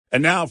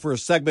And now for a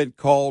segment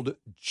called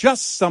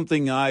Just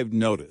Something I've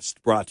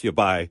Noticed, brought to you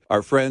by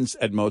our friends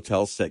at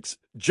Motel 6.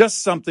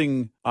 Just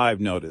something I've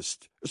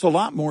noticed. There's a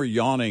lot more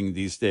yawning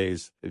these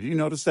days. Have you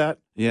noticed that?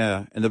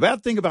 Yeah. And the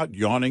bad thing about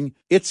yawning,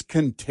 it's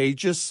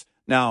contagious.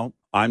 Now,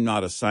 I'm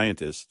not a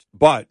scientist,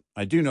 but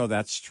I do know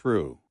that's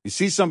true. You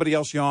see somebody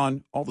else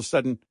yawn, all of a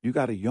sudden, you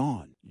got to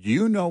yawn.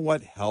 You know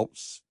what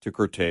helps to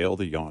curtail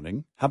the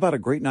yawning? How about a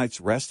great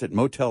night's rest at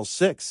Motel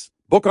 6?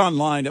 Book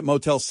online at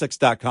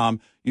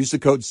motel6.com. Use the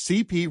code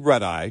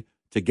CPRedEye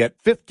to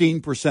get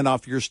 15%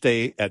 off your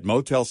stay at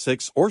Motel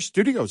 6 or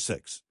Studio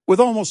 6. With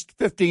almost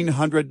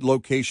 1,500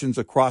 locations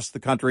across the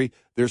country,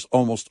 there's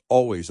almost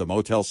always a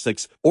Motel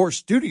 6 or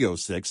Studio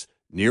 6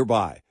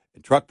 nearby.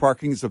 And truck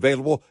parking is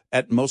available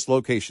at most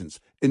locations.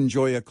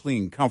 Enjoy a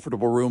clean,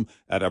 comfortable room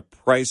at a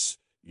price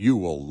you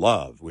will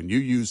love when you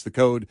use the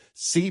code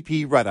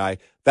CPRedEye.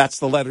 That's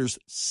the letters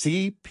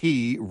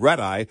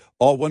CPRedEye,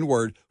 all one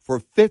word, for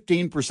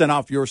 15%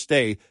 off your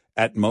stay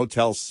at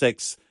Motel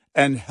 6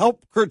 and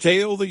help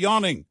curtail the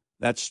yawning.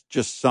 That's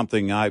just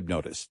something I've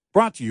noticed.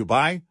 Brought to you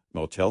by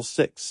Motel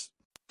 6.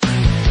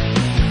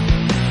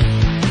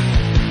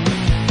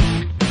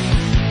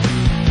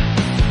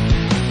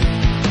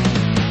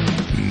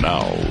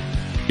 Now,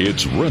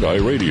 it's Red Eye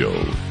Radio.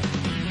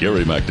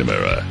 Gary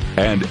McNamara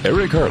and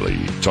Eric Harley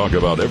talk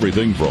about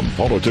everything from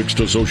politics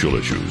to social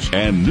issues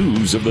and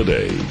news of the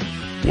day.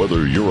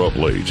 Whether you're up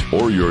late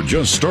or you're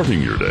just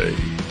starting your day,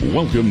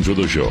 welcome to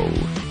the show.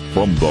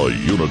 From the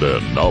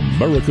Uniden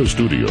America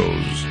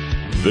Studios,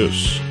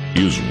 this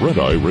is Red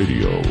Eye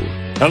Radio.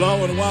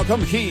 Hello and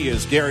welcome. He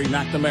is Gary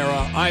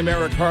McNamara. I'm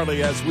Eric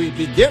Harley as we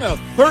begin a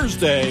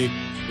Thursday.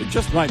 It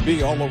just might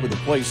be all over the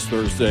place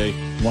Thursday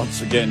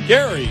once again.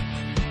 Gary,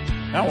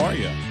 how are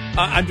you?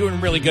 I'm doing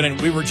really good,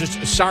 and we were just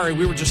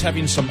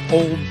having some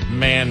old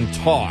man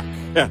talk.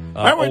 Yeah,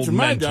 I went to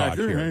my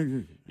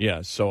doctor.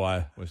 Yeah, so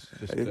I was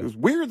just... It was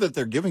weird that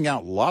they're giving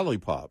out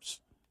lollipops.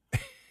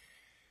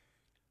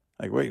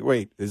 Like,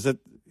 wait, is it,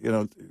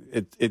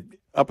 it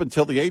up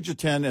until the age of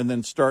 10 and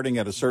then starting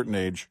at a certain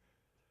age?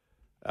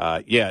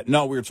 We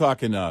were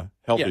talking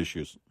health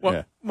issues.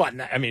 Well,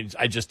 I mean,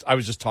 I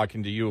was just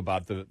talking to you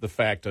about the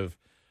fact of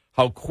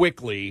how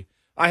quickly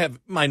I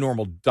have my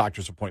normal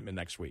doctor's appointment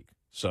next week.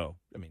 So,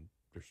 I mean,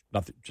 there's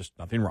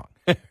nothing wrong.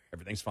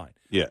 Everything's fine.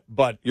 Yeah,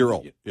 but you're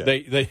old. Yeah.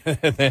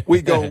 They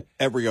we go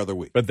every other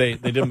week. But they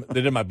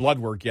did my blood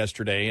work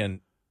yesterday,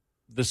 and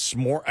this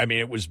morning, I mean,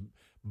 it was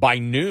by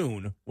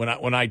noon when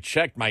I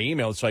checked my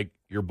email. It's like,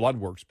 your blood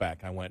work's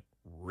back. I went,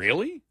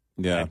 really?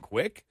 Yeah, that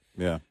quick?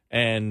 Yeah,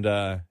 and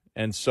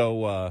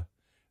so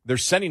they're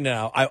sending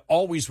now. I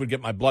always would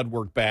get my blood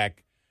work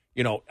back,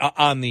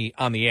 on the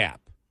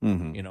app,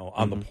 on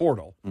the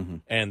portal,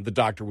 and the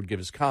doctor would give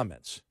his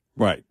comments.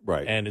 Right.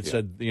 And it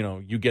said,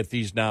 you get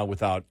these now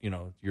without,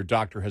 your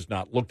doctor has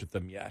not looked at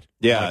them yet.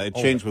 Yeah, it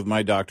changed with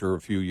my doctor a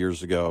few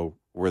years ago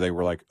where they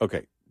were like,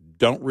 okay,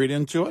 don't read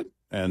into it,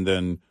 and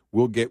then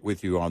we'll get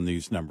with you on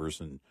these numbers,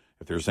 and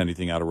if there's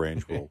anything out of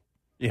range, we'll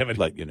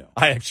let you know.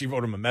 I actually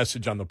wrote him a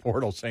message on the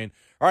portal saying,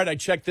 all right, I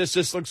checked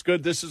this looks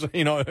good, this is,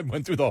 I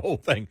went through the whole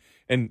thing,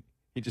 and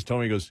he just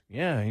told me,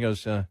 he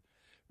goes,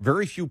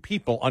 very few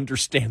people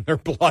understand their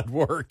blood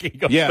work. He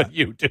goes, but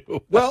you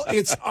do. Well,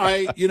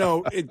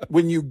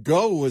 when you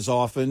go as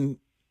often,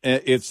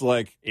 it's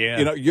like,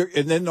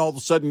 and then all of a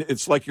sudden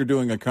it's like you're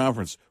doing a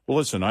conference. Well,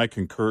 listen, I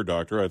concur,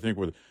 doctor. I think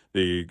with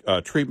the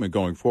treatment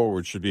going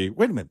forward should be,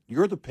 wait a minute,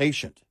 you're the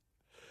patient.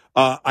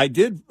 All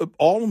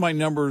of my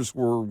numbers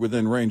were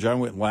within range. I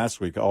went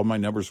last week. All my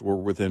numbers were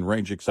within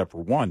range except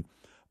for one.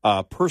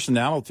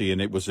 Personality,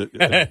 and it was dull.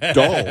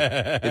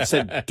 It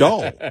said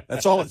dull.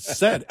 That's all it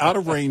said. Out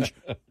of range,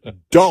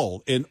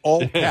 dull in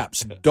all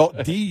caps. Dull,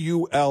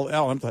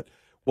 D-U-L-L. I'm like,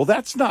 well,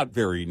 that's not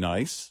very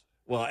nice.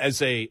 Well, as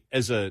a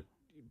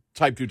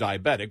type 2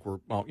 diabetic, we're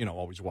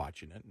always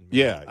watching it.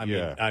 Yeah, I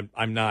mean,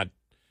 I'm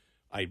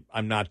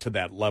not to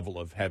that level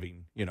of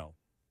having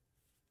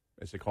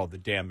as they call it, the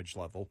damage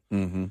level.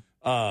 Mm-hmm.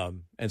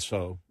 And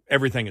so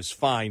everything is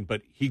fine,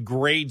 but he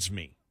grades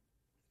me.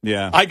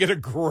 Yeah. I get a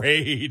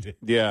grade.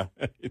 Yeah.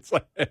 It's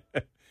like,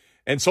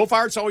 and so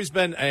far it's always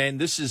been,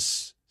 and this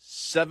is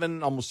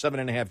almost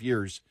 7.5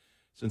 years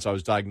since I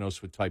was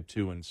diagnosed with type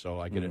 2. And so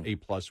I get an A+,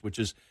 which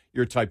is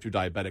your type 2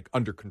 diabetic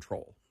under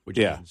control, which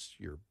means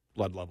your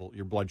blood level,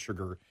 your blood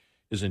sugar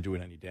isn't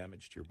doing any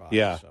damage to your body.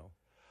 Yeah. So.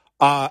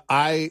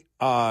 I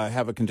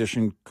have a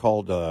condition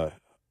called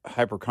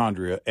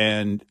hypochondria,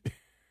 and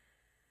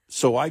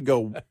so I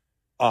go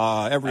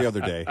every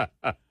other day.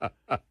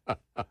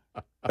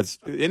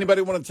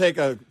 Anybody want to take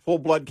a full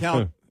blood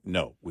count?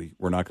 No,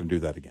 we're not going to do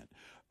that again.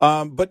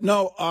 But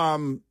no,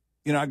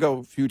 I go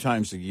a few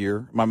times a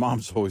year. My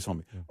mom's always on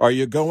me. Are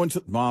you going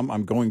to, Mom?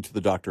 I'm going to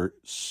the doctor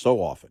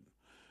so often,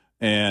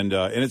 and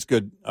it's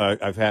good.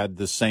 I've had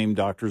the same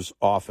doctor's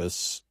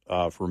office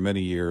for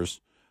many years.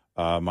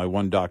 My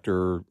main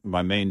doctor,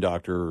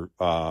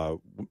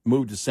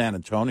 moved to San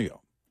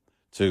Antonio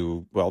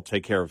to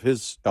take care of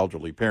his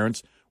elderly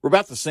parents. We're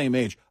about the same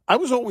age. I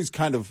was always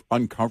kind of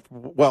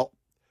uncomfortable. Well,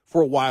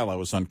 for a while, I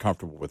was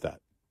uncomfortable with that.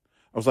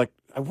 I was like,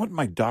 I want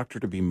my doctor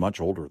to be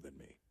much older than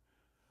me.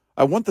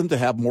 I want them to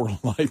have more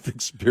life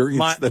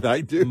experience than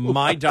I do.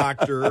 My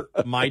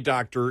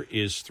doctor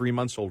is 3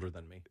 months older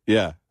than me.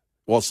 Yeah.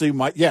 Well, see,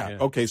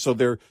 okay. So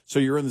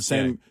you're in the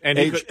same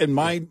age, and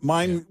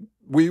mine,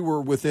 we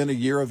were within a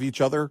year of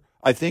each other,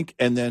 I think,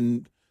 and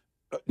then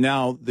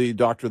now the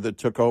doctor that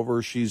took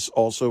over, she's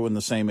also in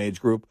the same age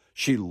group.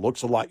 She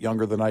looks a lot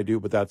younger than I do,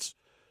 but that's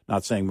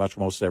not saying much.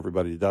 Most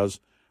everybody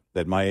does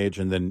at my age,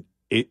 and then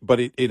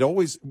it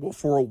always,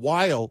 for a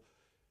while,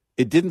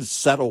 it didn't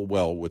settle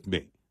well with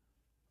me.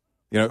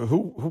 You know,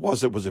 who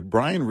was it? Was it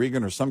Brian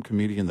Regan or some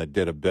comedian that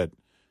did a bit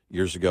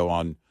years ago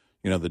on,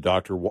 the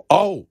doctor?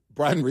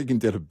 Brian Regan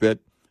did a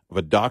bit of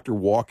a doctor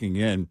walking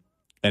in,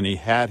 and he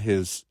had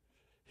his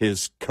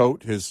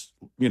coat,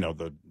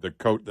 the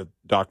coat that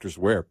doctors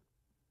wear.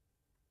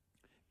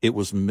 It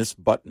was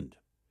misbuttoned.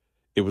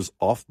 It was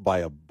off by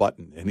a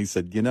button. And he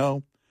said,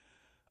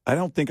 I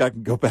don't think I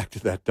can go back to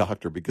that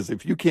doctor, because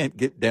if you can't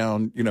get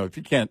down, if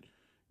you can't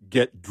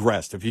get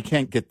dressed, if you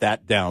can't get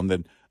that down,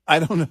 then I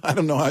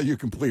don't know how you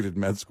completed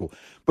med school.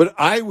 But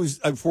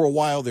for a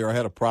while there, I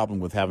had a problem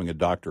with having a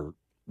doctor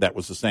that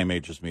was the same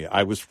age as me.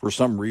 For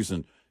some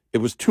reason, it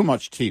was too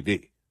much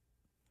TV.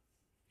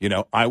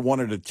 I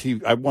wanted a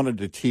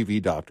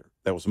TV doctor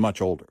that was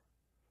much older.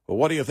 Well,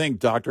 what do you think,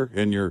 doctor,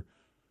 in your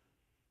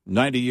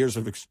 90 years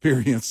of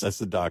experience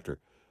as a doctor?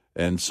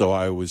 And so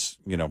I was,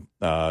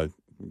 for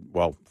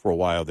a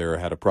while there, I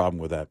had a problem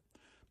with that.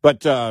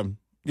 But,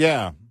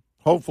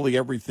 hopefully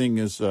everything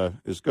is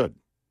good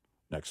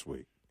next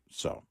week.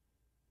 So,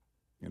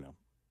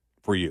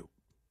 for you.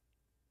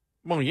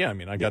 Well, yeah,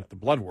 I got the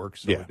blood work,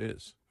 so it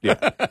is.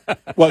 Yeah.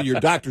 Well,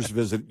 your doctor's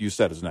visit, you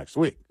said, is next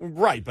week.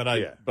 Right,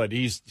 but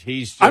he's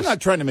just... I'm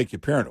not trying to make you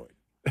paranoid.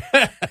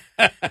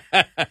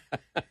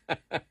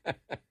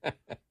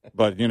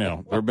 But,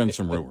 there have been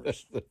some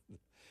rumors.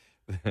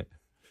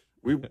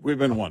 We've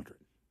been wondering.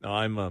 No,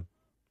 I'm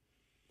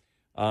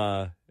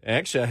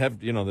actually I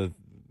have, when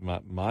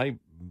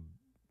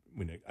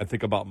I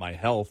think about my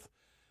health,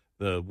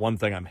 the one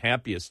thing I'm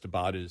happiest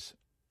about is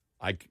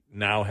I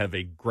now have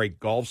a great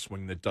golf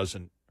swing that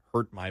doesn't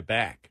hurt my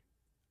back.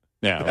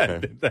 Yeah,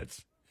 okay.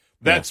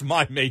 That's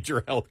my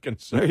major health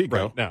concern there you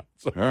go. Now.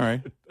 So, all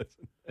right.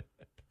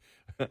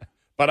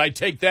 But I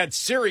take that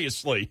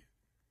seriously.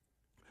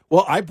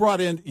 Well, I brought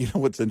in,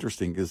 what's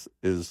interesting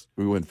is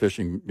we went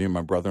fishing, me and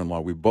my brother-in-law,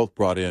 we both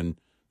brought in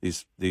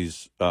these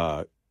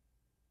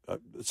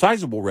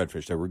sizable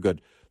redfish. They were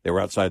good. They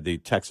were outside the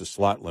Texas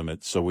slot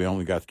limit, so we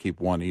only got to keep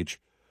one each.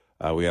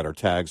 We had our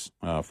tags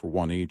for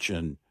one each,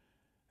 and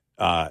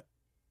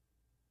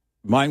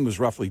mine was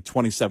roughly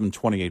 27,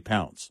 28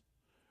 pounds,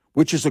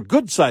 which is a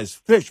good-sized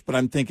fish, but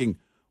I'm thinking,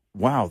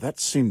 wow, that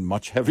seemed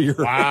much heavier.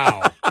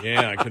 Wow.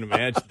 Yeah, I can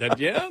imagine that.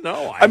 Yeah,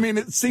 no.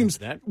 It seems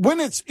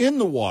when it's in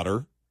the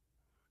water,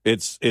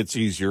 it's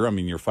easier.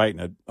 You're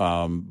fighting it,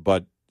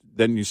 but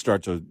then you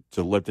start to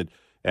lift it,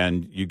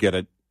 and you get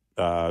it.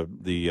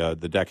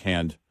 The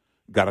deckhand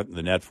got it in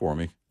the net for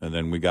me, and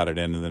then we got it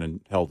in, and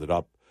then held it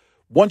up.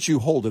 Once you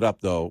hold it up,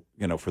 though,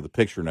 for the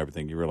picture and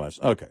everything, you realize,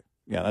 okay,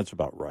 yeah, that's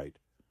about right.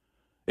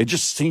 It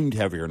just seemed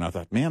heavier, and I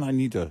thought, man, I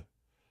need to.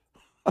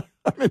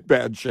 I'm in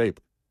bad shape.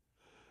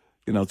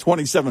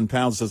 27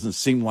 pounds doesn't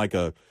seem like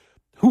a.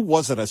 Who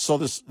was it? I saw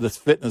this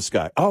fitness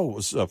guy. Oh, it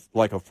was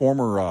like a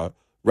former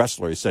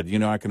wrestler. He said,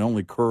 I can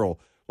only curl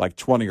like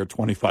 20 or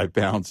 25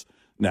 pounds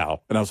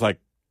now. And I was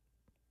like,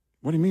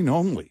 what do you mean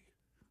only?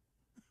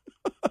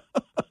 I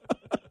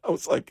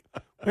was like,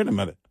 wait a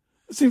minute.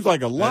 It seems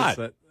like a lot.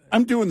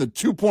 I'm doing the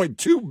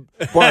 2.2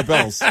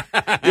 barbells.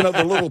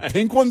 The little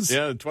pink ones?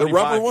 Yeah, the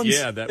rubber ones?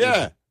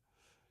 Yeah.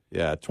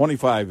 Yeah,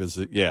 25 is,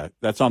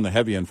 that's on the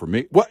heavy end for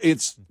me. Well,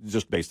 it's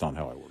just based on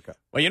how I work out.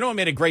 Well, I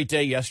made a great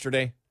day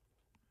yesterday?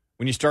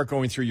 When you start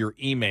going through your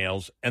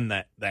emails and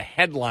the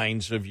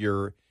headlines of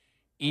your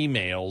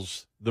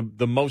emails, the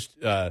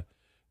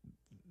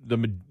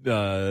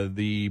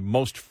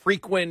most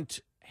frequent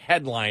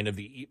headline of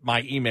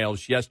my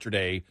emails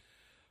yesterday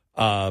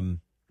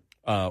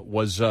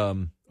was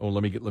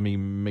let me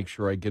make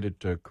sure I get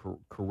it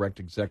correct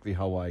exactly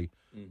how I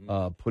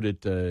put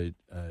it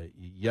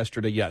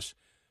yesterday. Yes,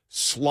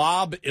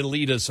 slob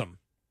elitism.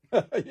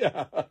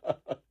 Yeah.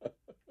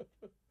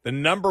 The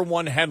number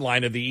one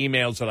headline of the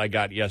emails that I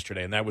got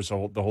yesterday, and that was the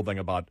whole thing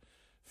about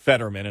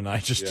Fetterman, and I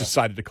just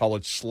decided to call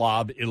it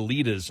slob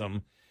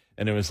elitism,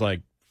 and it was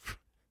like,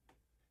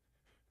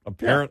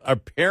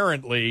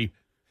 apparently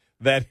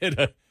that hit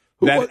a.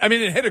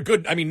 It hit a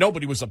good.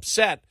 Nobody was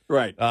upset,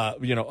 right?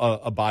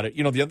 About it.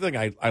 The other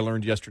thing I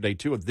learned yesterday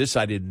too, of this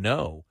I didn't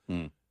know,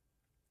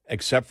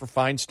 except for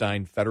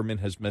Feinstein, Fetterman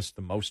has missed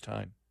the most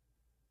time.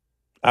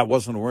 I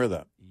wasn't aware of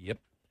that. Yep,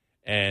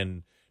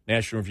 and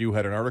National Review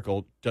had an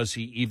article. Does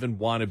he even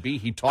want to be?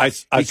 He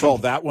talked. I saw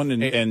that one,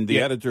 and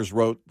the editors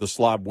wrote the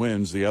slob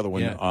wins, the other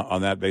one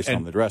on that based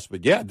on the dress.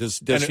 But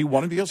does he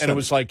want to be a senator? And it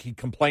was like he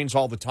complains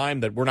all the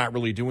time that we're not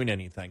really doing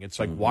anything. It's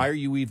like, why are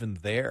you even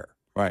there?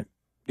 Right.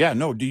 Yeah,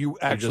 no, do you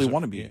actually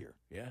want to be here?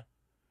 Yeah.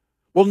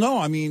 Well,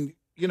 no,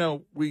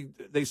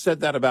 they said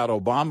that about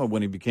Obama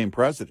when he became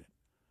president.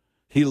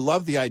 He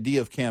loved the idea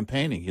of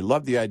campaigning. He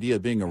loved the idea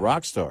of being a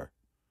rock star.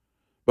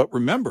 But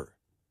remember,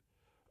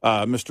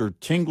 Mr.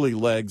 Tingly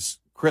Legs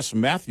Chris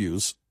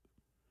Matthews,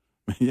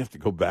 you have to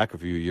go back a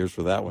few years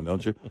for that one,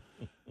 don't you?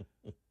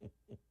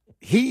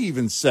 He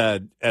even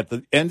said at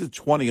the end of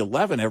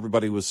 2011,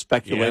 everybody was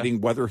speculating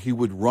whether he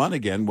would run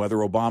again, whether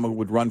Obama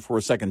would run for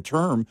a second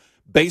term,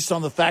 based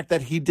on the fact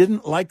that he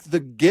didn't like the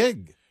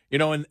gig. You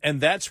know, and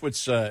that's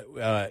what's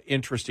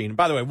interesting. And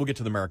by the way, we'll get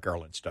to the Merrick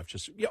Garland stuff.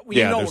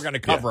 We're going to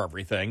cover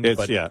everything.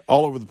 It's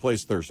all over the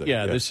place Thursday.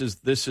 Yeah, this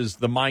is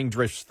the Mind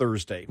Drifts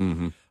Thursday.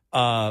 Mm-hmm.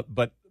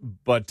 But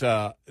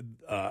I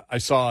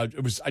just saw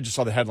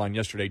the headline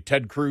yesterday.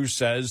 Ted Cruz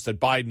says that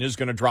Biden is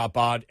going to drop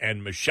out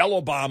and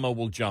Michelle Obama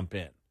will jump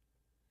in.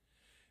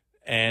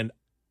 And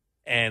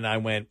I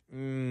went,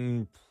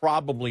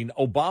 probably.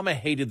 Obama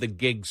hated the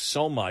gig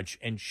so much,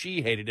 and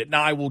she hated it.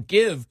 Now I will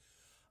give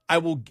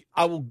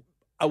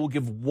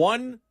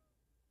one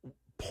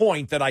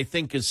point that I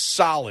think is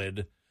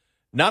solid.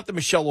 Not that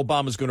Michelle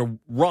Obama is going to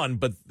run,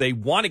 but they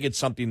want to get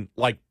something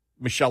like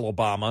Michelle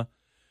Obama,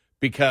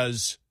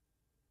 because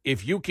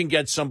if you can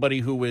get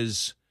somebody who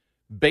is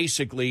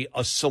basically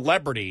a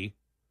celebrity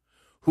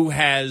who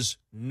has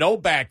no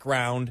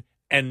background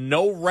and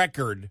no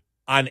record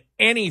on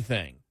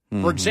anything.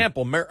 Mm-hmm. For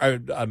example,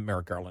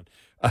 Merrick Garland,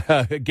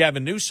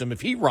 Gavin Newsom, if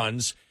he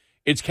runs,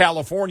 it's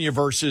California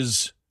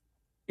versus,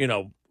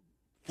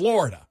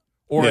 Florida.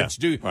 Or it's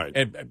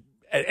right.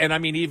 And I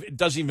mean, it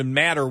doesn't even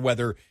matter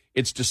whether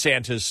it's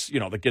DeSantis,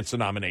 that gets the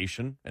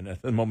nomination, and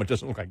at the moment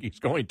doesn't look like he's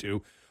going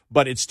to,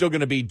 but it's still going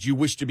to be, do you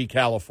wish to be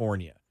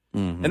California?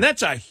 Mm-hmm. And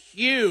that's a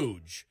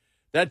huge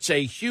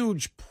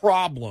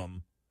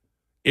problem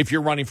if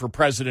you're running for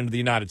president of the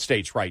United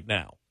States right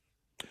now.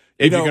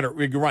 If you're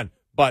going to run.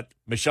 But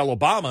Michelle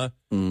Obama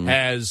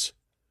has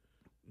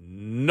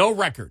no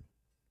record.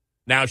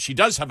 Now, she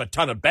does have a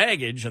ton of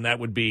baggage, and that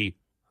would be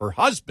her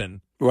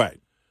husband. Right.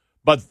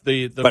 But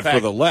but for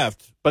the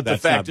left, but the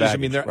fact is,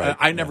 baggage, right?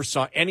 I never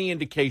saw any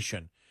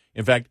indication.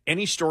 In fact,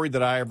 any story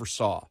that I ever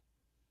saw,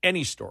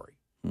 any story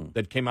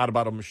that came out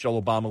about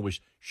Michelle Obama was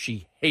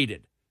she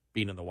hated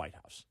being in the White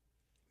House.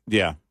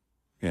 Yeah,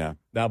 yeah.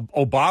 Now,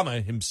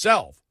 Obama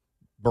himself,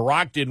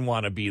 Barack didn't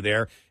want to be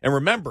there. And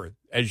remember,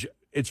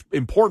 it's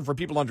important for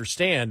people to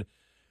understand,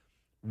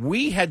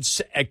 we had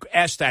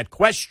asked that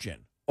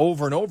question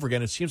over and over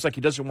again. It seems like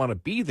he doesn't want to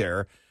be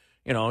there.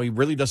 He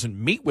really doesn't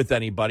meet with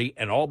anybody.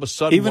 And all of a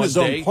sudden, even his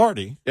own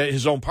party.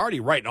 His own party,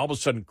 right. And all of a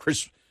sudden,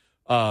 Chris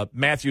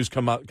Matthews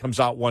comes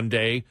out one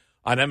day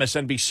on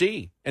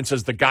MSNBC and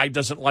says the guy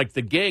doesn't like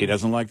the gig. He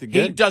doesn't like the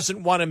gig. He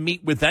doesn't want to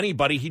meet with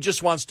anybody. He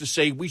just wants to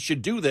say we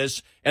should do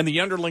this, and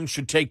the underlings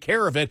should take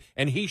care of it,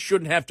 and he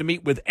shouldn't have to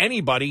meet with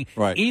anybody,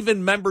 right.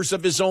 Even members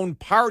of his own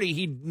party.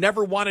 He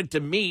never wanted to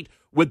meet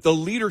with the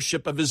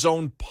leadership of his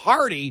own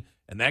party,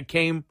 and that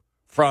came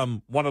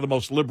from one of the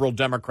most liberal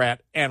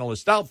Democrat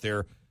analysts out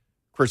there,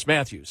 Chris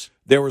Matthews.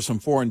 There were some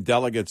foreign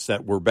delegates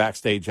that were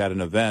backstage at an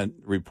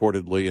event,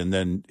 reportedly, and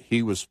then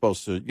he was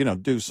supposed to,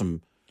 do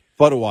some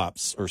photo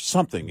ops or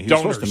something. He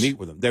was supposed to meet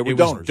with them. They were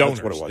donors.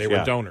 That's what it was. They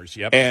were donors.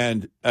 Yep.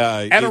 And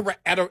at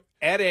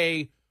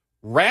a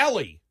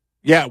rally.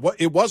 Yeah,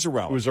 it was a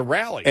rally. It was a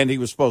rally, and he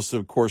was supposed to,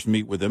 of course,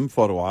 meet with them,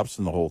 photo ops,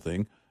 and the whole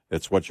thing.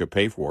 That's what you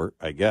pay for,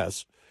 I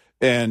guess.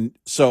 And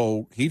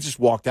so he just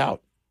walked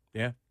out.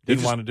 Yeah,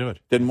 didn't want to do it.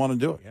 Didn't want to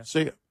do it. Yeah.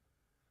 See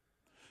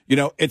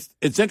ya.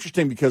 It's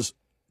interesting because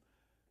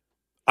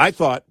I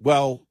thought,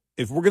 well,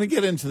 if we're going to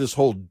get into this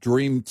whole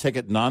dream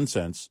ticket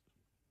nonsense,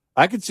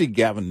 I could see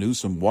Gavin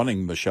Newsom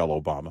wanting Michelle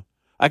Obama.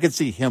 I could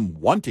see him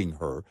wanting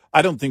her.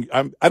 I don't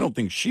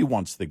think she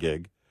wants the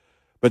gig.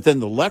 But then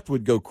the left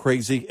would go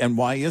crazy, and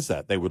why is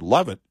that? They would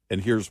love it,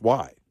 and here's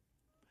why.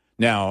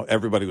 Now,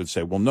 everybody would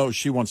say, well, no,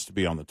 she wants to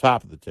be on the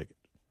top of the ticket.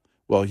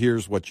 Well,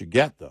 here's what you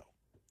get, though.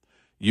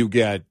 You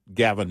get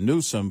Gavin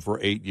Newsom for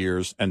 8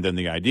 years, and then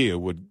the idea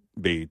would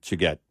be to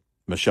get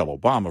Michelle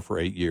Obama for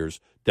 8 years.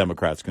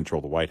 Democrats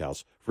control the White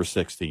House for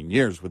 16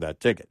 years with that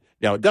ticket.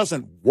 Now, it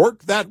doesn't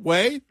work that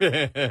way,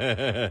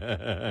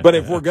 but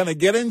if we're going to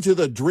get into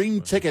the dream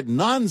ticket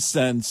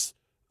nonsense,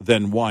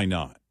 then why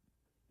not?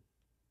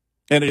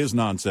 And it is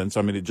nonsense.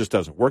 I mean, it just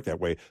doesn't work that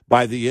way.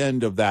 By the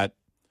end of that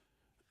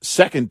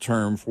second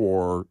term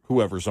for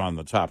whoever's on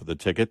the top of the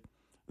ticket,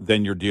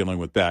 then you're dealing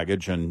with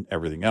baggage and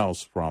everything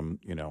else from,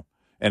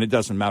 and it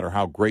doesn't matter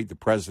how great the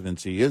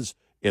presidency is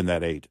in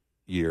that 8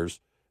 years.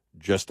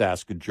 Just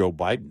ask Joe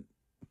Biden.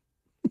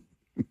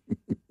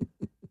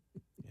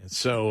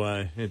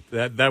 So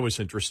that was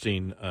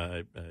interesting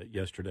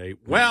yesterday.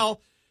 Well,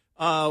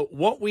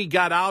 what we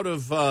got out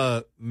of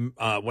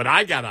what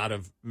I got out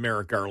of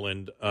Merrick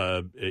Garland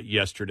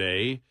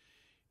yesterday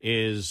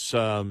is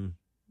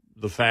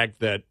the fact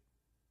that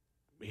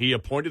he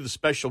appointed the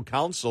special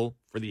counsel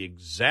for the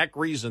exact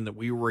reason that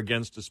we were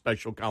against a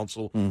special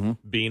counsel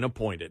being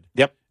appointed.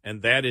 Yep.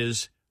 And that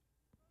is,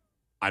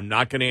 I'm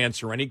not going to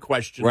answer any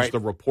questions. Right. The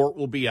report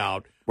will be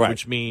out,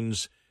 which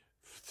means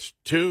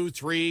 2,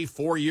 3,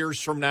 4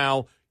 years from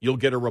now, you'll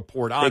get a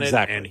report on it,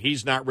 and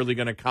he's not really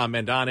going to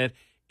comment on it.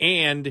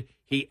 And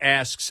he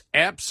asks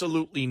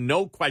absolutely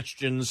no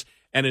questions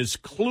and is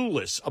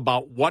clueless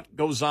about what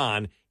goes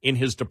on in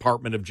his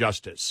Department of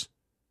Justice.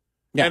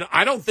 Yeah. And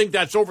I don't think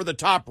that's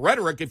over-the-top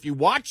rhetoric if you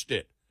watched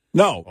it.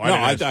 No,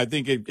 I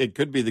think it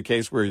could be the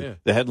case where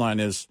the headline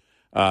is,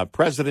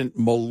 President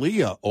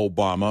Malia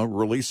Obama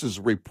releases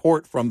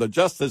report from the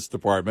Justice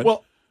Department.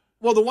 Well,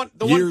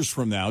 years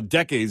from now,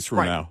 decades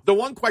from now. The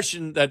one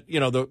question that,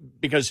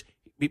 because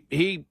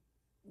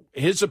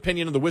his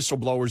opinion of the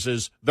whistleblowers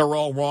is they're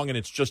all wrong and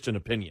it's just an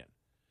opinion.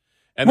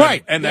 And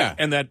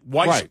that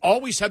Weiss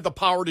always had the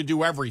power to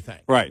do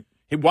everything. Right.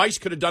 Weiss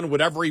could have done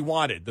whatever he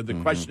wanted. The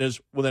question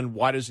is, well, then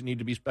why does it need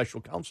to be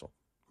special counsel?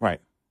 Right.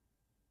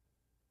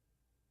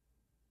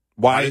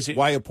 Why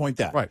appoint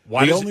that? Right.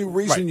 The only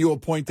reason you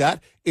appoint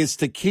that is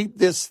to keep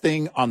this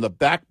thing on the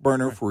back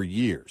burner for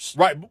years.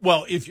 Right.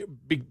 Well,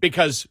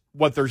 because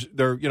what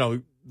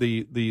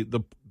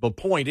the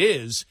point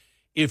is,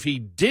 if he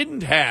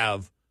didn't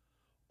have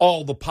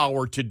all the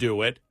power to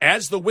do it,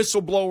 as the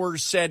whistleblower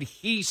said,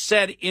 he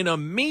said in a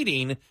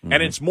meeting,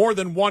 and it's more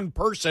than one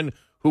person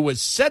who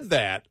has said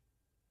that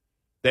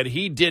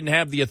he didn't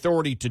have the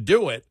authority to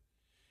do it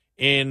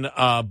in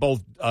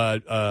both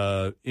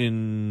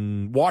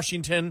in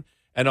Washington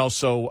and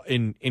also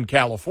in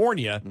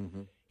California.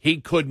 He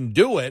couldn't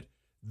do it.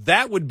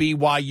 That would be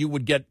why you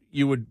would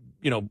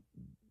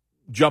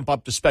jump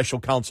up to special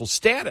counsel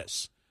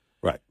status.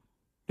 Right.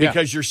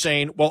 Because you're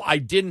saying, well, I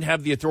didn't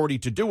have the authority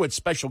to do it.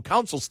 Special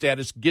counsel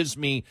status gives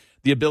me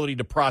the ability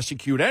to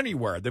prosecute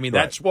anywhere. I mean,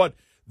 that's what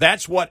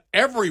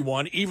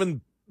everyone,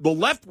 even the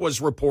left, was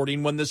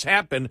reporting when this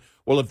happened.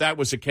 Well, if that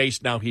was the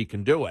case, now he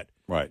can do it.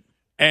 Right.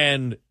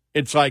 And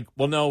it's like,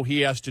 well, no,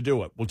 he has to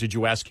do it. Well, did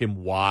you ask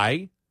him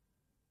why?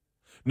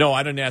 No,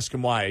 I didn't ask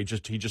him why. He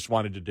just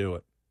wanted to do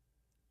it.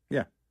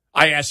 Yeah.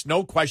 I asked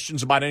no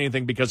questions about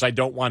anything because I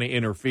don't want to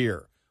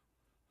interfere.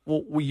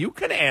 Well, you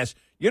can ask.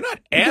 You're not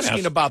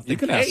asking about the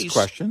case. You can ask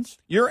questions.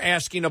 You're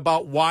asking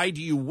about why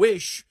do you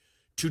wish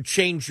to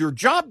change your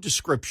job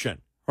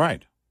description.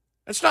 Right.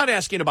 That's not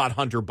asking about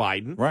Hunter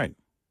Biden. Right.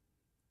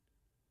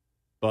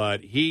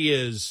 But he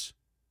is.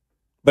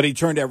 But he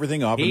turned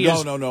everything off.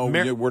 No,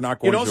 we're not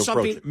going to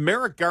approach it.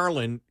 Merrick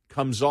Garland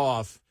comes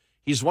off.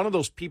 He's one of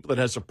those people that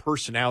has a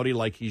personality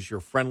like he's your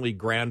friendly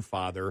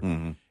grandfather,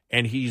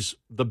 and he's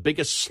the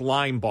biggest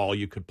slime ball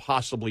you could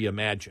possibly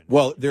imagine.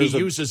 Well, he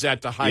uses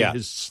that to hide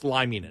his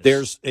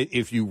sliminess.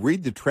 If you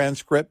read the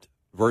transcript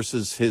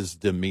versus his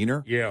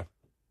demeanor,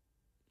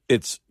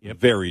 it's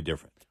very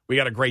different. We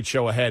got a great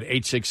show ahead.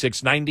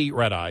 866-90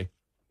 Red Eye.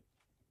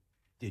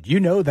 Did you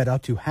know that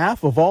up to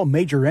half of all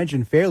major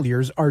engine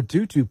failures are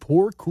due to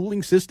poor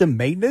cooling system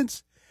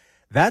maintenance?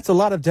 That's a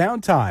lot of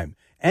downtime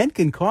and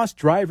can cost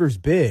drivers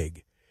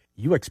big.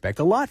 You expect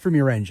a lot from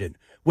your engine,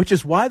 which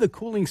is why the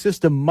cooling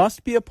system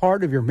must be a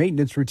part of your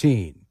maintenance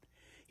routine.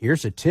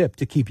 Here's a tip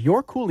to keep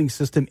your cooling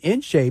system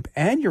in shape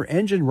and your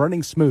engine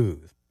running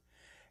smooth.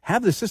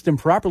 Have the system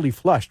properly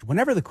flushed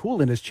whenever the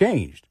coolant is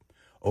changed.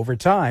 Over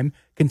time,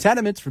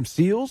 contaminants from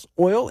seals,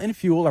 oil, and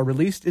fuel are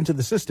released into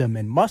the system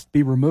and must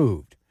be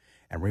removed.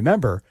 And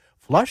remember,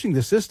 flushing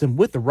the system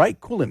with the right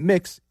coolant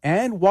mix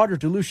and water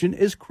dilution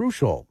is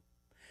crucial.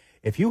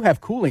 If you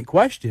have coolant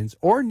questions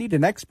or need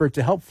an expert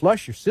to help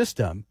flush your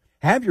system,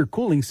 have your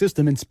cooling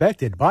system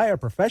inspected by a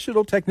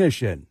professional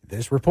technician.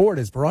 This report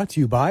is brought to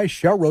you by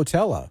Shell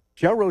Rotella.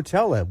 Shell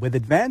Rotella, with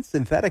advanced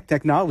synthetic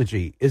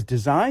technology, is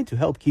designed to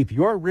help keep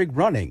your rig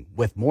running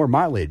with more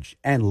mileage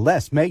and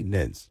less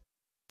maintenance.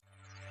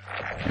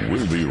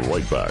 We'll be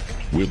right back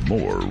with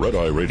more Red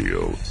Eye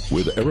Radio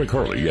with Eric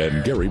Harley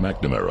and Gary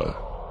McNamara.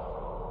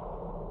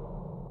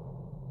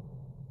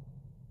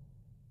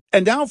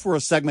 And now for a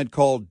segment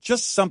called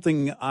Just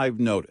Something I've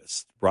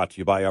Noticed, brought to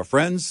you by our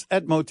friends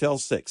at Motel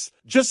 6.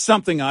 Just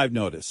something I've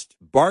noticed.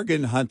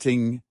 Bargain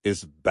hunting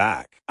is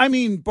back. I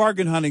mean,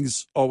 bargain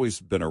hunting's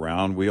always been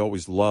around. We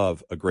always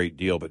love a great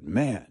deal. But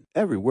man,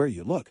 everywhere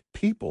you look,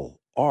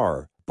 people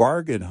are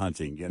bargain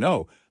hunting.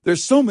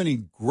 There's so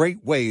many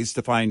great ways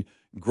to find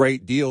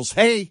great deals.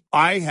 Hey,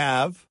 I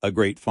have a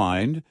great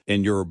find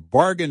in your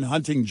bargain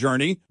hunting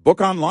journey. Book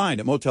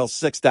online at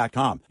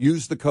Motel6.com.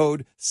 Use the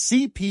code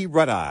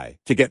CPRedEye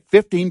to get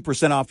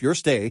 15% off your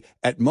stay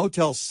at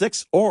Motel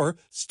 6 or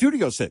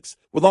Studio 6.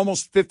 With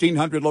almost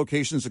 1,500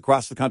 locations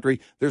across the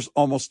country, there's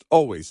almost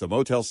always a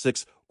Motel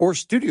 6 or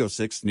Studio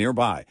 6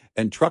 nearby,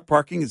 and truck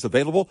parking is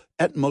available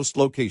at most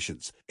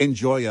locations.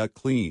 Enjoy a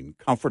clean,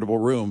 comfortable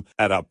room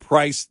at a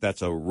price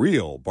that's a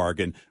real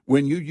bargain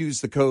when you use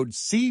the code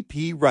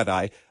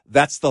CPRedEye.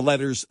 That's the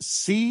letters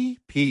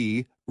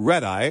CP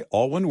Red Eye,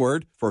 all one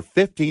word, for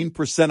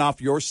 15%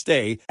 off your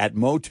stay at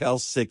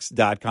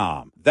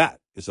Motel6.com. That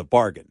is a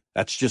bargain.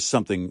 That's just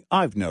something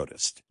I've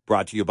noticed.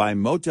 Brought to you by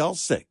Motel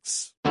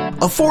 6.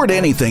 Afford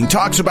Anything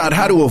talks about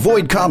how to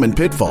avoid common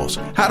pitfalls,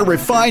 how to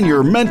refine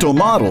your mental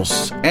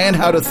models, and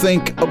how to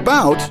think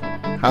about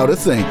how to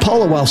think.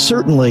 Paula, while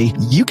certainly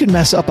you can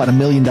mess up on $1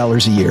 million a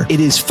year, it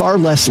is far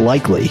less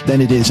likely than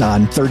it is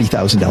on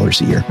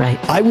 $30,000 a year. Right.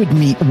 I would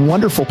meet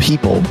wonderful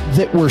people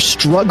that were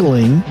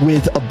struggling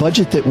with a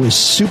budget that was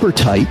super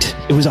tight.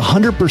 It was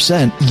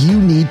 100%. You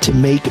need to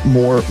make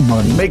more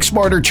money. Make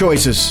smarter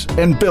choices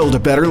and build a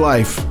better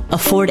life.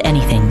 Afford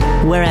anything,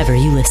 wherever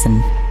you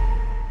listen.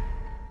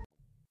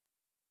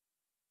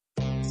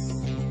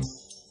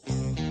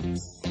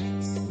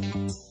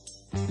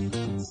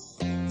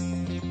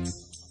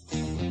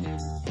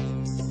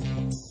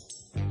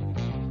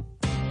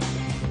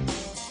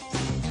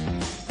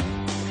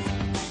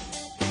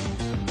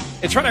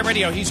 It's Red Eye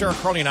Radio. He's Eric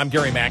Carly, and I'm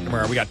Gary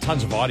McNamara. We got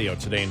tons of audio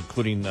today,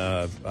 including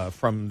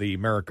from the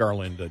Merrick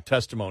Garland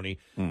testimony.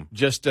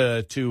 Just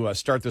to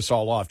start this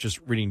all off, just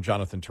reading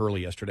Jonathan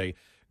Turley yesterday.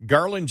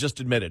 Garland just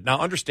admitted. Now,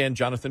 understand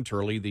Jonathan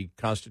Turley, the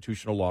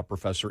constitutional law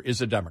professor,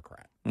 is a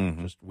Democrat.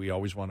 Just we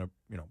always want to,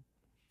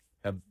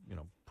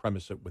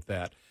 premise it with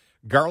that.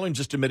 Garland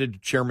just admitted to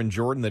Chairman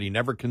Jordan that he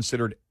never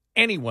considered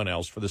anyone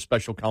else for the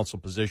special counsel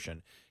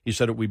position. He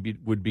said it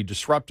would be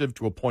disruptive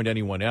to appoint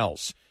anyone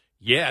else.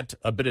 Yet,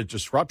 a bit of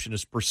disruption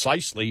is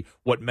precisely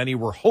what many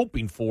were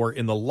hoping for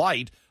in the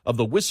light of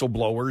the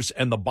whistleblowers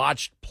and the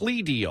botched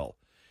plea deal.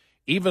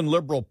 Even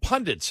liberal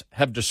pundits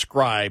have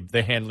described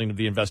the handling of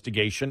the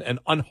investigation an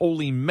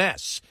unholy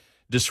mess.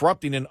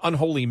 Disrupting an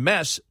unholy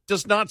mess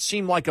does not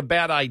seem like a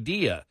bad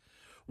idea.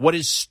 What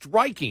is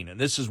striking, and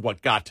this is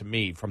what got to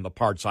me from the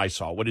parts I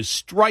saw, what is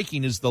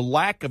striking is the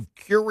lack of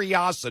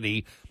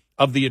curiosity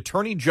of the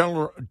Attorney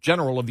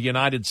General of the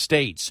United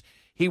States.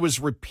 He was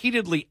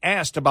repeatedly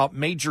asked about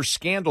major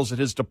scandals at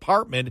his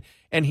department,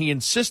 and he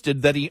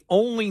insisted that he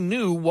only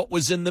knew what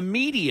was in the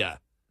media.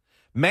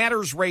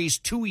 Matters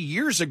raised 2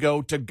 years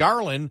ago to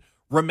Garland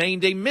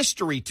remained a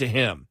mystery to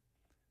him.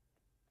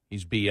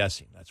 He's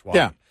BSing, that's why.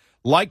 Yeah.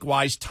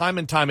 Likewise, time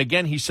and time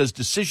again, he says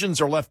decisions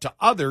are left to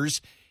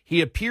others. He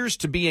appears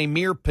to be a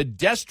mere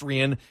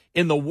pedestrian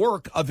in the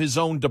work of his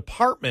own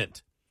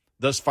department.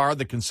 Thus far,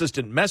 the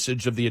consistent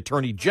message of the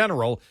Attorney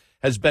General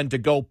has been to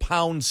go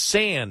pound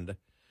sand.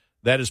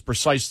 That is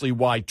precisely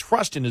why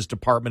trust in his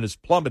department has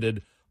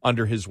plummeted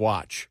under his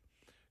watch.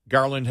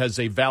 Garland has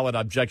a valid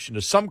objection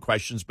to some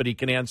questions, but he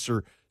can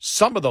answer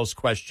some of those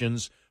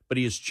questions, but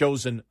he has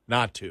chosen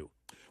not to.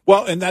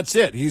 Well, and that's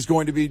it. He's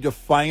going to be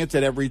defiant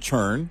at every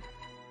turn.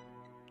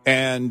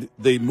 And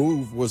the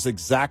move was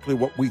exactly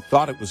what we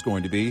thought it was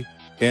going to be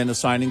in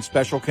assigning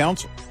special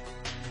counsel.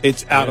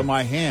 It's out of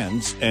my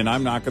hands, and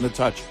I'm not going to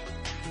touch it.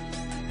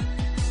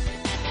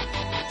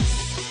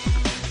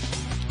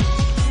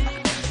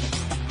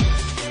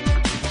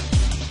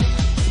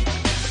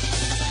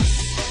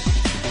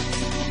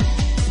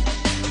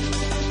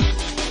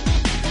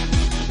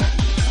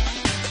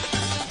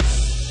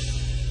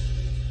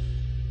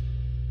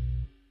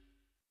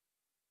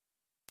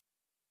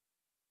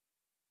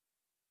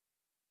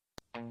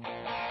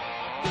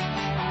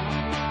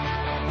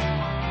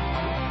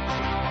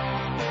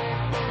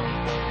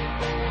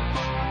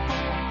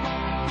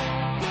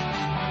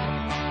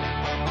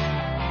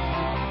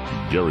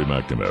 Gary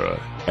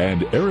McNamara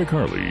and Eric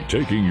Harley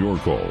taking your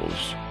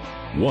calls.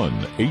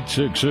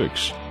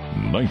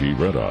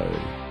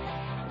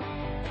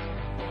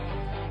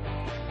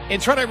 1-866-90-RED-EYE.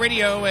 It's Red Eye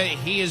Radio.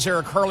 He is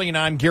Eric Harley, and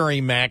I'm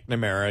Gary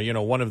McNamara. You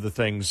know, one of the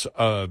things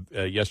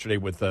yesterday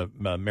with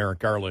Merrick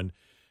Garland,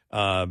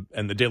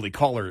 and the Daily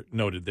Caller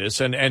noted this,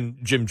 and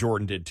Jim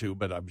Jordan did too,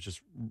 but I was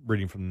just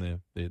reading from the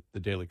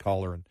Daily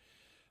Caller, and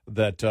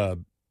that,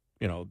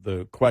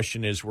 the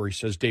question is where he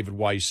says David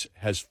Weiss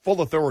has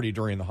full authority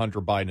during the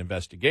Hunter Biden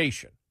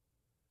investigation.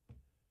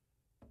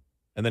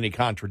 And then he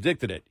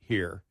contradicted it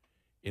here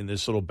in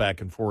this little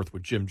back and forth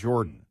with Jim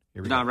Jordan.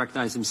 Did not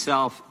recognize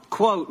himself.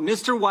 Quote,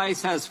 Mr.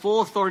 Weiss has full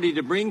authority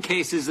to bring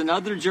cases in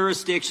other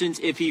jurisdictions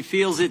if he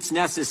feels it's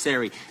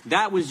necessary.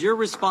 That was your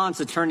response,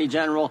 Attorney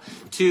General,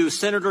 to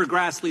Senator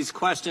Grassley's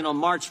question on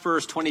March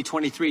 1st,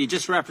 2023. You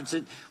just referenced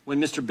it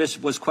when Mr.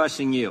 Bishop was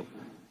questioning you.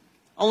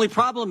 Only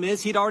problem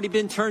is he'd already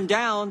been turned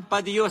down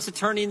by the U.S.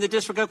 Attorney in the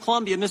District of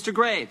Columbia, Mr.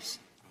 Graves.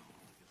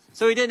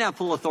 So he didn't have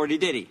full authority,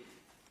 did he?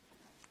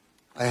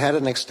 I had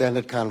an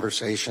extended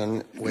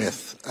conversation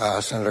with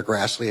Senator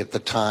Grassley at the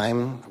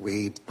time.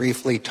 We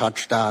briefly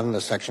touched on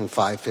the Section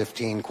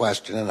 515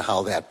 question and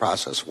how that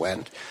process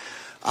went.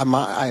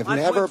 I've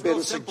never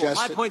been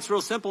suggested. My point's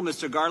real simple,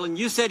 Mr. Garland.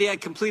 You said he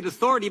had complete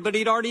authority, but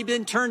he'd already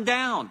been turned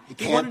down.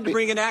 He wanted to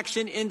bring an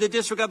action in the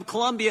District of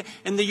Columbia,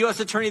 and the U.S.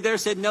 Attorney there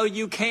said, no,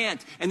 you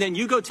can't. And then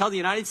you go tell the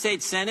United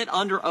States Senate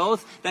under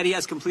oath that he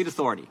has complete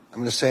authority. I'm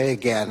going to say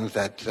again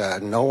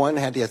that no one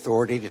had the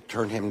authority to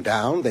turn him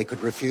down. They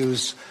could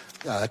refuse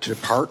to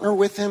partner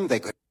with him. They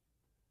could.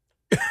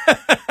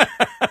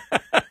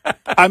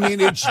 I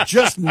mean, it's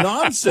just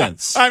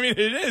nonsense. I mean,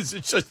 it is.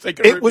 It's just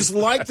it was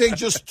like they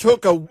just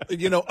took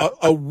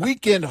a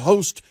weekend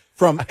host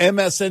from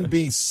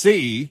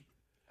MSNBC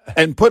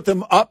and put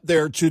them up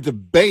there to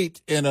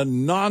debate in a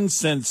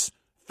nonsense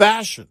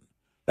fashion.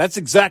 That's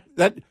that.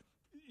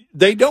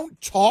 They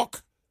don't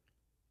talk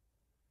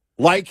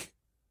like,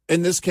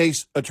 in this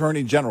case,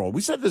 Attorney General.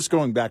 We said this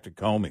going back to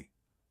Comey.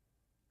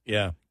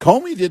 Yeah.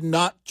 Comey did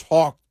not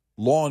talk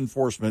law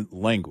enforcement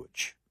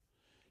language.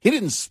 He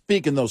didn't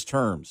speak in those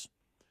terms.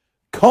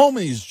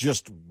 Comey's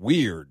just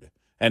weird,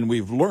 and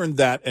we've learned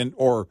that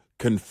or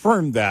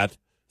confirmed that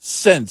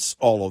since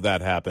all of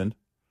that happened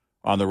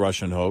on the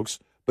Russian hoax.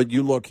 But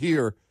you look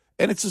here,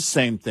 and it's the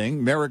same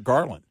thing. Merrick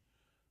Garland.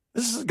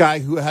 This is a guy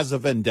who has a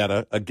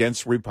vendetta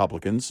against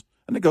Republicans,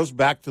 and it goes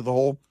back to the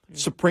whole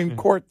Supreme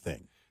Court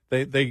thing.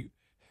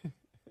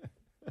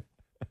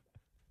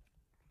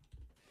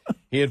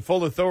 He had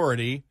full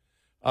authority,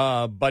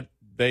 but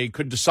they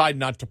could decide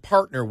not to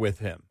partner with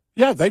him.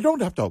 Yeah, they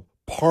don't have to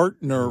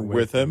partner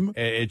with him.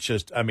 It's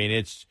just, I mean,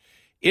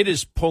 it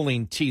is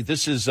pulling teeth.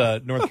 This is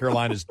North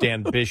Carolina's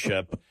Dan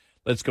Bishop.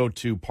 Let's go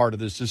to part of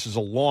this. This is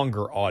a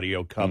longer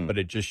audio cut, but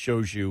it just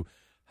shows you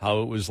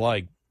how it was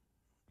like.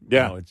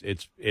 Yeah, you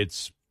know,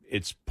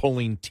 it's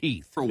pulling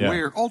teeth.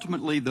 Where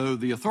ultimately, though,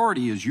 the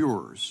authority is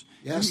yours.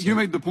 Yes, you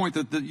made the point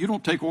that you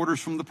don't take orders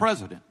from the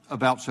president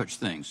about such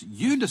things.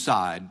 You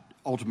decide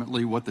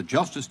ultimately what the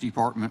Justice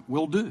Department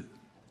will do.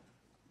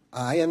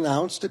 I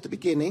announced at the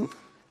beginning,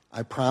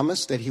 I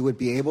promised that he would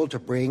be able to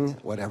bring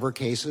whatever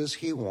cases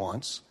he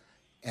wants,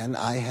 and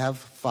I have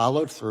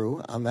followed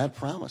through on that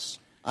promise.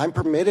 I'm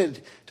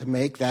permitted to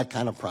make that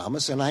kind of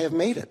promise, and I have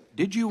made it.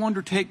 Did you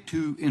undertake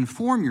to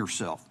inform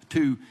yourself,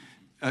 to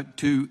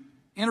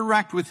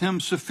interact with him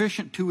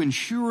sufficient to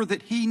ensure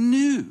that he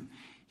knew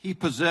he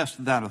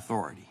possessed that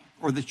authority,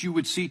 or that you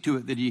would see to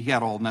it that he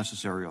had all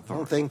necessary authority? I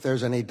don't think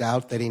there's any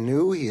doubt that he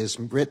knew. He has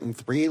written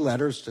 3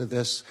 letters to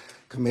this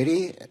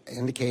committee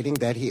indicating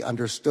that he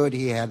understood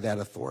he had that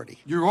authority.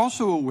 You're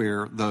also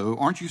aware, though,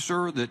 aren't you,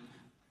 sir, that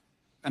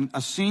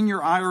a senior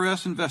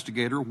IRS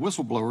investigator,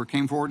 whistleblower,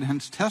 came forward and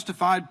has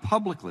testified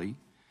publicly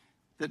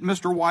that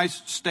Mr.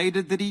 Weiss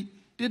stated that he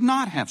did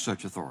not have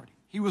such authority.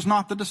 He was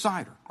not the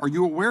decider. Are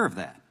you aware of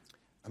that?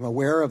 I'm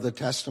aware of the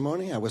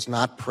testimony. I was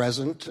not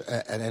present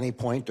at any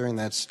point during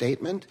that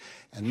statement.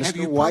 And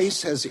Mr.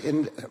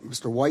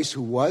 Weiss,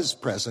 who was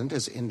present,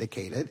 has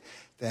indicated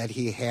that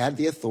he had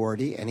the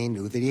authority and he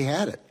knew that he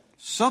had it.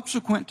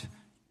 Subsequent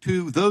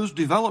to those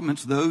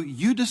developments, though,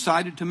 you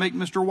decided to make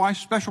Mr. Weiss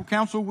special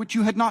counsel, which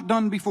you had not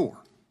done before.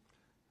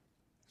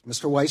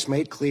 Mr. Weiss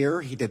made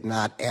clear he did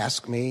not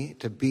ask me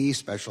to be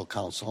special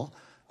counsel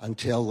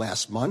until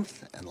last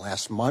month, and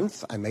last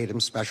month I made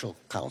him special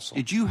counsel.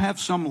 Did you have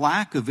some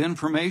lack of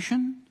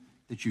information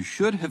that you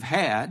should have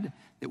had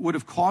that would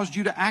have caused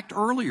you to act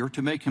earlier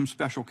to make him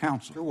special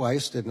counsel? Mr.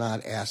 Weiss did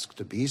not ask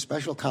to be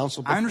special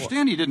counsel before. I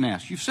understand he didn't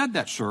ask. You've said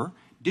that, sir.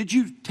 Did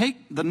you take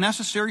the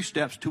necessary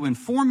steps to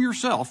inform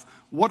yourself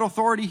what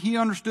authority he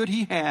understood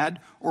he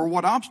had or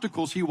what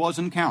obstacles he was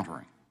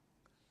encountering?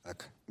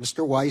 Look,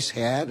 Mr. Weiss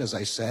had, as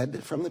I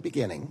said from the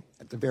beginning,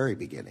 at the very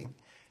beginning,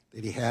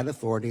 that he had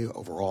authority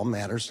over all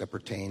matters that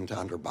pertain to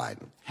Hunter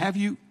Biden. Have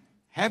you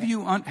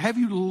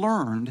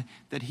learned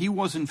that he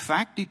was in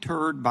fact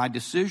deterred by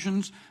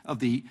decisions of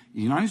the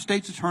United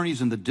States attorneys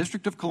in the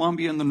District of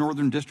Columbia and the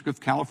Northern District of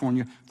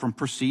California from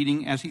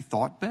proceeding as he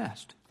thought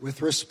best?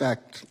 With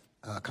respect,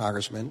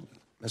 Congressman,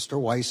 Mr.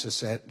 Weiss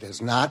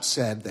has not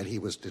said that he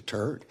was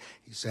deterred.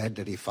 He said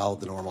that he followed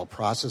the normal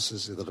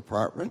processes of the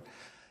department.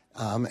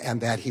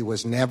 And that he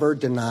was never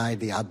denied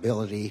the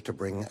ability to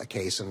bring a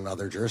case in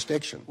another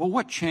jurisdiction. Well,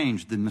 what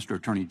changed then, Mr.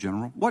 Attorney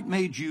General? What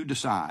made you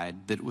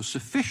decide that it was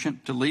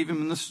sufficient to leave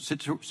him in the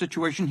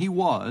situation he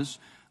was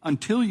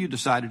until you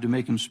decided to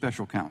make him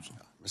special counsel?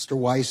 Mr.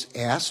 Weiss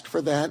asked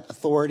for that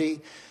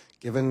authority,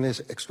 given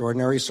the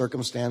extraordinary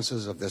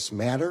circumstances of this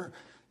matter,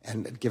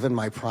 and given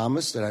my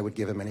promise that I would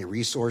give him any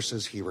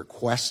resources he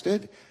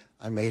requested,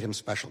 I made him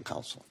special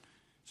counsel.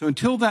 So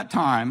until that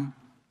time,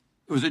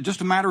 was it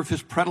just a matter of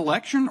his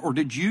predilection, or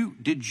did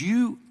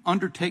you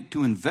undertake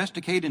to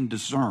investigate and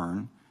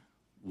discern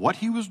what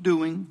he was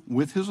doing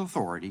with his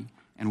authority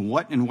and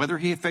whether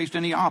he had faced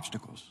any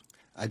obstacles?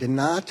 I did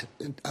not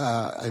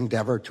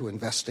endeavor to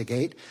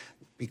investigate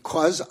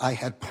because I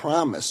had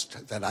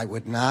promised that I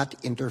would not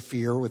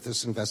interfere with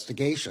this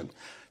investigation.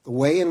 The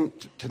way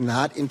to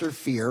not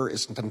interfere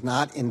is to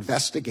not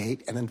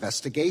investigate an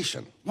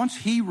investigation. Once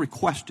he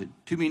requested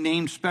to be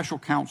named special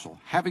counsel,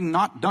 having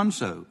not done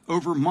so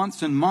over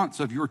months and months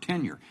of your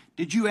tenure,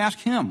 did you ask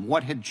him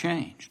what had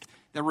changed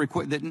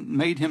that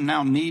made him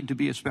now need to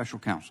be a special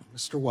counsel?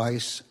 Mr.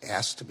 Weiss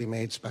asked to be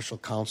made special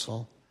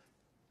counsel.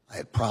 I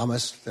had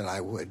promised that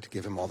I would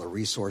give him all the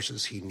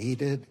resources he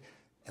needed,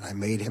 and I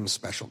made him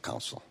special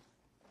counsel.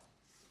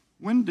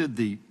 When did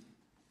the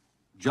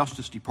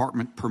Justice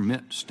Department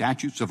permit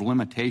statutes of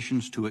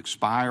limitations to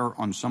expire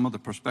on some of the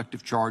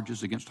prospective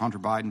charges against Hunter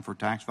Biden for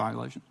tax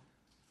violations?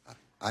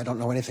 I don't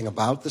know anything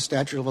about the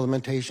statute of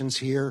limitations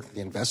here.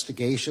 The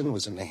investigation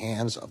was in the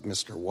hands of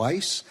Mr.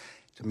 Weiss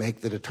to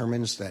make the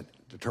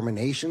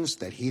determinations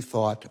that he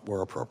thought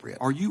were appropriate.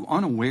 Are you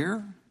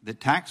unaware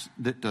that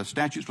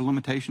statutes of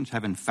limitations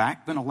have in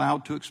fact been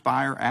allowed to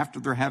expire after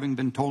there having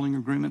been tolling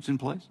agreements in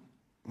place?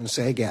 I'm going to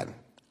say again,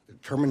 the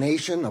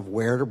determination of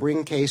where to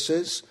bring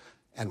cases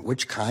and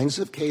which kinds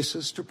of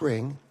cases to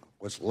bring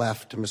was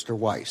left to Mr.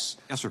 Weiss.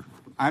 Yes, sir.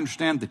 I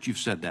understand that you've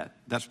said that.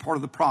 That's part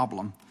of the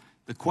problem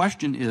The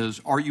question is,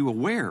 are you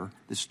aware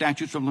that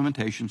statutes of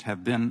limitations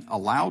have been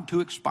allowed to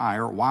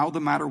expire while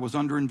the matter was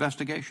under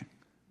investigation?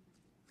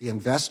 The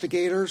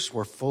investigators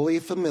were fully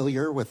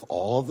familiar with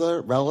all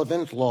the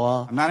relevant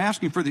law. I'm not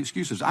asking for the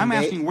excuses. I'm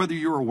asking whether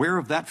you're aware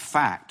of that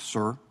fact,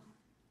 sir.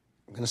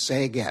 I'm going to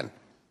say again.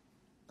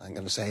 I'm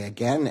going to say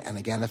again and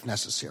again if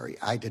necessary.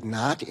 I did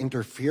not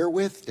interfere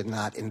with, did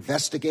not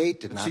investigate,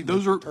 did not make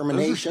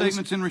determinations. Those are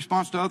statements in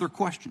response to other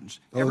questions.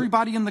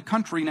 Everybody in the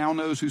country now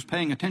knows, who's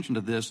paying attention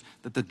to this,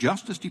 that the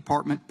Justice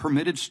Department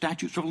permitted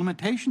statutes of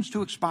limitations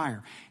to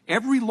expire.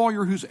 Every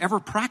lawyer who's ever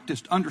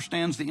practiced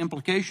understands the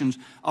implications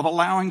of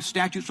allowing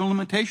statutes of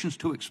limitations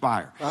to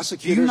expire.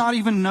 Do you not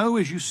even know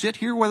as you sit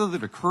here whether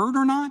that occurred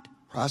or not?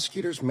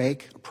 Prosecutors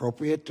make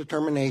appropriate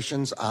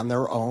determinations on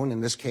their own. In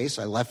this case,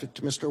 I left it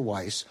to Mr.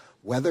 Weiss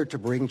whether to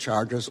bring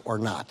charges or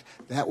not.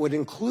 That would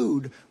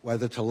include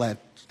whether to let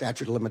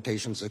statute of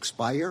limitations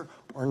expire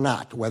or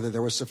not, whether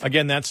there was sufficient.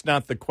 Again, that's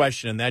not the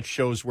question, and that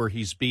shows where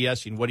he's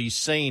BSing. What he's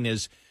saying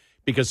is,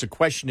 because the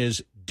question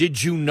is,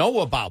 did you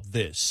know about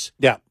this?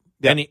 Yeah.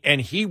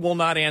 And he will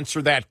not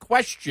answer that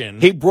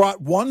question. He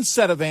brought one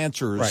set of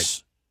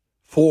answers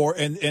for,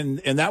 and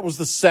that was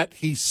the set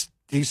he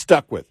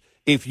stuck with.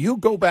 If you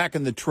go back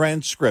in the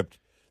transcript,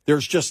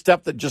 there's just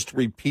stuff that just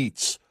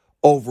repeats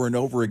over and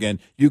over again.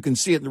 You can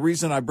see it. And the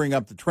reason I bring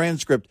up the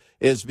transcript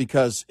is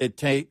because it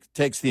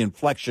takes the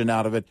inflection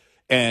out of it,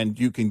 and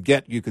you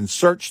can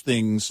search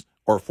things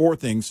or for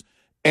things.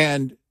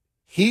 And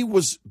he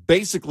was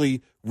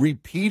basically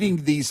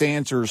repeating these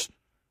answers,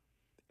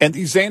 and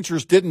these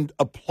answers didn't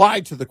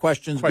apply to the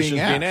questions being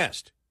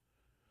asked.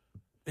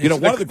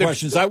 One of the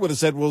questions I would have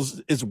said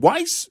was, is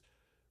Weiss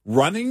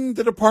running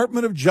the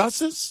Department of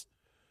Justice?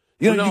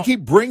 You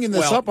keep bringing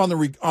this up on the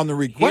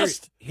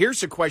request.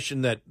 Here's a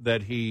question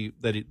that he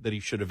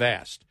should have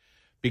asked,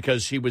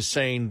 because he was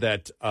saying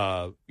that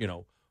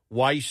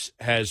Weiss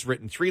has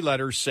written 3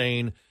 letters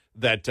saying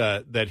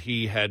that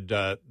he had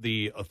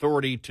the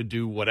authority to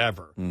do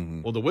whatever.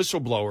 Mm-hmm. Well, the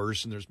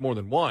whistleblowers, and there's more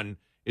than one,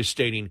 is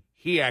stating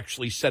he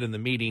actually said in the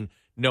meeting,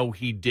 no,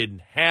 he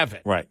didn't have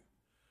it. Right.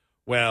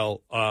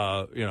 Well,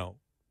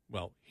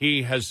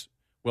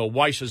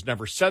 Weiss has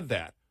never said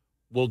that.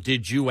 Well,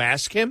 did you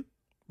ask him?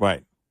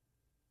 Right.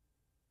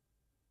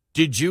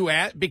 Did you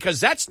ask?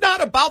 Because that's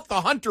not about the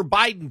Hunter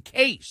Biden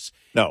case.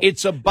 No,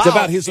 it's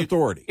about his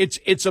authority.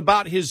 It's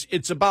about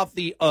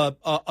the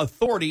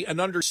authority and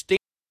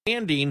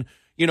understanding,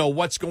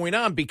 what's going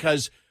on.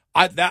 Because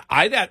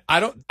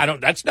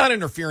that's not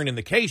interfering in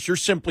the case. You're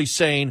simply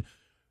saying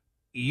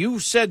you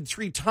said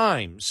 3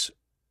 times,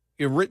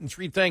 you've written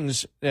 3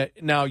 things.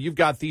 Now you've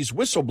got these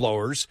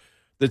whistleblowers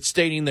that's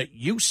stating that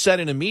you said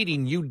in a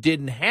meeting you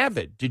didn't have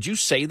it. Did you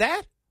say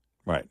that?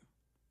 Right.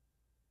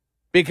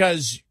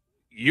 Because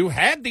you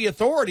had the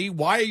authority.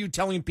 Why are you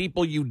telling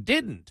people you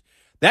didn't?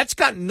 That's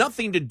got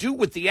nothing to do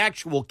with the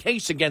actual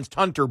case against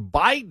Hunter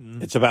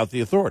Biden. It's about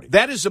the authority.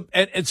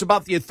 It's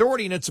about the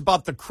authority, and it's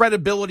about the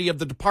credibility of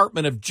the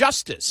Department of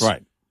Justice.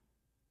 Right.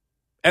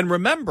 And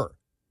remember,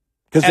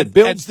 because it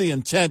builds the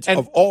intent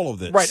of all of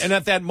this. Right. And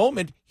at that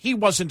moment, he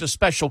wasn't a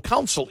special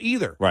counsel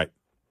either. Right.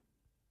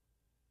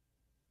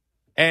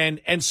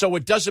 And so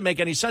it doesn't make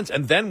any sense.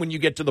 And then when you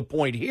get to the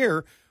point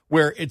here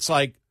where it's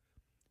like,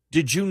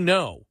 did you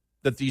know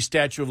that the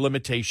statute of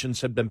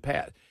limitations had been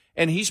passed?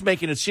 And he's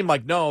making it seem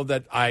like, no,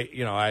 that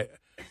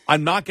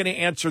I'm not going to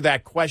answer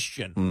that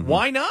question. Mm-hmm.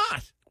 Why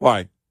not?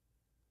 Why?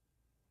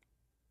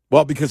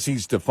 Well, because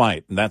he's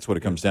defiant, and that's what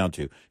it comes down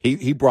to.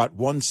 He brought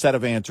one set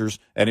of answers,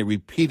 and he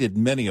repeated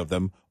many of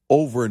them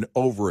over and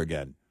over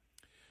again.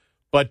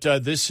 But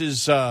this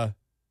is,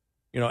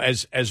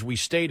 as we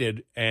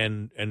stated,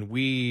 and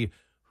we.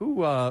 Who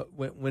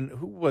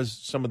was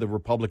some of the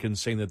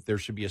Republicans saying that there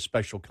should be a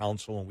special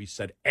counsel, and we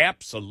said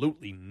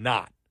absolutely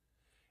not,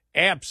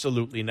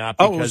 absolutely not.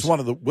 Because, it was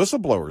one of the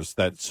whistleblowers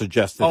that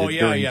suggested it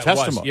during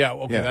testimony.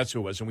 That's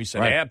who it was, and we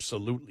said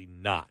absolutely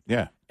not.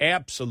 Yeah,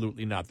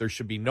 absolutely not. There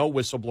should be no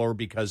whistleblower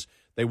because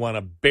they want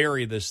to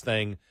bury this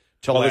thing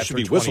till after 2024.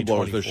 There should be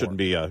whistleblowers. There shouldn't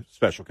be a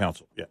special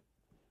counsel. Yeah,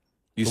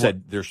 you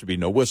said there should be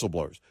no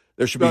whistleblowers.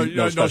 There should be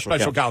no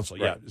special counsel.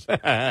 Yeah,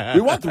 right.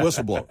 We want the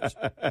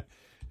whistleblowers.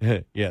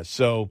 Yeah,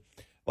 so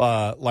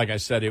like I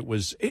said,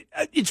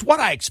 it's what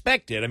I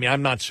expected. I mean,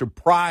 I'm not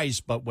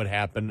surprised, but what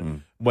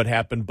happened.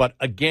 But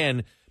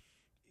again,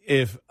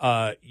 if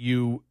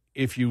you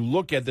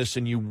look at this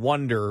and you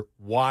wonder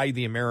why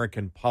the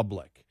American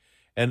public,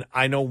 and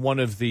I know one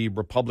of the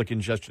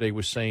Republicans yesterday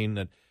was saying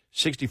that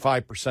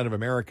 65% of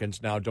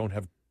Americans now don't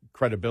have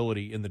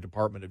credibility in the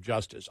Department of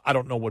Justice. I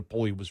don't know what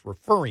poll he was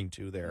referring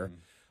to there.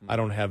 I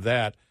don't have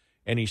that.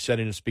 And he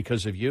said, and it's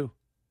because of you.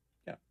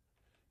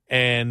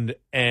 And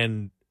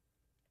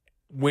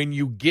when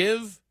you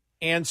give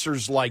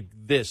answers like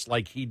this,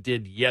 like he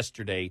did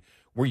yesterday,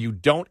 where you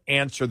don't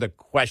answer the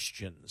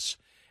questions,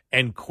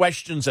 and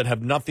questions that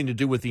have nothing to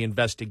do with the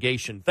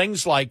investigation,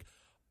 things like,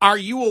 are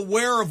you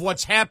aware of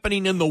what's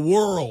happening in the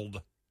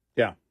world?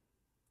 Yeah,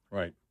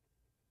 right.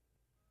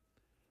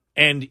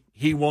 And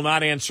he will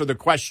not answer the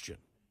question.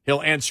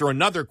 He'll answer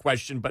another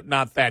question, but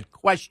not that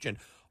question.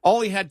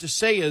 All he had to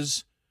say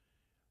is,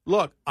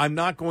 look, I'm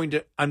not going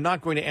to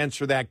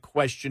answer that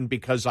question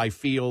because I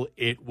feel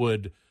it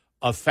would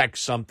affect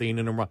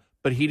something.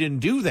 But he didn't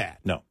do that.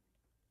 No.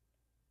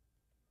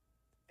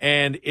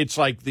 And it's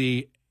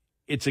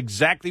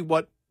exactly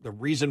what the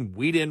reason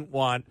we didn't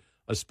want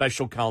a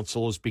special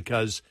counsel is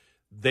because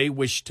they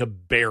wish to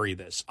bury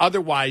this.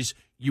 Otherwise,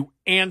 you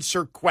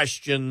answer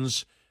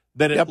questions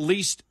that at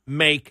least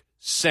make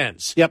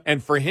sense. Yep.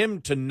 And for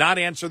him to not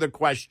answer the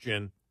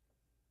question,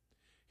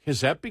 is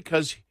that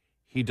because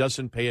he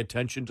doesn't pay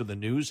attention to the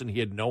news and he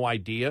had no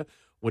idea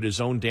what his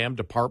own damn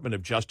Department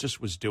of Justice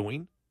was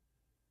doing?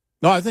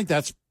 No, I think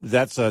that's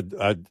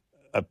a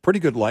pretty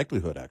good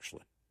likelihood,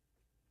 actually.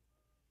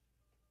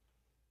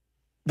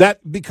 It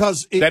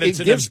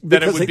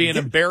would be an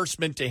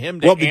embarrassment to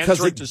him to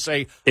answer it, to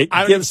say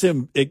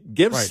it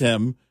gives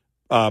him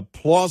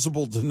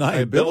plausible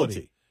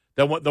deniability.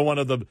 One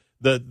of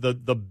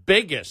the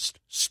biggest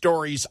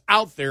stories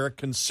out there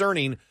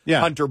concerning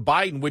Hunter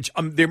Biden, which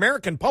the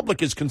American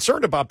public is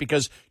concerned about,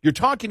 because you're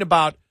talking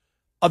about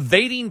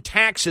evading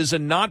taxes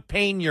and not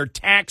paying your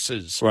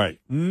taxes. Right.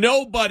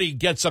 Nobody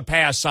gets a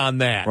pass on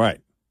that.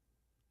 Right.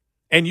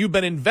 And you've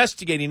been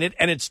investigating it,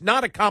 and it's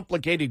not a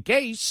complicated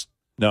case.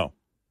 No.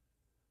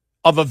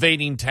 Of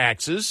evading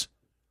taxes.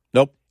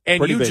 Nope. And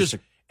pretty you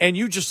basic.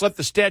 just let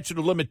the statute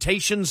of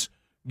limitations,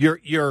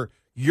 your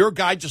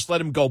guy just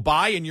let him go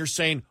by, and you're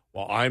saying,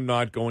 well, I'm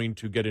not going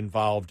to get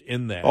involved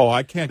in that. Oh,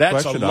 I can't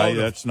question it.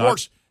 That's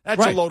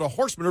a load of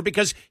horse manure,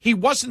 because he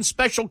wasn't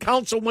special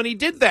counsel when he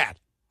did that.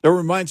 That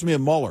reminds me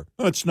of Mueller.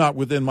 No, it's not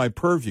within my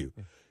purview.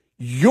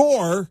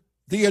 You're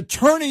the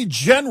Attorney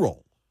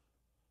General.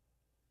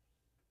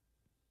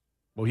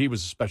 Well, he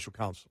was a special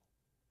counsel.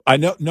 I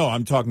know. No,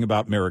 I'm talking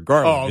about Merrick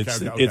Garland.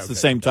 It's the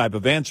same type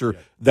of answer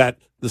that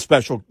the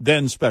special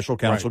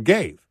counsel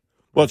gave.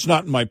 Well, it's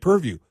not in my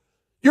purview.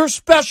 You're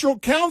special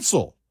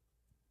counsel.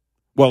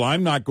 Well,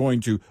 I'm not going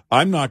to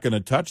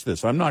touch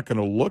this. I'm not going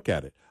to look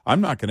at it.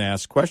 I'm not going to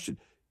ask questions.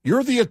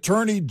 You're the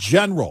Attorney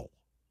General.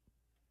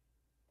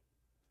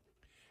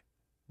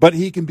 But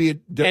he can be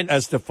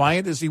as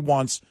defiant as he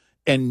wants,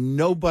 and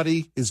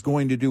nobody is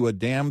going to do a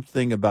damn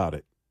thing about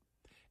it.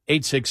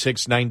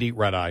 866-90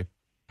 Red Eye.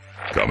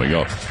 Coming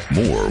up,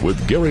 more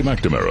with Gary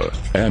McNamara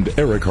and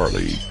Eric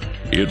Harley.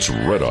 It's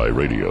Red Eye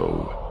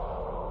Radio.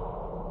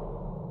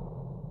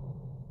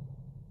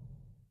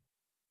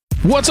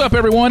 What's up,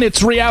 everyone?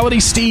 It's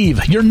Reality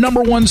Steve, your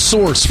number one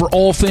source for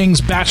all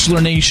things Bachelor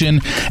Nation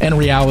and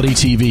reality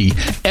TV.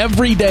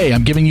 Every day,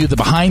 I'm giving you the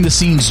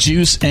behind-the-scenes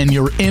juice and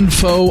your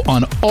info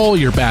on all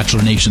your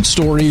Bachelor Nation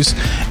stories,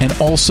 and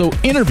also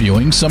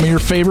interviewing some of your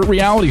favorite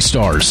reality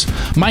stars.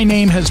 My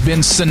name has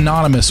been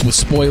synonymous with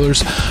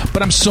spoilers,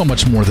 but I'm so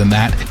much more than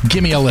that.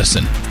 Give me a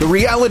listen. The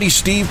Reality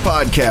Steve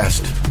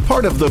Podcast,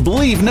 part of the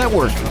Believe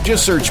Network.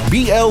 Just search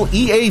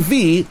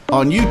BLEAV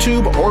on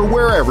YouTube or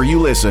wherever you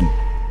listen.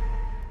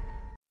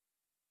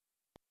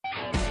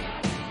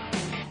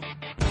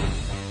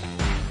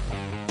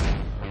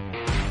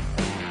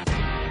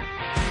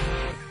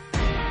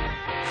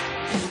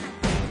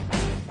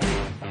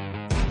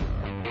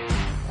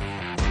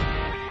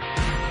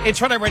 It's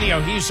Red Eye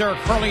Radio. He's Eric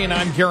Curley, and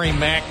I'm Gary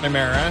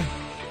McNamara.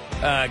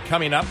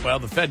 Coming up, well,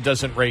 the Fed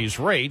doesn't raise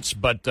rates,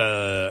 but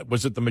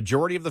was it the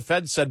majority of the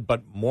Fed said,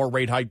 but more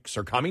rate hikes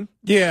are coming?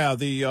 Yeah,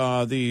 the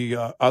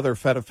other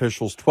Fed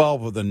officials,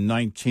 12 of the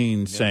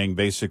 19, saying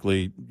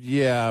basically,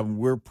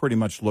 we're pretty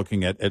much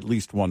looking at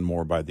least one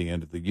more by the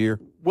end of the year.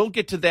 We'll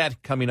get to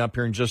that coming up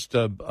here in just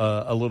a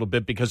little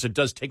bit, because it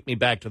does take me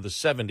back to the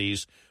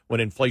 70s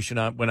when inflation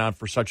went on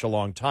for such a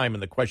long time,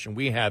 and the question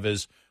we have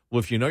is, well,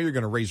 if you know you're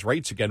going to raise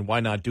rates again, why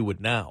not do it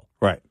now?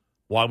 Right.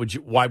 Why would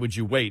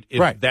you wait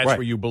if that's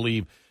where you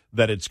believe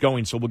that it's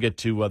going? So we'll get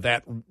to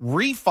that.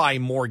 Refi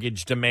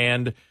mortgage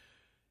demand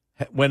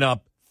went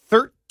up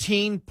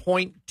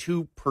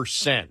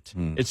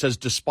 13.2%. It says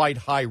despite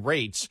high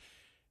rates.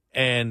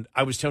 And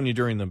I was telling you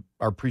during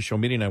our pre-show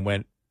meeting, I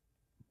went,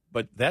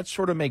 but that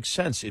sort of makes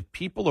sense. If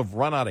people have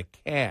run out of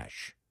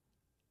cash,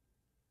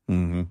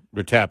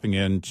 they're tapping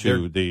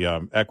into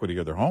the equity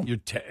of their home.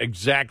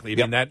 Exactly. I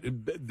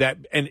mean, that,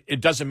 and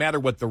it doesn't matter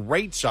what the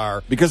rates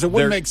are, because it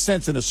wouldn't make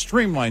sense in a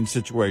streamlined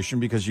situation,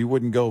 because you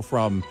wouldn't go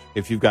from,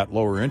 if you've got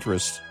lower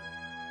interest,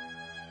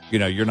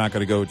 you're not going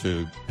to go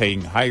to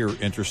paying higher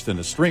interest in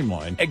a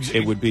streamline.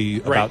 It would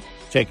be about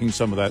taking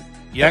some of that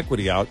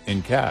equity out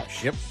in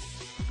cash. Yep.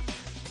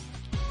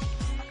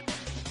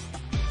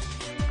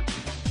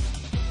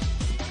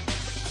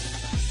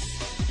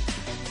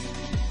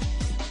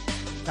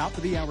 Top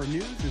of the Hour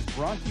News is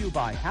brought to you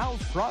by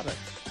House Products.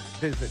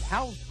 Visit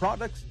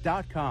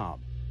houseproducts.com.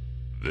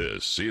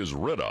 This is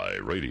Red Eye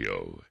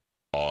Radio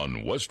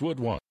on Westwood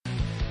One.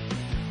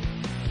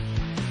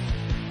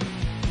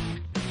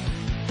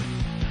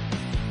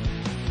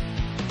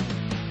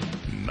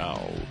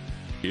 Now,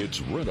 it's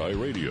Red Eye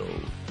Radio.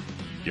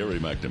 Gary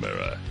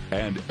McNamara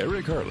and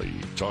Eric Harley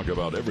talk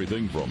about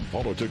everything from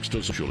politics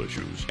to social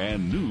issues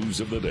and news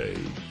of the day.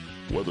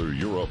 Whether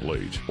you're up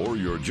late or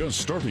you're just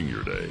starting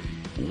your day,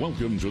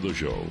 welcome to the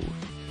show.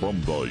 From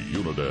the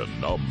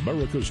Uniden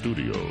America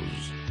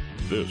Studios,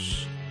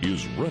 this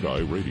is Red Eye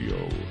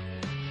Radio.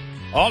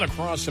 All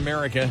across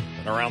America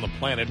and around the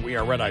planet, we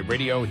are Red Eye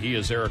Radio. He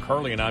is Eric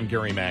Harley, and I'm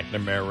Gary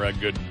McNamara.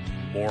 Good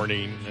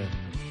morning.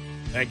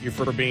 Thank you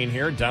for being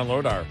here.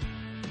 Download our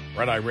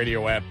Red Eye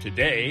Radio app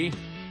today.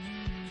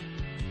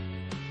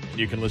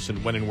 You can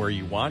listen when and where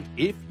you want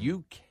if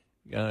you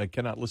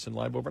cannot listen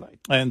live overnight.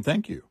 And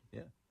thank you.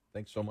 Yeah,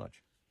 thanks so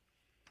much.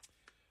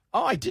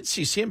 Oh, I did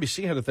see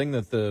CNBC had a thing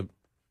that the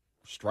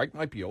strike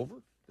might be over,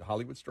 the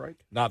Hollywood strike.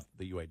 Not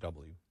the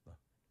UAW.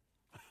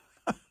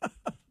 I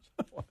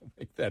want to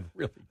make that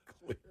really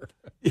clear.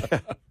 Yeah.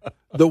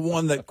 The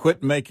one that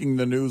quit making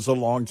the news a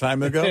long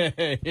time ago.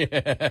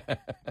 Yeah.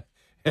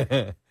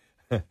 And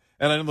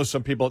I know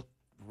some people,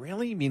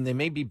 really? I mean, they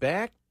may be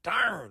back?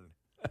 Darn.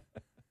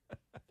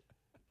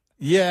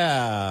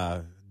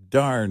 Yeah.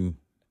 Darn.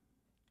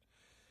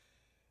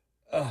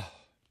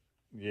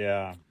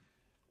 Yeah.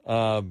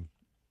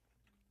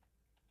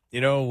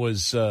 It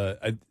was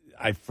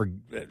I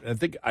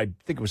think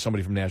it was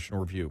somebody from National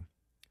Review.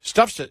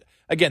 Stuff's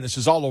again, this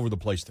is all over the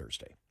place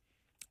Thursday.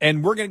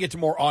 And we're going to get to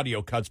more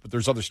audio cuts, but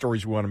there's other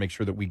stories we want to make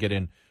sure that we get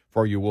in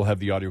for you. We'll have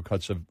the audio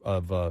cuts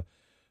of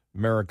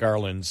Merrick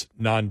Garland's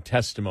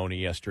non-testimony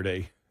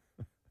yesterday.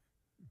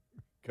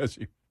 Because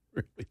he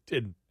really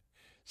didn't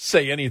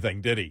say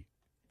anything, did he?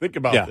 Think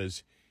about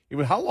this.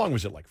 How long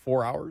was it, like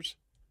 4 hours?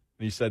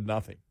 And he said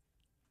nothing.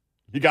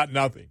 He got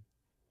nothing.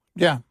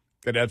 Yeah.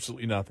 Got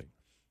absolutely nothing.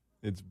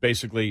 It's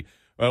basically,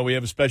 well, we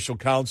have a special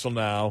counsel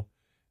now,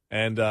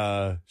 and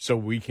so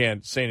we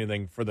can't say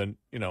anything for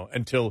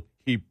until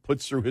he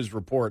puts through his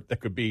report.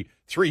 That could be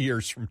 3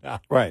 years from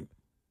now. Right.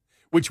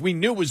 Which we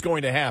knew was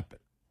going to happen.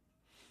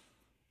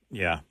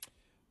 Yeah.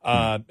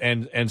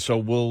 And so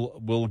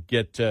we'll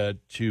get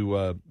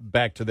to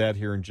back to that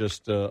here in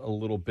just a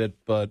little bit.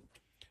 But,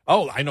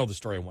 I know the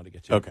story I want to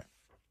get to. Okay.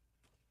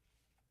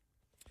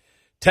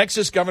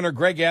 Texas Governor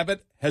Greg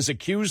Abbott has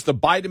accused the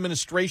Biden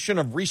administration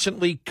of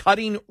recently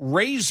cutting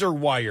razor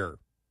wire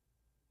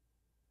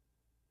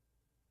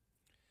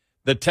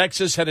that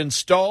Texas had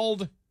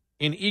installed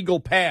in Eagle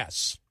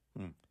Pass.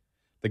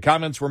 The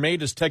comments were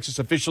made as Texas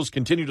officials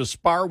continue to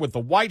spar with the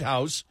White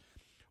House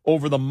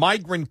over the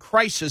migrant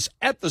crisis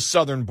at the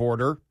southern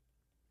border.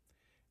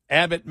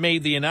 Abbott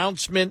made the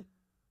announcement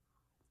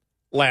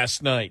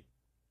last night.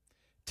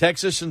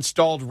 Texas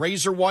installed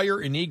razor wire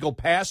in Eagle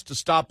Pass to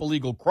stop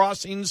illegal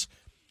crossings.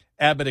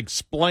 Abbott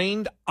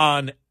explained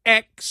on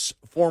X,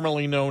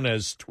 formerly known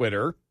as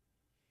Twitter.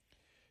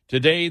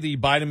 Today, the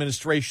Biden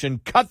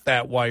administration cut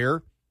that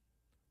wire,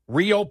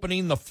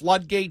 reopening the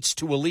floodgates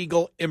to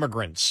illegal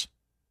immigrants.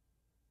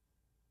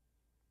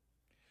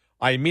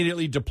 I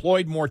immediately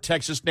deployed more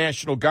Texas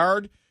National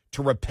Guard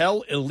to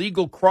repel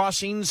illegal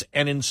crossings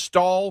and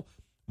install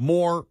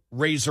more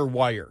razor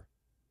wire.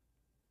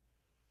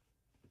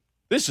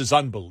 This is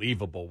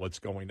unbelievable what's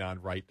going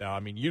on right now.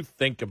 I mean, you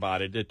think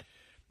about it.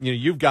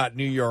 You've got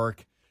New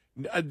York.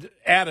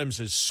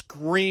 Adams is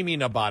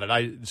screaming about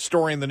it.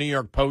 Story in the New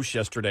York Post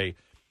yesterday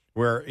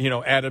where,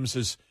 Adams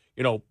is,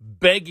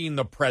 begging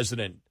the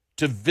president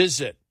to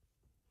visit,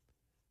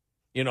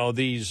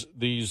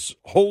 these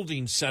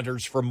holding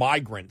centers for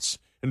migrants.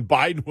 And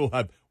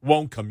Biden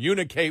won't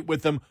communicate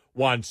with them,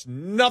 wants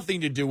nothing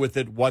to do with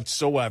it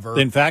whatsoever.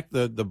 In fact,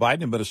 the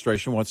Biden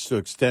administration wants to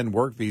extend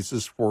work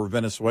visas for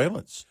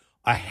Venezuelans.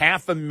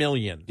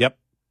 500,000. Yep.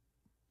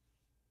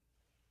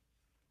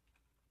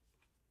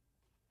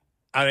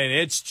 I mean,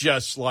 it's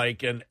just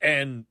like,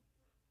 and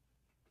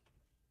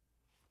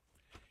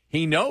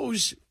he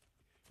knows,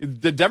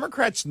 the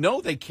Democrats know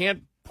they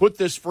can't put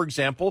this, for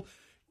example,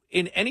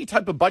 in any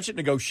type of budget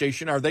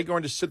negotiation. Are they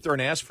going to sit there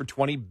and ask for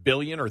 $20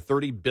 billion or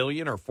 $30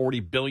 billion or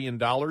 $40 billion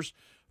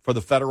for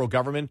the federal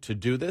government to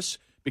do this?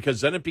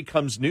 Because then it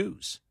becomes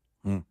news.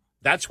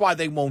 That's why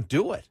they won't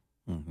do it.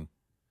 Mm-hmm.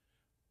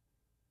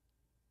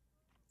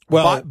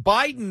 Well,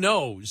 Biden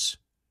knows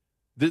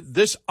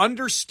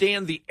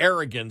understand the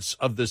arrogance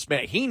of this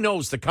man. He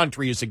knows the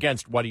country is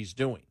against what he's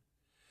doing.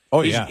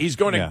 He's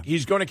going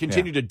to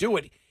continue to do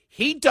it.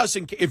 He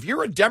doesn't. If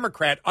you're a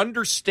Democrat,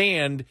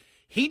 understand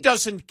he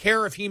doesn't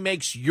care if he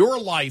makes your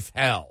life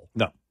hell.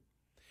 No,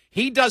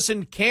 he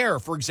doesn't care.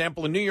 For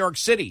example, in New York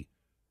City,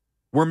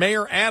 where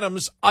Mayor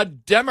Adams, a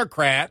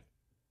Democrat.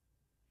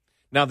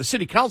 Now, the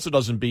city council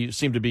doesn't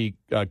seem to be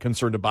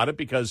concerned about it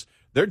because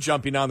they're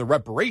jumping on the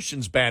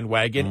reparations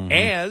bandwagon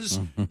as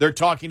they're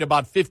talking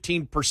about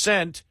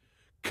 15%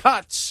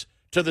 cuts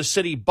to the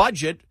city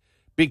budget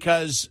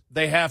because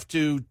they have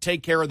to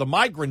take care of the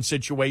migrant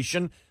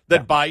situation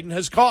that Biden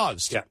has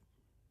caused. Yeah.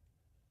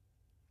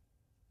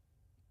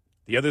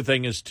 The other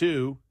thing is,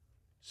 too,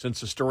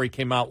 since the story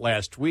came out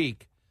last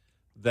week,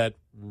 that,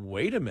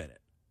 wait a minute,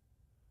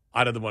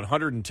 out of the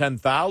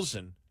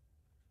 110,000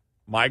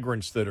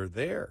 migrants that are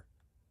there,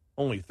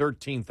 only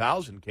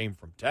 13,000 came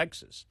from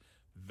Texas.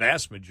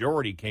 Vast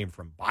majority came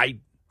from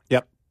Biden.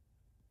 Yep.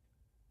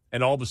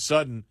 And all of a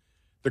sudden,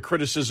 the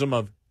criticism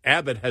of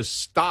Abbott has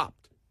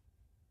stopped.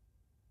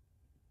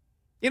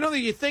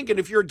 You think, and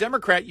if you're a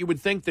Democrat, you would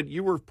think that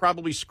you were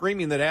probably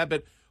screaming that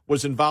Abbott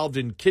was involved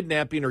in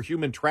kidnapping or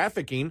human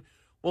trafficking,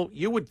 well,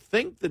 you would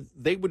think that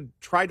they would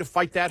try to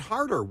fight that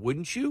harder,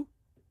 wouldn't you?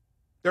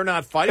 They're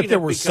not fighting if there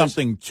it was because,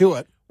 something to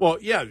it. Well,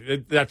 yeah,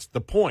 that's the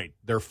point.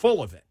 They're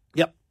full of it.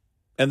 Yep.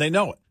 And they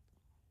know it.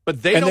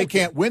 But they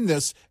can't win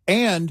this.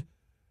 And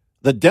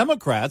the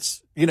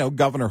Democrats,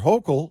 Governor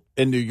Hochul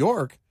in New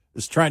York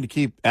is trying to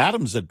keep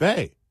Adams at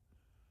bay.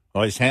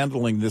 Well, he's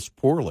handling this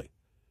poorly.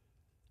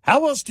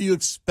 How else do you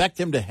expect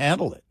him to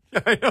handle it?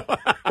 I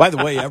know. By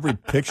the way, every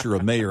picture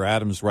of Mayor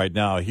Adams right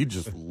now, he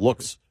just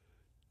looks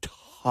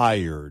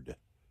tired,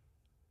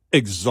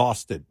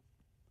 exhausted,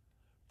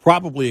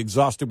 probably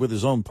exhausted with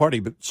his own party.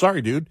 But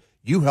sorry, dude,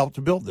 you helped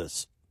to build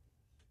this.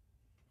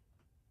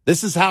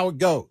 This is how it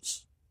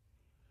goes.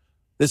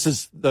 This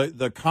is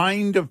the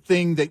kind of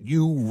thing that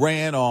you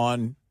ran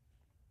on,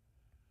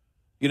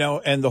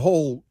 and the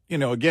whole,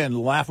 again,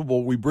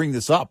 laughable, we bring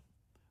this up,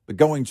 but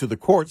going to the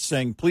courts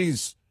saying,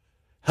 please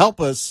help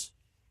us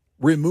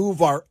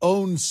remove our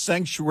own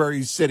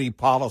sanctuary city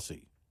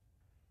policy.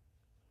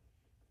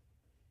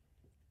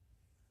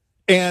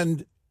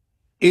 And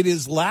it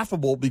is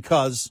laughable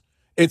because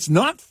it's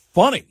not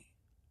funny.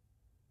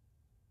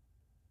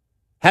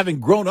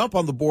 Having grown up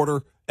on the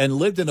border and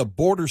lived in a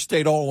border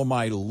state all of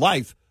my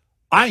life,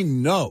 I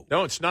know.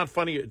 No, it's not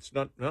funny. It's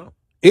not, no.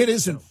 It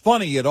isn't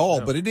funny at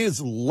all, but it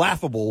is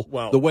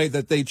laughable the way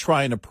that they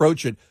try and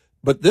approach it.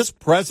 But this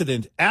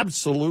president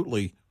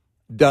absolutely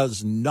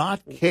does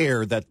not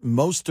care that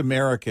most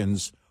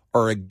Americans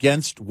are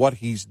against what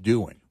he's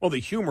doing. Well, the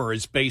humor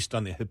is based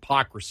on the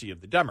hypocrisy of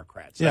the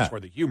Democrats. That's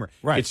where the humor.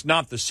 Right. It's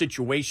not the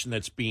situation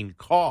that's being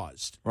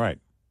caused. Right.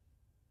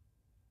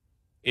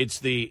 It's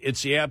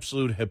the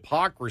absolute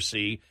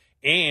hypocrisy,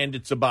 and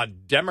it's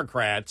about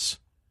Democrats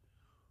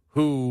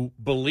who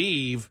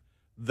believe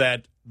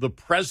that the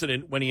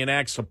president, when he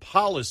enacts a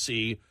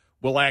policy,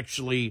 will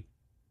actually,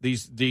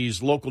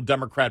 these local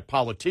Democrat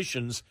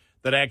politicians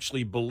that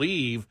actually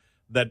believe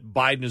that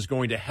Biden is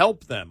going to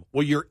help them.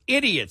 Well, you're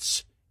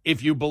idiots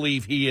if you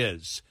believe he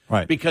is.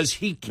 Right. Because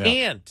he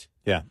can't.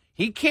 Yeah.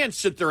 He can't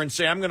sit there and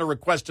say, I'm going to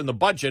request in the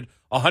budget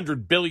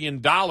 $100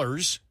 billion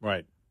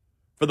right.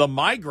 for the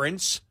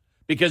migrants,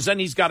 because then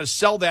he's got to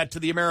sell that to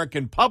the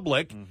American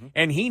public,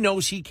 and he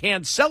knows he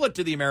can't sell it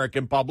to the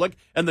American public,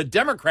 and the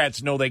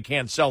Democrats know they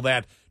can't sell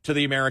that to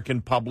the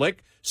American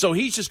public, so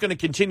he's just going to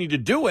continue to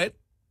do it.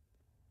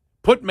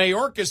 Put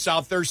Mayorkas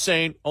out there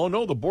saying, oh,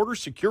 no, the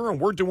border's secure, and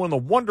we're doing a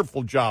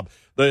wonderful job.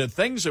 The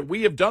things that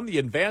we have done, the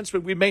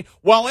advancement we've made,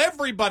 while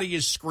everybody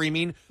is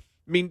screaming.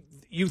 I mean,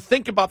 you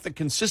think about the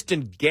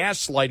consistent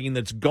gaslighting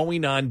that's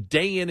going on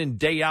day in and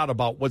day out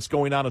about what's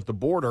going on at the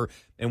border,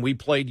 and we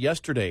played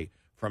yesterday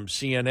from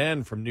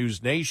CNN, from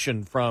News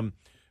Nation, from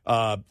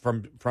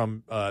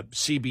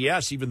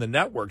CBS, even the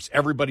networks.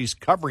 Everybody's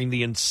covering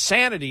the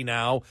insanity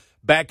now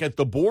back at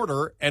the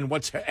border and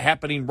what's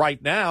happening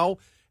right now.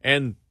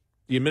 And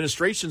the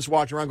administration's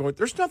walking around going,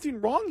 there's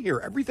nothing wrong here.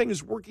 Everything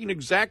is working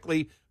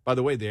exactly. By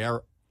the way, they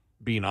are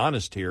being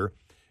honest here.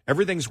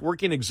 Everything's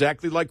working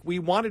exactly like we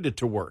wanted it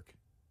to work.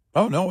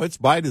 Oh, no, it's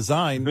by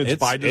design. It's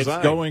by design.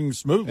 It's going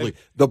smoothly.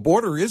 The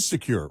border is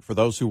secure for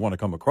those who want to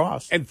come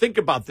across. And think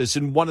about this.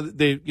 In one of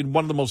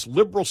the most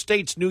liberal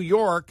states, New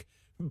York,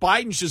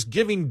 Biden's just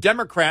giving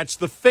Democrats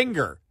the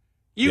finger.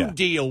 You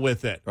deal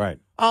with it. Right.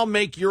 I'll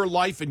make your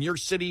life in your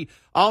city,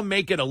 I'll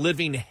make it a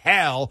living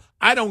hell.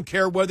 I don't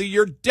care whether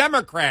you're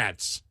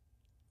Democrats.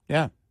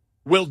 Yeah.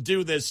 Will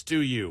do this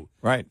to you.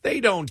 Right. They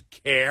don't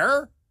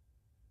care.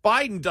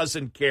 Biden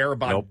doesn't care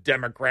about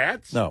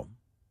Democrats. No.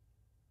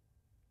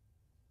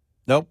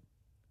 Nope.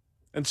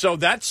 And so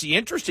that's the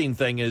interesting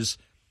thing is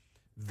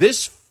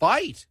this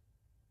fight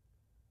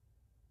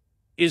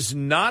is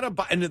not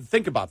about, and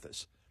think about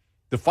this.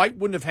 The fight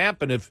wouldn't have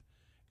happened if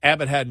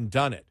Abbott hadn't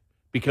done it,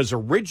 because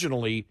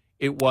originally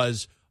it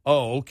was,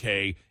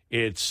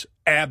 it's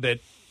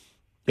Abbott.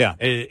 Yeah.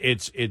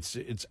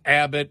 It's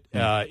Abbott.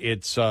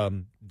 It's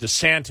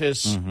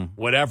DeSantis,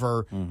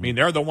 whatever. I mean,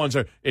 they're the ones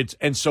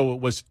and so it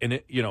was,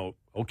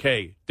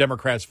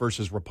 Democrats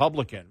versus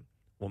Republican.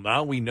 Well,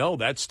 now we know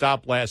that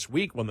stopped last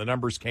week when the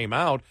numbers came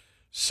out.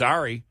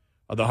 Sorry,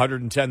 of the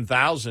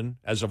 110,000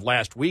 as of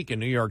last week in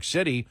New York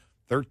City,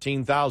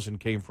 13,000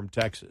 came from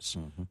Texas.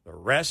 The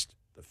rest,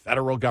 the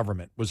federal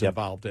government was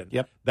involved in.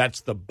 Yep. That's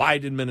the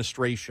Biden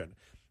administration.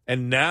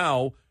 And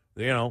now,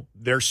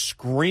 they're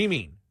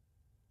screaming.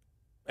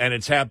 And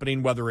it's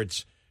happening whether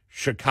it's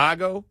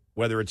Chicago,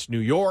 whether it's New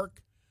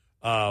York,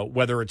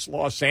 whether it's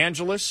Los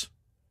Angeles.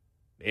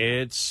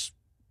 It's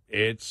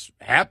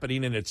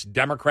happening, and it's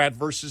Democrat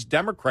versus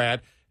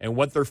Democrat. And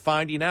what they're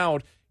finding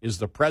out is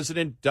the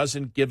president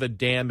doesn't give a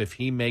damn if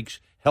he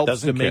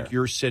helps to make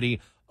your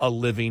city a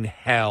living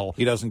hell.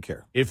 He doesn't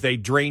care. If they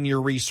drain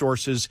your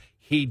resources,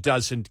 he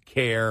doesn't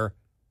care.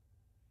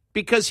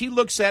 Because he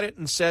looks at it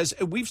and says,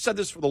 and we've said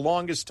this for the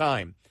longest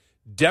time,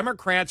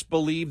 Democrats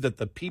believe that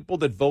the people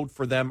that vote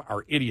for them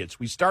are idiots.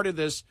 We started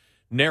this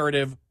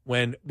narrative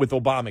with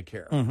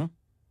Obamacare.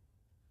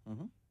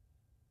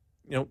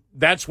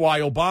 That's why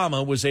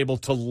Obama was able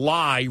to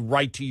lie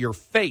right to your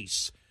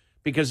face,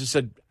 because he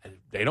said,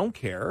 they don't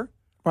care.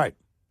 Right.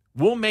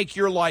 We'll make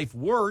your life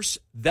worse.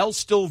 They'll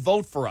still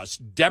vote for us.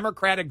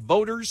 Democratic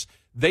voters,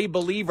 they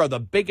believe, are the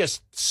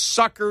biggest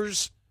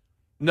suckers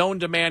known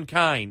to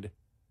mankind.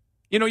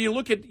 You know, you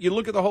look at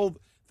the whole.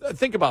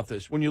 Think about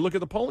this. When you look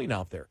at the polling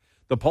out there,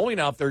 the polling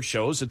out there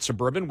shows that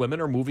suburban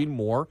women are moving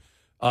more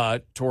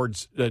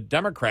towards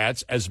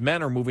Democrats as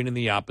men are moving in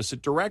the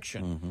opposite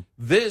direction. Mm-hmm.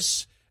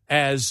 This,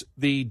 as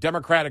the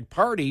Democratic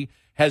Party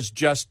has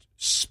just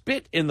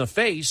spit in the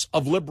face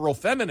of liberal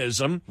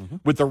feminism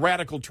with the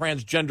radical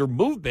transgender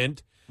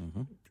movement,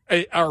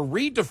 are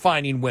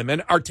redefining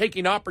women, are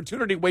taking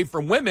opportunity away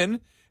from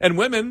women, and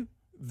women,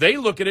 they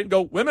look at it and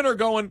go, women are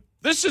going,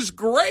 this is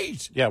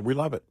great. Yeah, we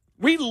love it.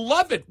 We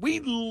love it. We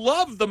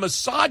love the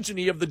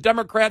misogyny of the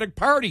Democratic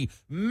Party.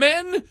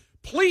 Men,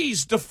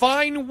 please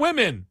define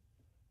women.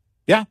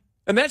 Yeah.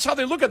 And that's how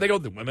they look at it. They go,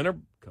 the women are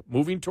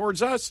moving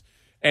towards us.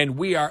 And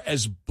we are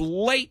as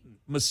blatant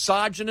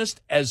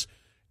misogynist as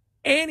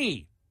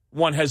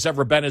anyone has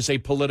ever been as a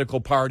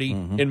political party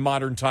in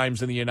modern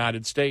times in the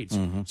United States.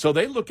 So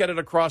they look at it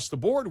across the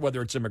board,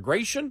 whether it's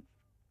immigration,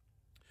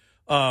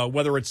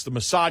 whether it's the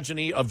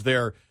misogyny of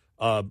their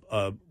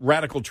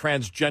radical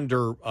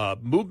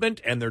transgender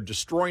movement and their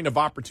destroying of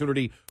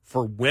opportunity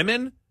for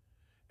women.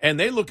 And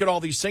they look at all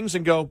these things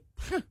and go,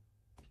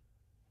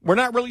 we're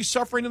not really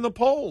suffering in the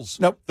polls.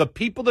 Nope. The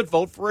people that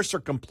vote for us are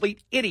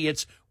complete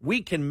idiots.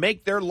 We can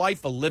make their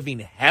life a living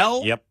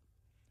hell. Yep.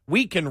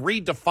 We can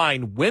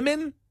redefine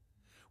women.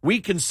 We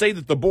can say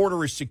that the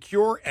border is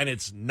secure, and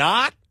it's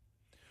not.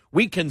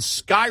 We can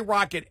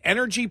skyrocket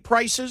energy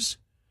prices.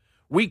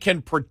 We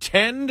can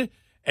pretend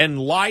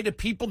and lie to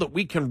people that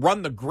we can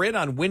run the grid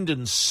on wind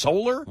and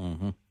solar.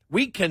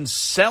 We can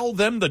sell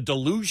them the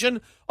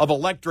delusion of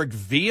electric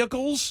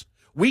vehicles.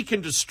 We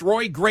can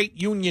destroy great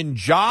union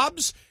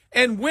jobs.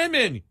 And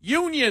women,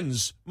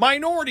 unions,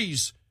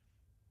 minorities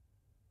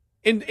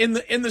in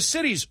the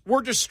cities,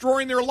 we're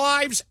destroying their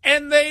lives,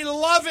 and they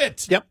love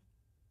it. Yep.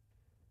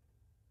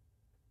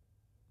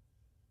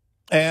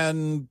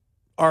 And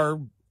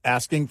are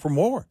asking for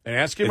more. And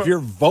asking if you're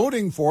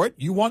voting for it,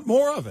 you want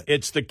more of it.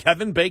 It's the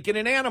Kevin Bacon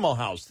and Animal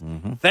House.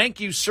 Thank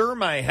you, sir.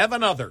 May I have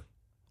another?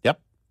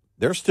 Yep.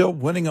 They're still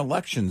winning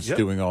elections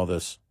doing all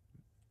this.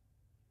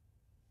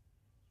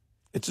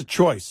 It's a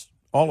choice.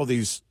 All of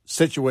these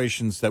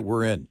situations that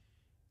we're in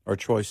are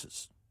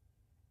choices.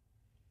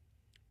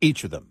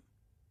 Each of them.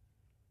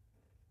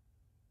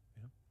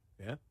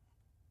 Yeah.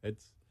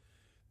 It's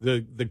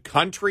the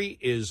country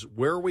is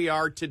where we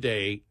are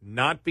today,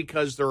 not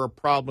because there are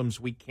problems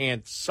we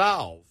can't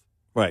solve.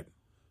 Right.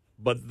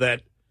 But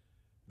that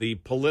the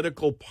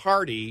political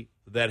party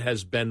that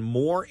has been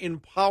more in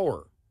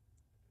power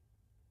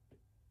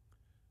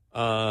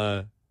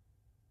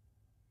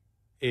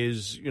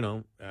is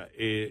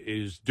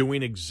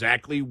doing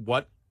exactly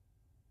what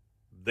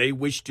they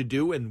wish to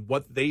do and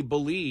what they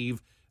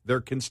believe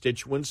their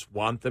constituents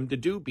want them to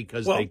do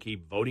because they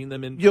keep voting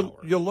them in power.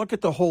 You'll look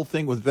at the whole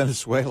thing with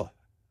Venezuela.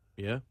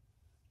 Yeah.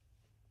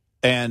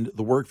 And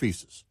the work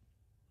visas.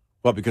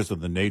 Well, because of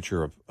the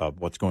nature of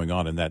what's going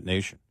on in that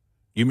nation.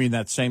 You mean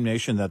that same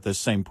nation that this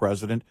same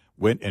president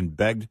went and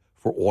begged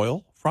for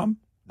oil from?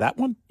 That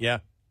one? Yeah.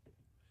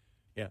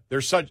 Yeah.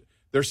 There's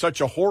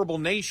such a horrible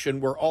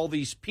nation where all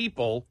these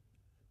people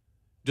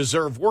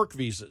deserve work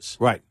visas.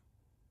 Right.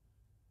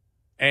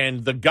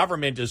 And the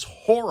government is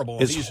horrible.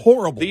 It's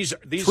horrible. These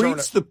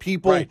treats the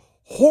people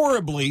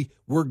horribly.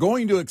 We're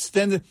going to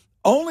extend it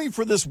only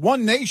for this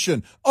one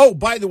nation. Oh,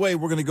 by the way,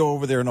 we're going to go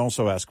over there and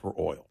also ask for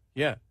oil.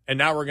 Yeah. And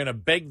now we're going to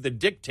beg the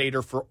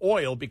dictator for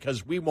oil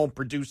because we won't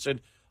produce it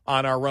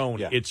on our own.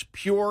 Yeah. It's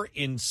pure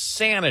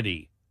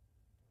insanity.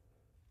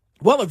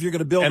 Well, if you're going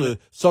to build a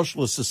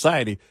socialist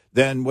society,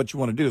 then what you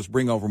want to do is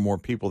bring over more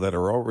people that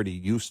are already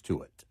used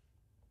to it.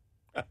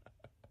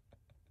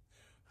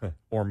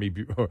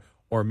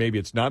 Or maybe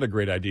it's not a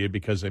great idea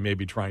because they may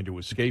be trying to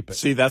escape it.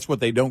 See, that's what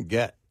they don't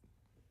get.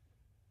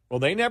 Well,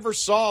 they never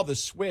saw the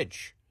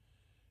switch.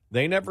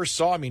 They never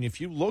saw. I mean, if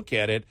you look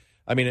at it,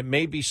 I mean, it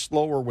may be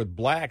slower with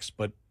blacks,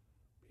 but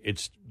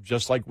it's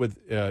just like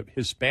with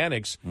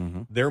Hispanics.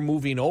 They're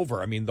moving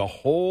over. I mean,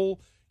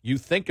 you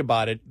think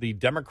about it, the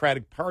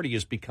Democratic Party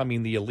is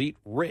becoming the elite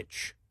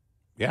rich.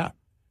 Yeah.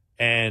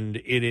 And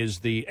it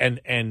is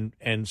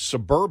and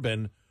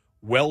suburban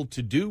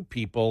well-to-do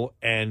people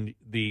and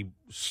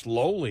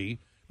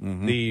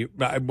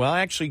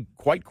actually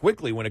quite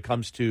quickly when it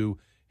comes to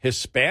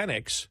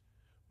Hispanics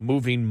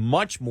moving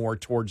much more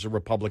towards the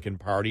Republican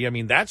Party. I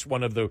mean, that's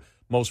one of the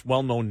most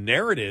well-known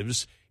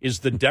narratives is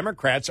the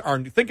Democrats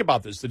think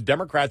about this, the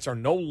Democrats are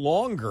no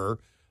longer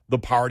the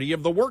party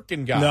of the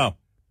working guy. No.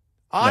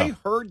 I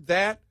heard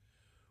that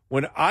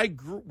when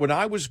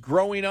I was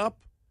growing up,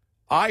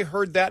 I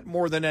heard that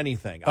more than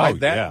anything.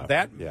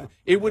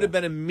 It would have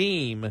been a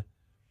meme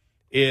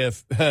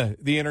if the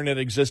internet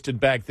existed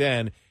back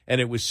then, and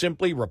it was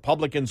simply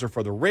Republicans are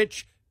for the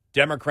rich,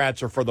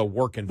 Democrats are for the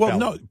working fella. Well,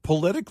 no,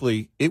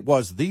 politically, it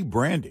was the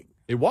branding.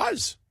 It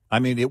was. I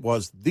mean, it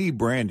was the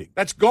branding.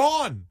 That's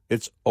gone.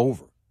 It's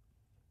over.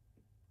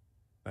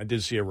 I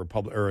did see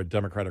a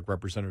Democratic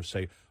representative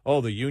say,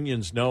 "Oh, the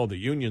unions know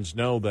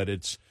that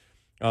it's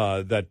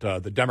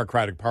the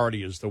Democratic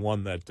Party is the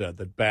one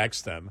that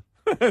backs them."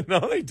 No,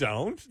 they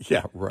don't.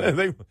 Yeah,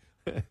 right.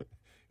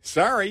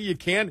 Sorry, you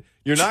can't.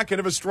 You're not going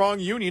to have a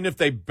strong union if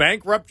they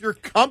bankrupt your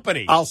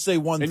company. I'll say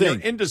one thing: your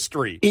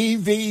industry,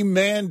 EV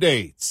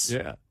mandates.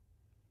 Yeah.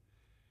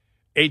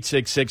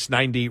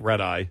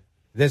 866-90-RED-EYE.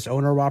 This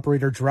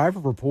owner-operator driver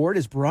report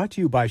is brought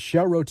to you by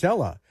Shell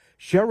Rotella.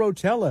 Shell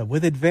Rotella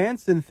with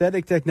advanced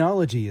synthetic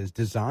technology is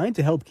designed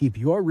to help keep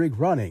your rig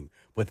running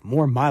with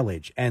more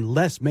mileage and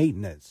less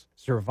maintenance.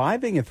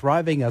 Surviving and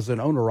thriving as an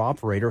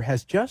owner-operator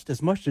has just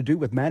as much to do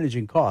with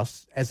managing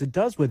costs as it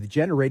does with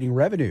generating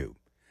revenue.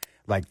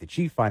 Like the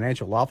chief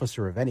financial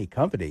officer of any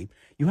company,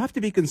 you have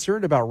to be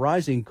concerned about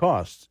rising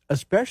costs,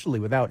 especially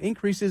without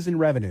increases in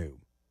revenue.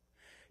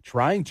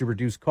 Trying to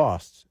reduce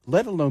costs,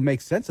 let alone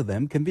make sense of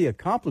them, can be a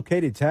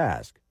complicated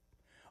task.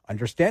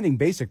 Understanding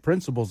basic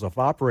principles of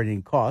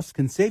operating costs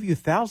can save you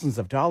thousands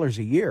of dollars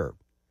a year.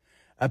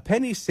 A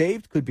penny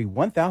saved could be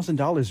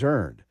 $1,000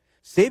 earned.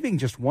 Saving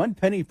just 1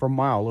 penny per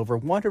mile over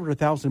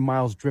 100,000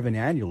 miles driven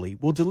annually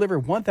will deliver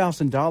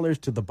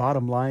 $1,000 to the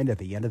bottom line at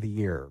the end of the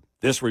year.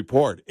 This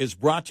report is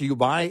brought to you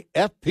by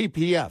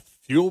FPPF,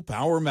 Fuel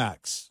Power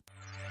Max.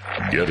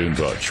 Get in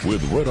touch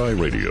with Red Eye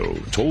Radio,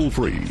 toll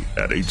free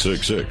at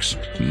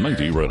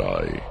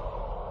 866-90-RED-EYE.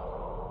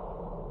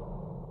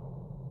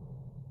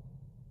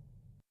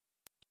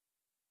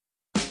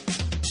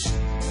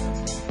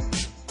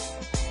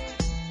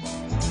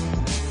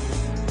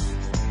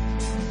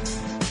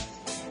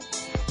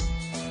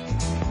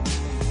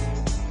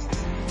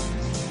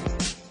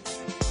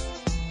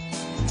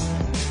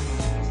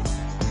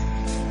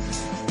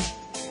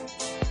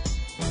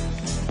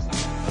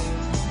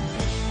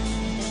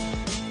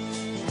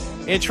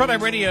 It's Red Eye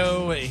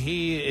Radio.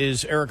 He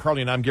is Eric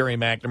Harley, and I'm Gary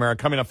McNamara.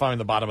 Coming up following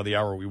the bottom of the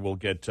hour, we will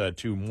get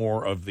to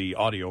more of the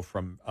audio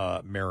from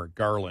Merrick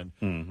Garland.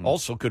 Mm-hmm.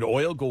 Also, could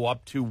oil go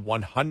up to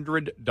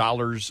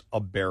 $100 a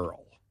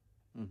barrel?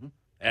 Mm-hmm.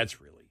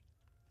 That's really...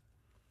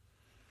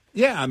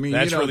 Yeah, I mean,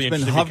 that's really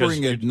it's been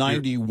hovering at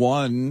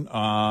 91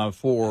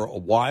 for a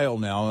while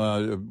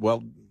now.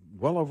 Well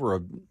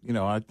over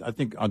I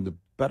think on the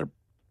better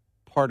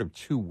part of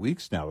 2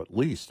 weeks now, at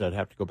least. I'd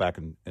have to go back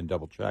and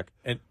double check.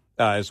 And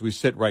as we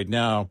sit right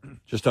now,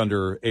 just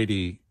under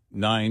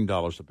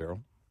 $89 a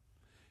barrel.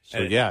 So,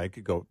 it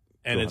could go.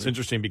 And it's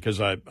interesting because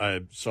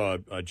I saw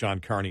John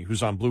Carney,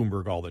 who's on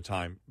Bloomberg all the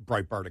time,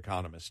 Breitbart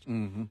economist,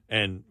 mm-hmm.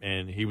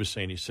 and he was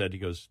saying, he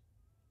goes,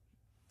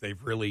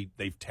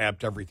 they've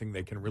tapped everything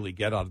they can really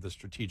get out of the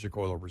strategic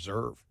oil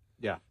reserve.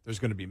 Yeah. There's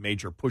going to be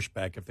major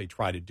pushback if they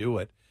try to do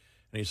it.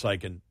 And he's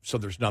like, and so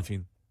there's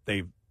nothing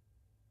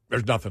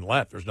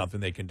left. There's nothing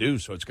they can do.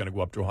 So it's going to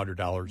go up to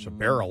 $100 a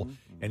barrel.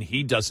 Mm-hmm. And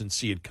he doesn't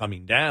see it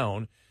coming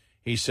down.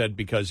 He said,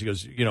 because he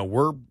goes,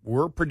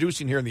 we're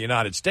producing here in the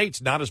United States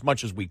not as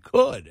much as we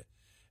could.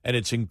 And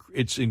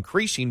it's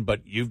increasing, but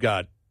you've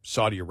got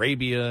Saudi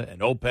Arabia and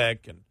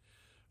OPEC and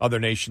other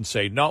nations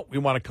say, no, we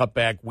want to cut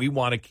back. We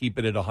want to keep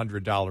it at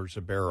 $100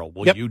 a barrel.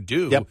 Well, you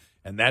do.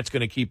 And that's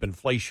going to keep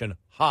inflation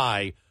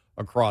high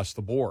across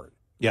the board.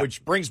 Yep.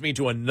 Which brings me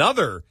to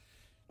another.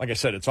 Like I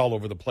said, it's all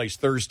over the place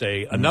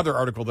Thursday. Mm-hmm. Another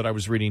article that I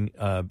was reading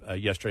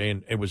yesterday,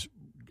 and it was,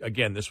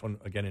 this one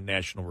in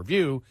National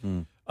Review,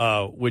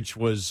 which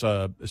was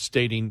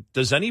stating,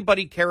 does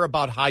anybody care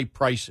about high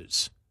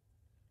prices?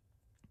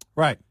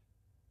 Right.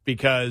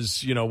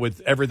 Because,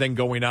 with everything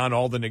going on,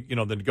 all the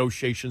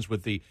negotiations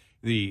with the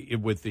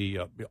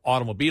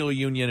automobile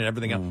union and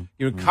everything else,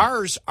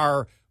 cars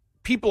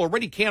people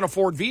already can't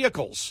afford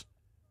vehicles.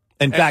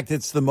 In fact,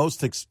 it's the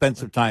most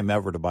expensive time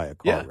ever to buy a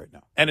car right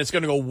now. And it's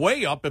going to go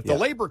way up if the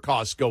labor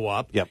costs go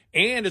up. Yep.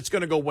 And it's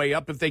going to go way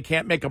up if they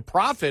can't make a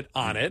profit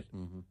on it.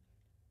 Mm-hmm.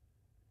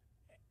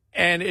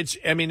 And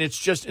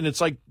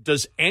it's like,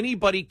 does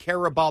anybody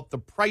care about the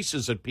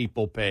prices that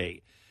people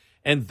pay?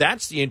 And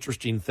that's the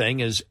interesting thing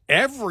is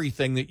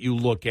everything that you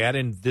look at,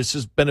 and this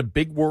has been a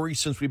big worry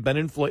since we've been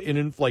in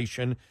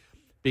inflation,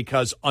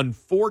 because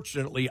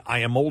unfortunately I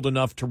am old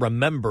enough to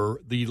remember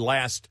the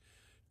last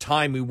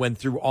time we went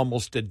through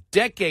almost a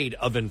decade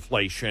of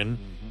inflation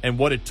and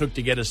what it took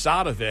to get us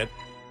out of it.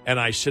 And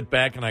I sit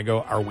back and I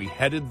go, are we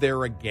headed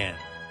there again?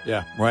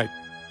 Yeah, right.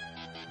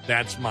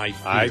 That's my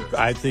fear.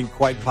 I think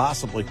quite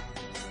possibly.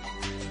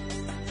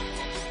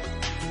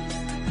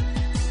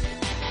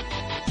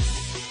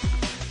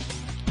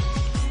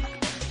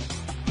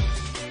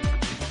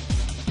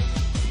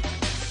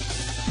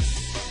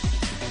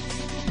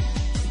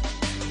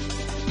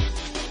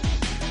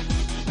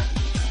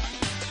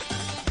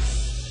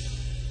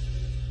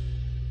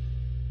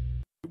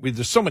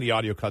 There's so many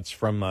audio cuts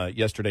from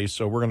yesterday,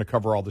 so we're going to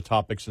cover all the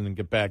topics and then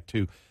get back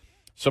to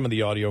some of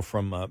the audio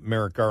from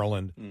Merrick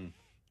Garland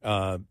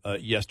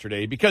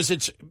yesterday, because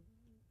it's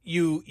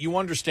you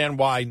understand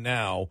why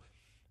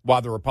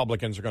the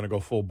Republicans are going to go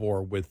full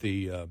bore with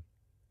the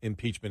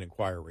impeachment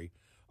inquiry.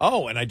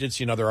 Oh, and I did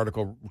see another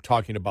article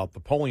talking about the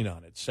polling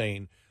on it,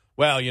 saying,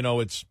 well,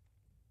 it's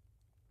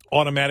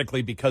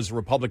automatically because the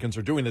Republicans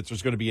are doing it,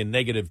 there's going to be a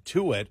negative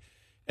to it.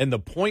 And the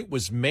point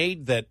was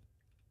made that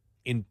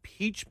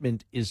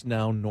impeachment is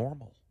now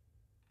normal.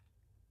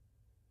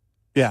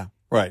 Yeah,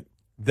 right.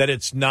 That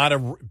it's not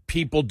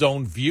people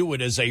don't view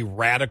it as a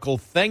radical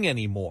thing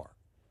anymore.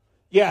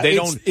 Yeah, they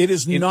don't. It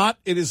is not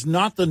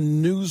the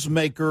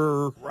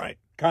newsmaker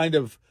kind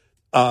of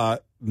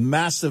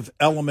massive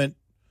element,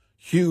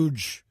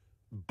 huge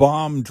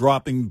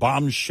bomb-dropping,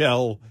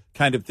 bombshell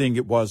kind of thing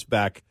it was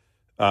back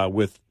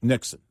with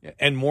Nixon.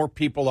 And more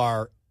people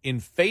are in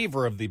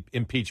favor of the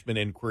impeachment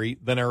inquiry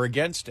than are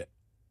against it.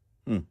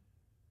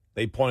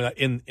 They pointed out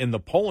in the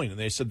polling, and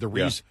they said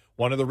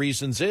one of the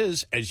reasons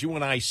is, as you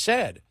and I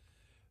said,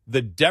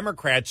 the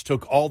Democrats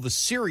took all the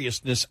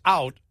seriousness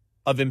out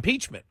of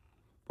impeachment.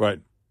 Right.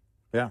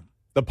 Yeah.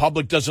 The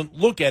public doesn't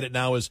look at it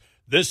now as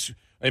this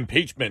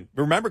impeachment.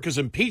 Remember, because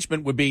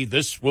impeachment would be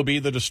this will be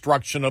the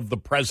destruction of the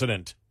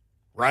president.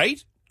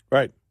 Right?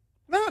 Right.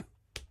 Nah.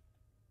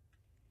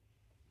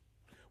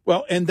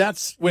 Well, and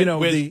that's,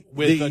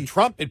 with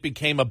Trump, it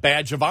became a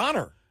badge of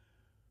honor.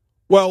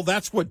 Well,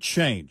 that's what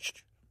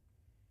changed.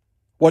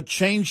 What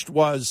changed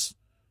was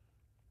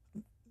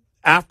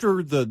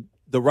after the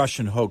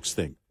Russian hoax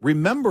thing.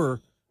 Remember,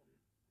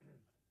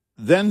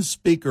 then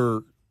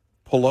Speaker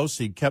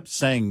Pelosi kept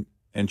saying,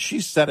 and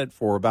she said it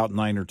for about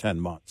 9 or 10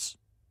 months,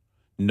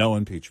 no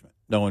impeachment,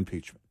 no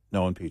impeachment,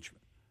 no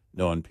impeachment,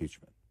 no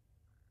impeachment.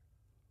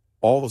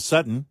 All of a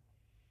sudden,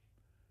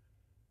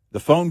 the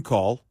phone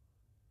call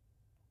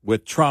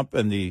with Trump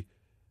and the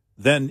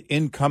then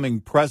incoming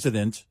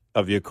president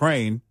of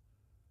Ukraine,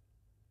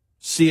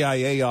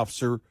 CIA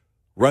officer,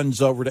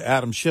 runs over to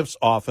Adam Schiff's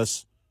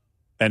office,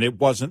 and it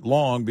wasn't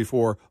long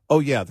before, oh,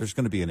 yeah, there's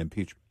going to be an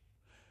impeachment.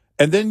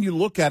 And then you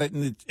look at it,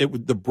 and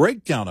the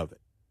breakdown of it,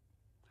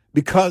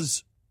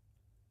 because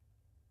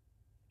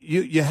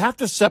you have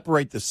to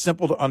separate the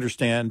simple to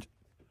understand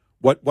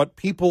what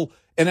people,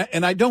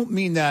 and I don't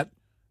mean that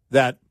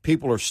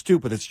people are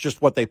stupid. It's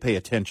just what they pay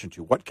attention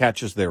to, what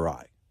catches their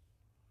eye.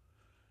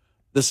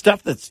 The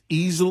stuff that's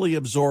easily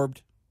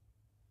absorbed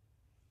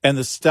and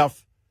the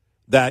stuff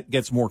that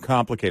gets more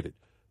complicated.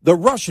 The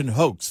Russian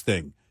hoax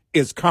thing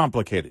is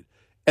complicated,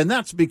 and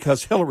that's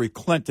because Hillary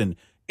Clinton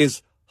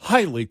is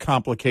highly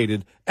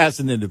complicated as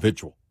an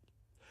individual,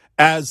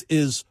 as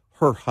is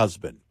her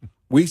husband.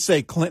 We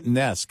say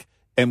Clinton-esque,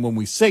 and when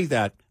we say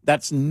that,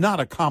 that's not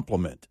a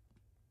compliment.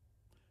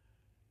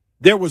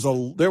 There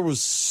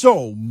was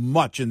so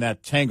much in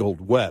that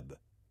tangled web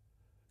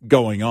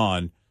going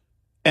on,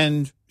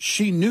 and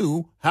she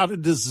knew how to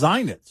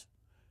design it.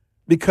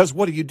 Because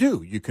what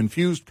do? You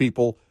confuse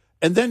people,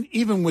 and then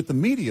even with the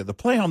media, the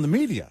play on the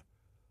media.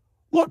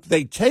 Look,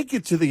 they take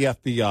it to the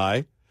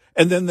FBI,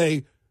 and then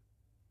they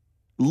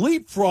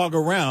leapfrog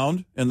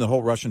around in the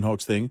whole Russian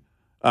hoax thing,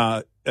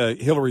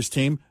 Hillary's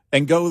team,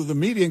 and go to the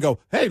media and go,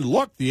 hey,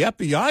 look, the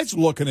FBI's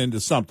looking into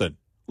something.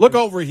 Look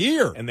over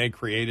here. And they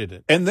created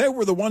it. And they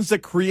were the ones that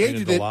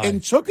created it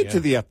and took it to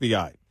the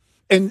FBI.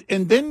 And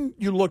then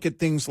you look at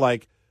things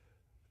like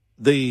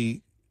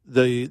the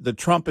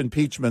Trump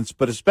impeachments,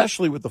 but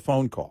especially with the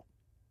phone call.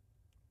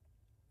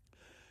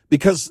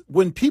 Because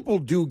when people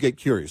do get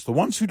curious, the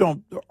ones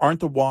who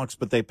aren't the walks,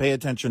 but they pay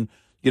attention,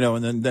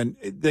 and then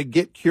they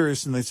get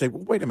curious and they say,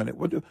 well, wait a minute,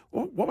 what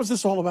was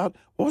this all about?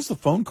 What was the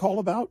phone call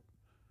about?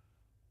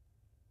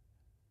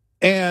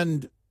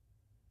 And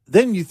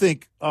then you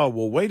think, oh,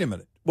 well, wait a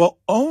minute. Well,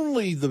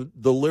 only the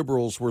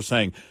liberals were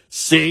saying,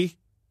 see,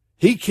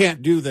 he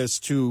can't do this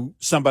to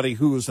somebody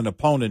who is an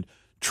opponent.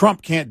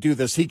 Trump can't do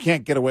this. He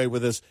can't get away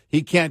with this.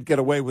 He can't get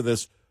away with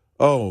this.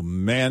 Oh,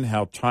 man,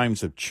 how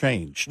times have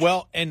changed.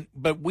 Well,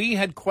 but we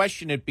had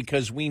questioned it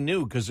because we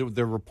knew, because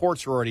the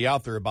reports are already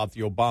out there about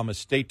the Obama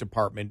State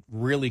Department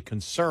really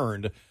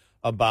concerned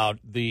about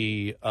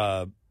the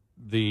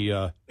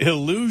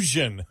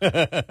illusion.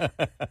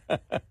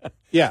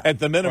 Yeah. At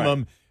the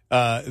minimum,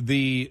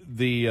 the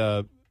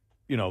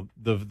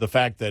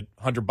fact that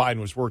Hunter Biden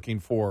was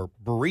working for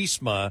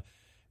Burisma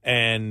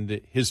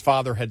and his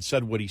father had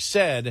said what he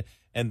said.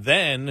 And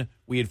then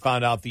we had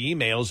found out the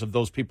emails of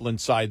those people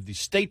inside the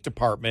State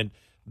Department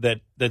that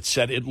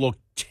said it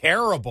looked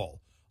terrible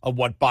of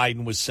what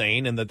Biden was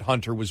saying and that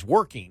Hunter was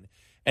working.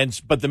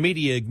 But the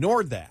media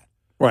ignored that.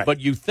 Right. But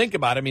you think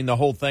about it, I mean, the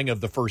whole thing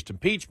of the first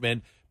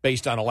impeachment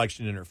based on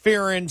election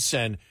interference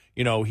and,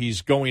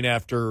 he's going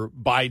after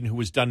Biden who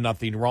has done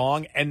nothing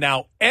wrong. And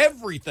now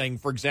everything,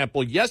 for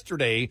example,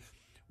 yesterday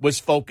was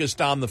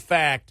focused on the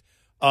fact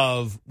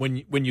of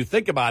when you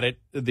think about it,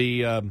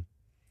 the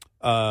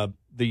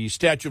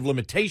statute of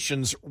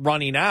limitations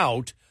running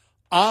out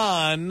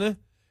on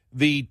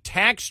the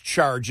tax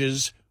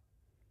charges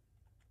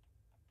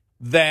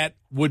that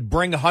would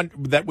bring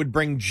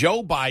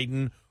Joe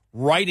Biden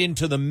right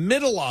into the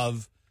middle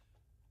of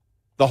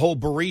the whole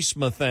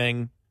Burisma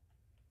thing,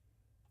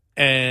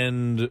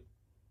 and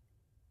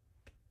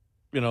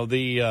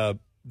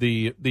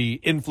the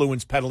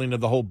influence peddling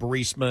of the whole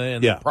Burisma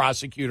and the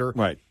prosecutor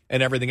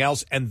and everything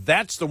else, and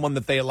that's the one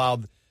that they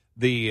allowed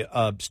the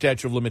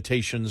statute of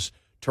limitations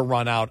to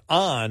run out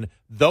on.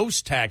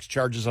 Those tax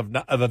charges of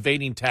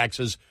evading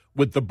taxes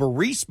with the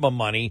Burisma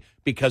money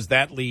because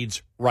that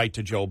leads right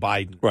to Joe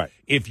Biden. Right.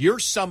 If you're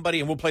somebody,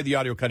 and we'll play the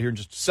audio cut here in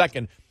just a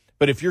second,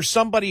 but if you're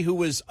somebody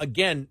who is,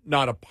 again,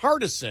 not a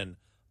partisan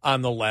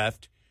on the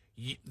left,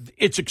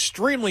 it's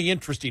extremely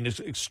interesting. It's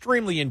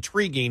extremely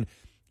intriguing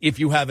if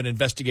you have an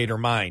investigator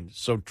mind.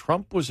 So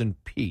Trump was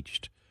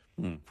impeached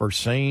for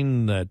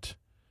saying that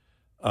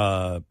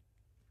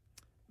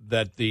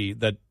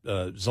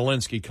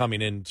Zelensky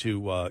coming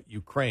into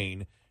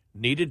Ukraine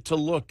needed to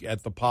look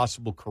at the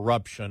possible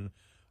corruption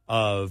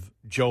of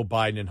Joe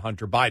Biden and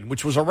Hunter Biden,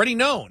 which was already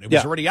known. It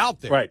was already out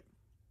there. Right.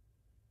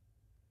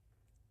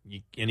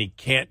 And he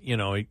can't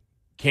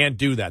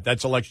do that.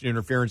 That's election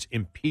interference.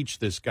 Impeach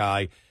this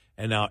guy.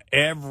 And now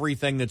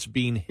everything that's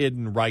being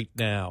hidden right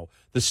now,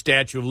 the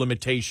statute of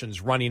limitations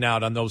running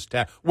out on those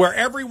where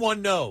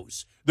everyone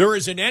knows, there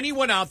isn't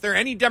anyone out there,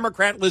 any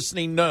Democrat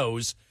listening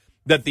knows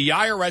that the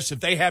IRS, if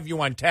they have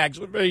you on tax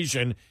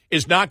evasion,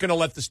 is not going to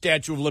let the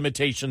statute of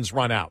limitations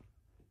run out.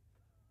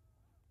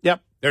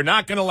 Yep. They're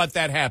not going to let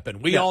that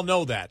happen. We all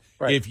know that.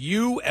 Right. If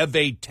you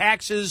evade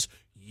taxes,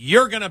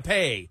 you're going to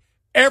pay.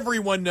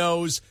 Everyone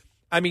knows.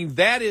 I mean,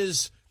 that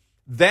is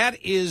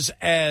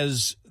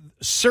as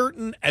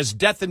certain as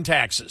death and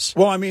taxes.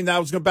 Well, I mean, I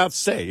was about to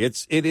say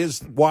it's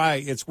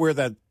where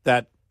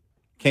that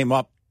came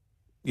up.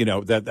 You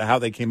know, how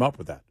they came up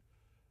with that.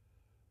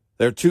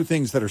 There are two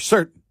things that are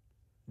certain: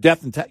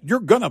 death and tax. You're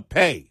gonna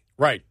pay.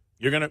 Right.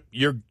 You're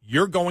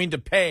going to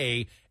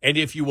pay, and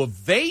if you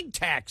evade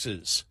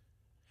taxes,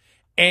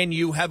 and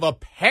you have a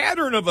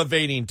pattern of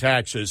evading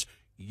taxes,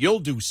 you'll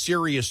do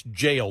serious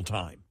jail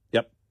time.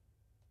 Yep.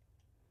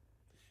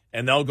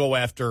 And they'll go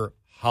after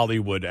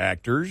Hollywood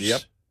actors.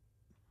 Yep.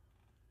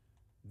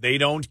 They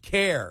don't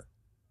care.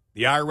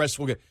 The IRS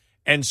will get.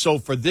 And so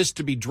for this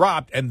to be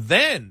dropped, and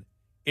then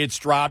it's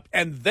dropped,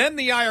 and then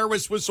the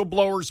IRS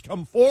whistleblowers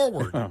come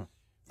forward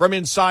from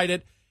inside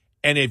it.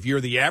 And if you're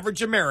the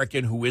average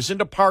American who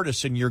isn't a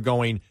partisan, you're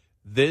going,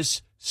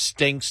 this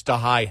stinks to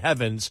high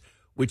heavens,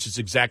 which is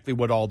exactly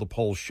what all the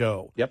polls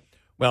show. Yep.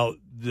 Well,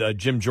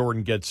 Jim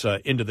Jordan gets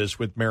into this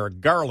with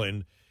Merrick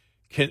Garland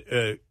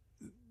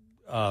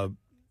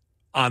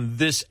on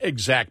this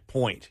exact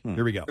point.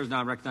 Here we go. Does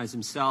not recognize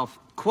himself.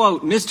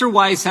 Quote, Mr.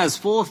 Weiss has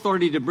full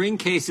authority to bring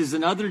cases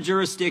in other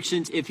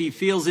jurisdictions if he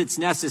feels it's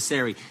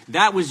necessary.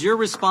 That was your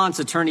response,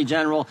 Attorney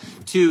General,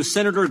 to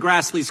Senator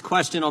Grassley's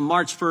question on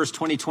March 1st,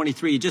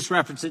 2023. You just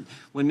referenced it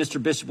when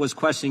Mr. Bishop was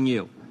questioning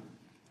you.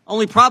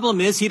 Only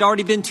problem is he'd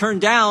already been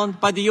turned down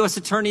by the U.S.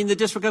 Attorney in the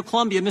District of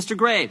Columbia, Mr.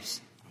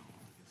 Graves.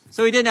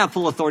 So he didn't have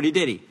full authority,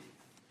 did he?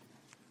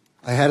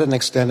 I had an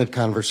extended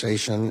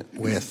conversation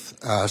with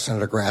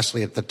Senator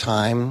Grassley at the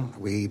time.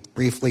 We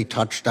briefly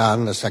touched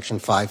on the Section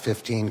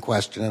 515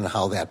 question and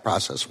how that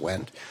process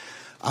went.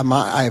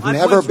 I've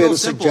never been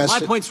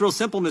suggested. My point's real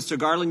simple, Mr.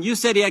 Garland. You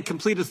said he had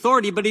complete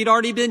authority, but he'd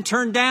already been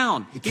turned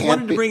down. He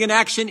wanted to bring an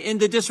action in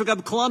the District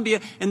of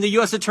Columbia, and the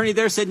U.S. Attorney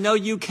there said, no,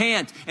 you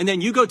can't. And then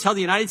you go tell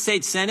the United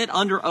States Senate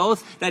under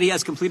oath that he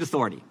has complete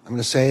authority. I'm going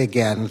to say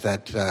again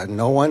that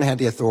no one had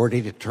the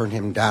authority to turn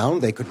him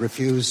down. They could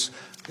refuse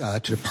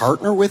to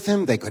partner with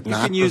him. They could not.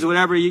 You can use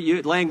whatever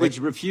language.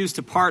 Refuse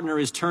to partner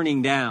is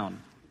turning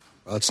down.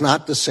 Well, it's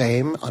not the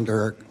same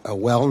under a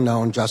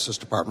well-known Justice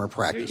Department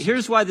practice.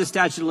 Here's why the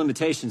statute of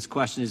limitations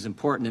question is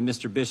important, and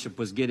Mr. Bishop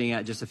was getting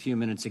at just a few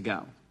minutes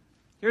ago.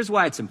 Here's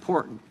why it's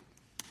important.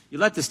 You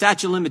let the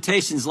statute of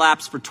limitations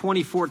lapse for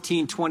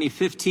 2014,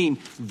 2015.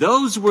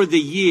 Those were the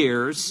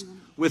years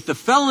with the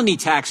felony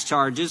tax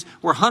charges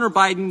where Hunter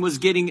Biden was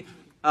getting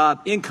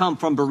income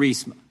from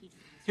Burisma.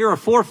 Here are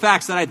 4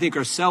 facts that I think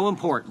are so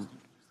important.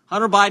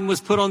 Hunter Biden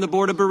was put on the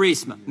board of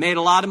Burisma, made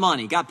a lot of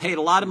money, got paid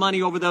a lot of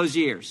money over those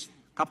years,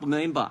 a couple $1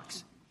 million.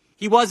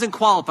 He wasn't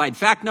qualified.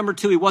 Fact number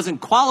 2, he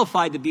wasn't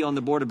qualified to be on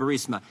the board of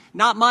Burisma.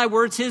 Not my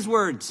words, his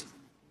words.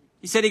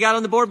 He said he got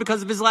on the board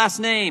because of his last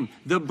name,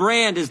 the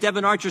brand, as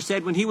Devin Archer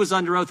said when he was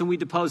under oath and we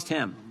deposed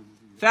him.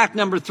 Fact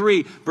number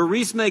 3,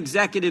 Burisma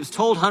executives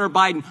told Hunter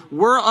Biden,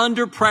 we're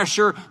under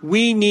pressure,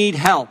 we need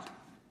help.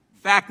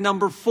 Fact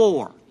number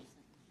 4,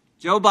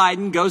 Joe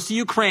Biden goes to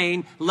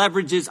Ukraine,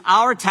 leverages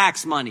our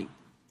tax money,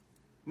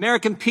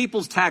 American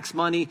people's tax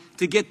money,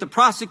 to get the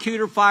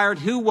prosecutor fired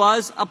who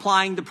was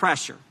applying the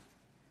pressure.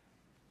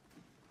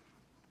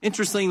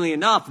 Interestingly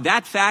enough,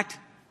 that fact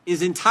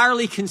is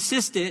entirely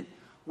consistent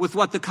with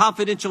what the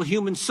confidential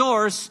human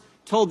source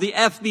told the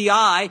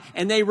FBI,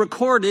 and they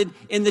recorded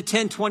in the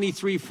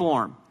 1023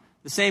 form,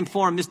 the same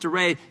form Mr.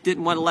 Wray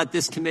didn't want to let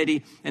this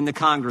committee and the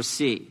Congress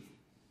see.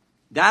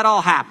 That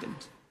all happened.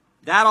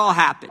 That all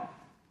happened.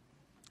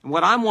 And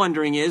what I'm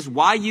wondering is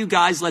why you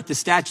guys let the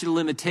statute of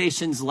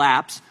limitations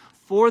lapse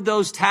for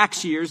those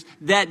tax years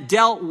that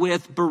dealt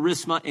with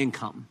Burisma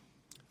income.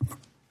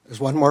 There's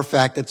one more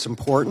fact that's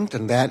important,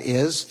 and that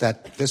is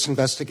that this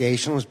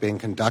investigation was being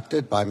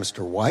conducted by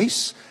Mr.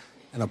 Weiss.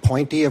 an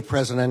appointee of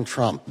President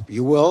Trump.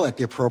 You will, at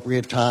the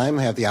appropriate time,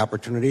 have the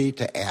opportunity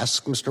to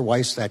ask Mr.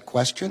 Weiss that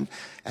question,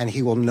 and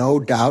he will no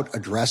doubt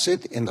address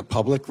it in the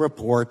public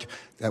report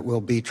that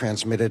will be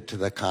transmitted to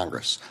the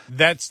Congress.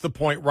 That's the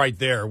point right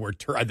there where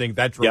I think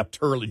that drove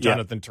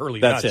Jonathan Turley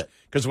nuts. That's it.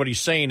 Because what he's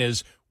saying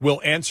is,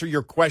 we'll answer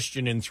your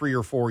question in 3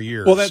 or 4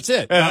 years. Well, that's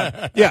it.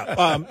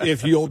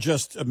 If you'll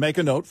just make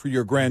a note for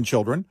your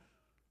grandchildren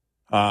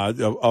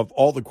of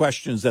all the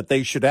questions that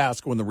they should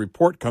ask when the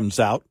report comes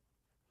out.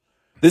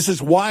 This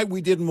is why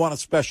we didn't want a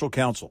special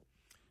counsel.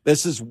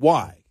 This is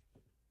why.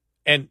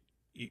 And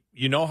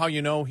you know how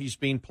you know he's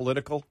being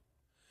political?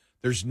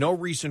 There's no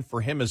reason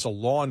for him as a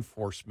law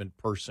enforcement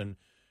person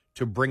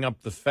to bring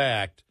up the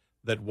fact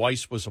that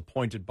Weiss was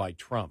appointed by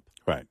Trump.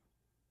 Right.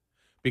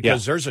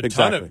 Because there's a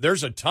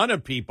ton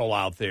of people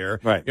out there.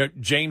 Right. You know,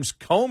 James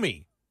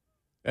Comey,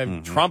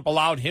 and Trump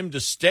allowed him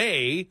to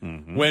stay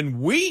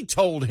when we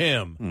told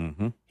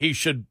him he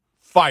should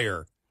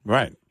fire.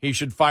 Right. He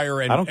should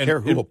fire. And I don't care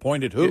who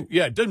appointed who.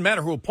 It doesn't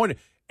matter who appointed.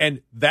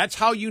 And that's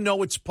how you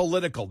know it's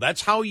political.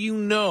 That's how you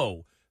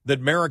know that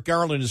Merrick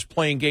Garland is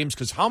playing games.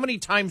 Because how many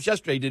times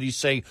yesterday did he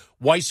say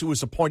Weiss, who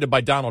was appointed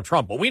by Donald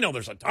Trump? Well, we know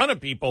there's a ton of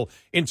people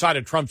inside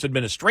of Trump's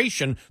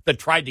administration that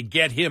tried to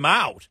get him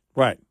out.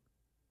 Right.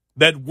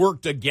 That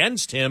worked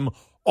against him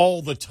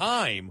all the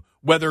time,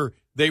 whether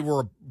they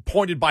were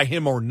appointed by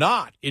him or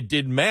not. It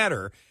didn't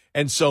matter.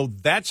 And so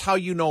that's how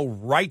you know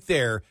right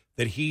there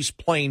that he's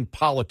playing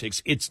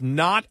politics. It's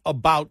not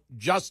about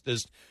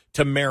justice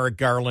to Merrick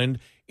Garland.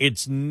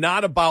 It's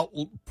not about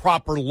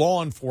proper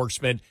law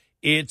enforcement.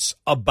 It's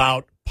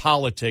about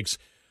politics.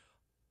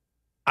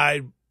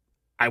 I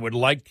would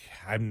like.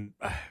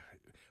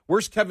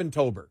 Where's Kevin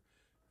Tober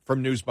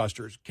from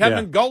Newsbusters?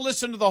 Kevin, go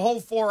listen to the whole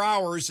 4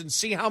 hours and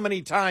see how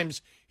many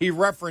times he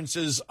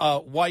references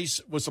Weiss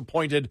was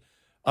appointed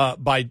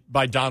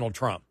by Donald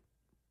Trump,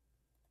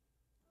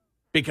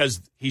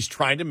 because he's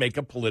trying to make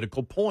a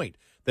political point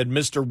that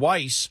Mr.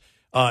 Weiss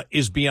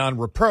is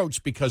beyond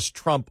reproach because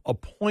Trump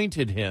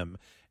appointed him,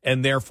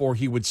 and therefore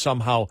he would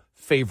somehow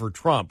favor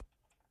Trump.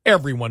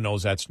 Everyone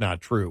knows that's not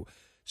true.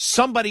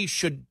 Somebody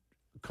should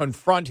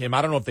confront him.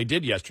 I don't know if they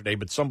did yesterday,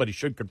 but somebody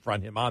should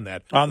confront him on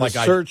that. On the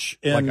search,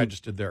 like I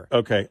just did there.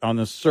 Okay, on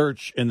the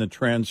search in the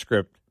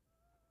transcript,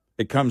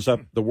 it comes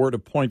up. The word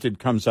 "appointed"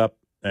 comes up,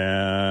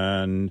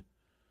 and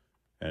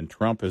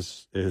Trump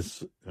is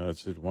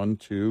let's see, 1,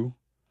 2.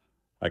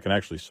 I can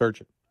actually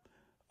search it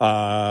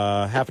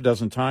half a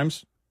dozen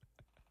times.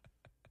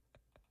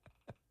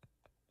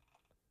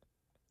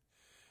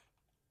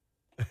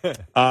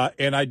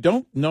 And I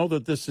don't know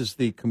that this is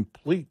the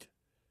complete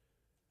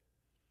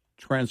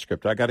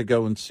transcript. I got to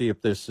go and see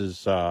if this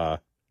is the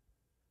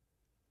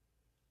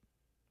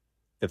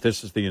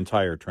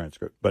entire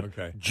transcript.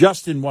 But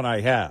just in what I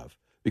have,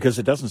 because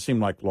it doesn't seem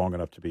like long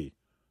enough to be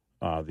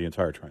the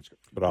entire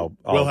transcript. But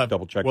I'll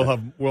double check. We'll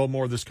have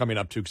more of this coming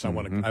up too, because I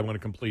want to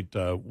complete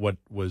what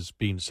was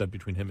being said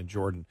between him and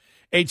Jordan.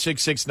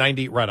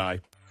 866-90 Red Eye.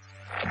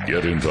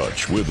 Get in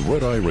touch with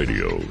Red Eye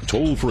Radio,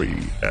 toll free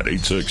at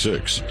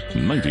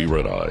 866-90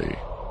 Red Eye.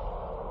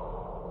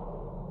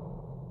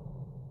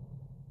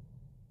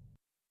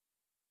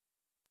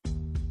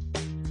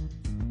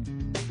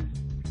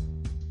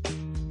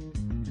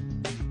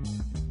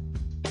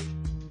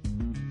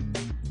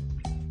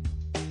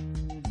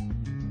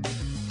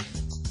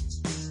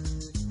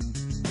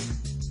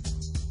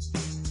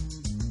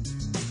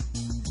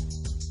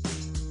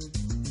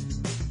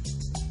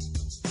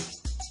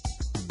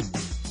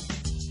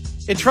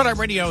 It's Red Eye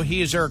Radio.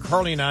 He is Eric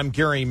Harley, and I'm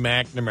Gary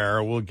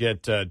McNamara. We'll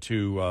get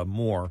to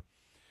more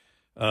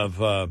of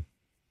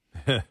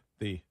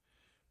the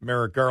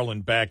Merrick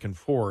Garland back and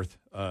forth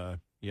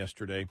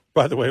yesterday.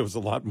 By the way, it was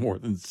a lot more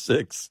than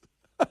 6.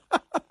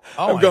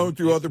 I'm going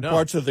through other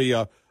parts of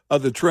the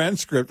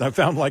transcript. I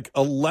found like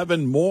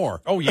 11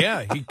 more. Oh,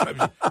 yeah.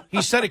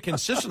 He said it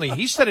consistently.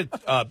 He said it,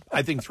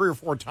 I think, 3 or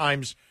 4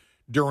 times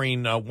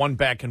during one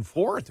back and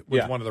forth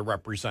with one of the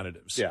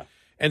representatives. Yeah.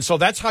 And so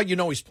that's how you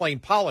know he's playing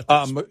politics.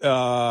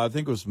 I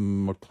think it was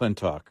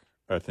McClintock.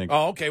 I think.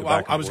 Oh, okay.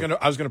 Well, I was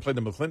gonna play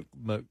the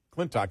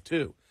McClintock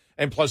too,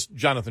 and plus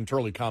Jonathan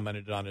Turley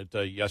commented on it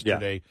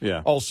yesterday.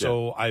 Yeah.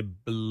 Also, I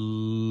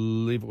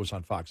believe it was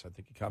on Fox. I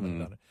think he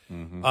commented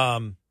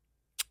on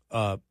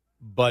it.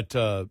 But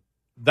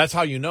that's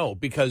how you know,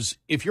 because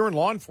if you're in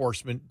law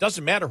enforcement, it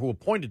doesn't matter who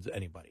appointed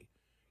anybody.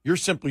 You're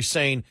simply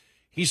saying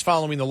he's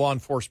following the law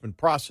enforcement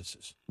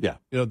processes. Yeah.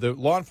 You know, the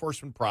law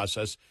enforcement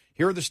process,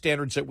 here are the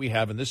standards that we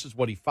have, and this is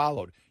what he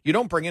followed. You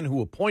don't bring in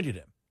who appointed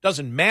him.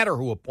 Doesn't matter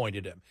who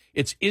appointed him.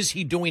 It's, is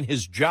he doing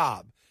his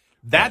job?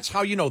 That's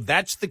how you know.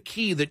 That's the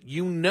key that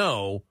you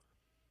know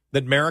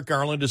that Merrick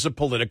Garland is a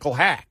political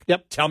hack.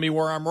 Yep. Tell me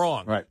where I'm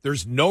wrong. Right.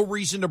 There's no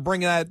reason to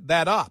bring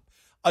that up.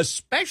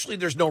 Especially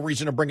there's no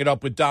reason to bring it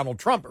up with Donald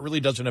Trump. It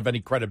really doesn't have any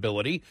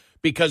credibility,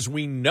 because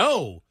we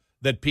know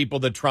that people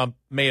that Trump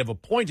may have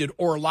appointed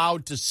or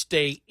allowed to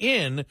stay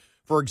in,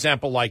 for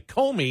example, like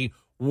Comey,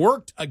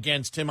 worked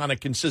against him on a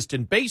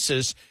consistent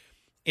basis.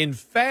 In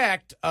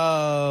fact,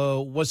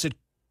 was it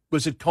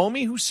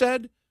Comey who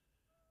said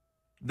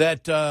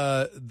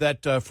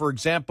that for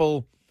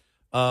example,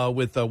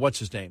 with what's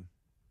his name?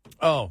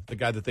 Oh, the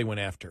guy that they went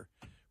after.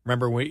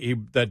 Remember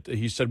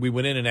he said we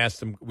went in and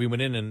asked him. We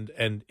went in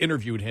and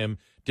interviewed him.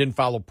 Didn't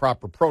follow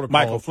proper protocol.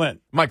 Michael Flynn.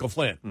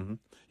 Mm-hmm.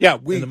 Yeah,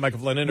 in the Michael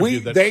Flynn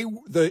interview.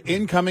 The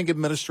incoming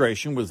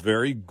administration was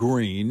very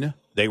green.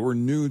 They were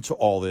new to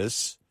all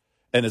this,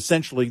 and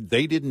essentially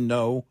they didn't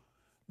know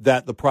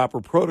that the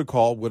proper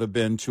protocol would have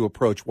been to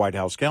approach White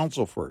House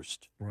counsel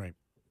first. Right.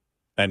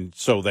 And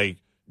so they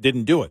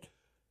didn't do it.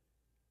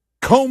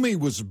 Comey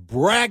was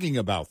bragging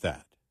about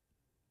that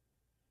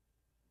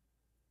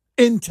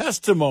in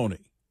testimony.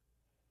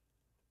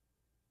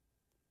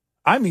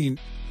 I mean,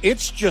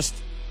 it's just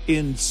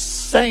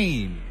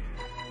insane,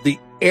 the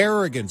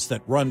arrogance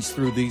that runs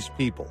through these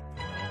people.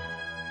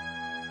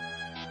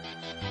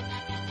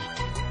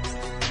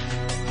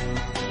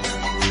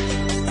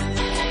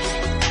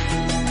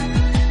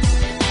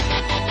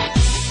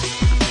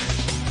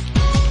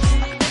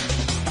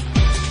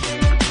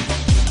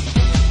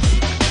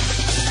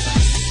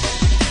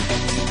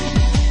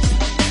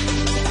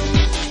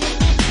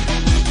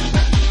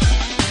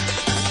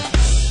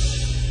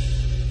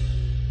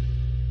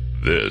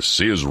 This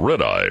is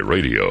Red Eye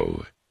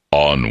Radio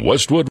on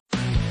Westwood.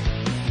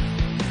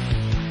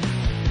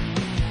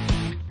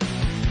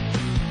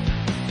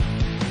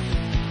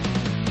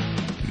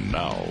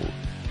 Now,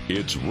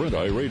 it's Red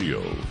Eye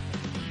Radio.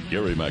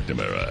 Gary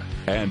McNamara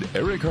and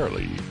Eric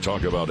Harley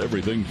talk about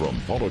everything from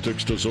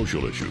politics to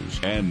social issues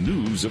and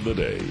news of the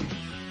day.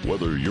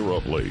 Whether you're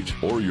up late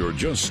or you're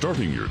just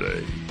starting your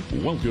day,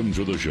 welcome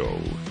to the show.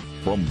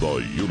 From the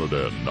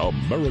Uniden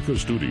America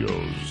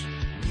Studios,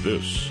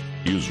 this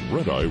is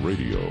Red Eye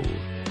Radio.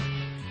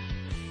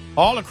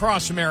 All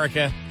across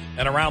America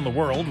and around the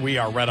world, we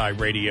are Red Eye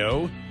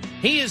Radio.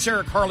 He is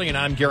Eric Harley, and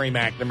I'm Gary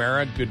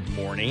McNamara. Good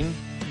morning.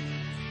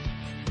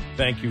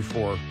 Thank you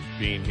for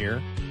being here.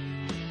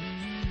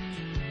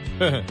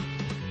 I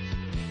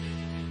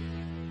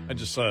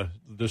just saw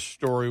this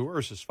story. Where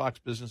is this? Fox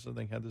Business, I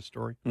think, had this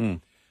story.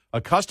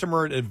 A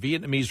customer at a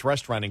Vietnamese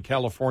restaurant in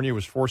California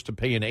was forced to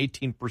pay an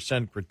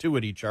 18%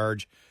 gratuity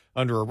charge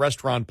under a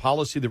restaurant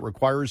policy that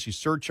requires a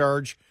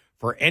surcharge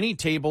for any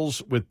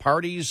tables with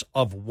parties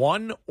of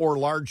one or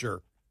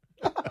larger.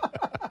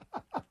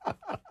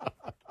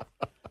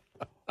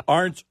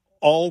 Aren't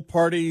all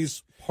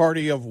parties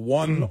party of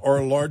one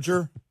or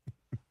larger?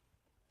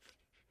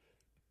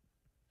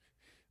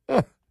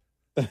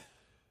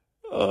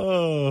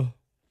 A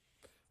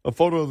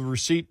photo of the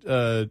receipt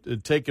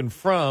taken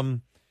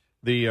from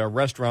the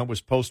restaurant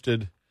was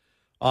posted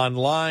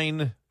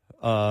online,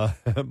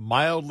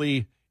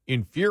 mildly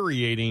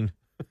infuriating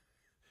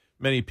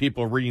many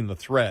people reading the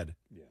thread,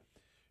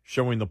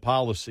 showing the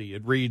policy.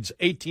 It reads,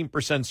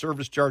 18%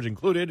 service charge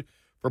included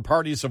for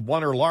parties of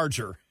one or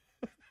larger.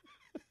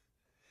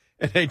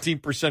 An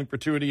 18%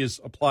 gratuity is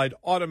applied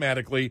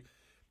automatically.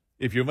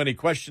 If you have any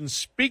questions,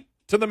 speak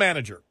to the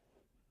manager.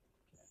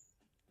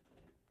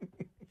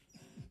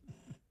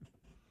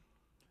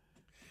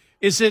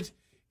 Is it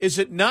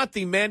not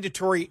the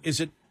mandatory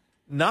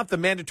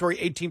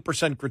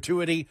 18%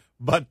 gratuity,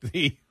 but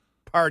the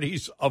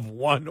parties of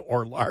one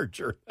or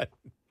larger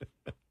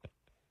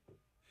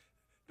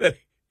that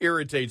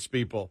irritates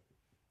people?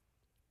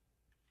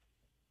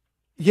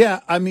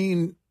 Yeah, I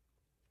mean,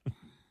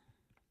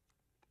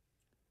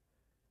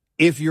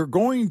 if you're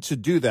going to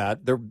do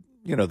that,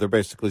 they're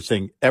basically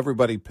saying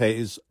everybody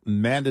pays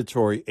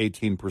mandatory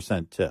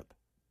 18% tip.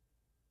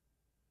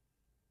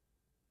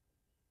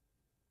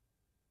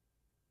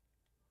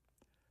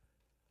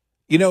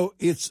 You know,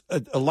 it's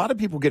a lot of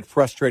people get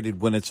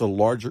frustrated when it's a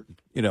larger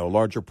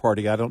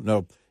party. I don't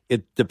know.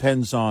 It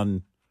depends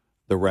on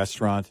the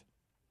restaurant.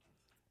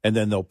 And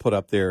then they'll put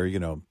up their,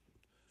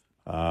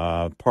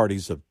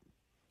 parties of,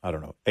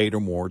 8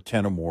 or more,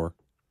 10 or more,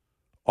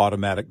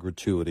 automatic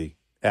gratuity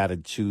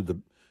added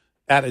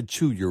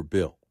to your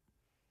bill.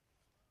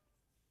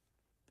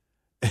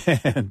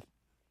 And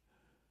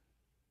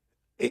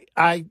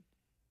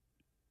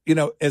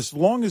as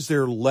long as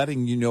they're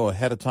letting you know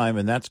ahead of time,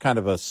 and that's kind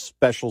of a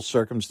special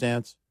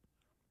circumstance,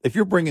 if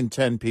you're bringing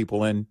 10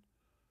 people in,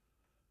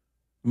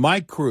 my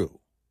crew,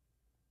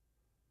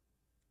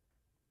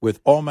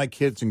 with all my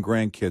kids and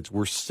grandkids,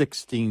 we're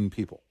 16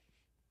 people.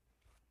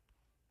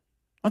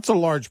 That's a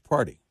large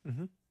party.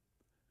 Mm-hmm.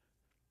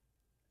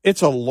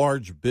 It's a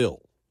large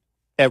bill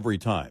every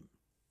time.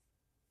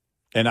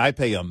 And I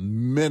pay a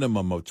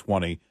minimum of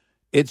 20.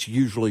 It's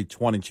usually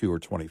 22 or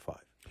 25%.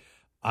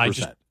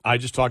 I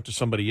just talked to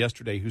somebody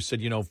yesterday who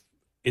said,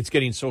 it's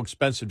getting so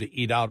expensive to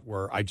eat out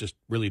where I just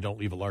really don't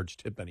leave a large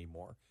tip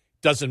anymore.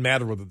 Doesn't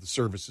matter whether the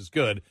service is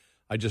good.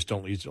 I just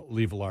don't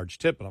leave a large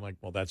tip. And I'm like,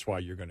 well, that's why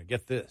you're going to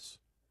get this.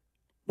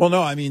 Well,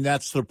 no, I mean,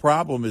 that's the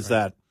problem is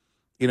that,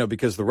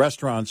 because the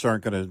restaurants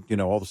aren't going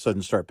to, all of a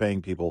sudden start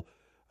paying people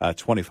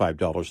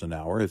 $25 an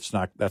hour. That's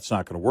not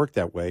going to work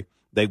that way.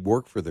 They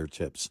work for their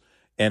tips.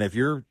 And if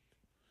you're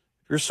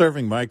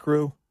serving my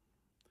crew,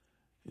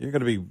 you're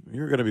going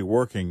to be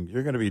working.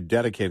 You're going to be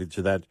dedicated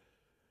to that.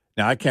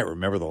 Now, I can't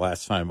remember the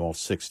last time all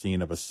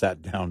 16 of us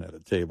sat down at a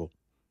table.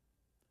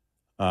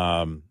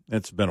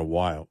 It's been a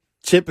while.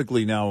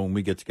 Typically now when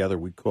we get together,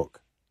 we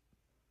cook.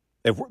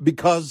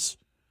 Because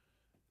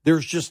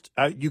there's just,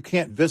 you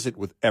can't visit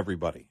with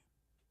everybody.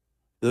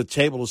 The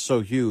table is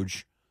so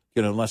huge,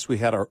 unless we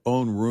had our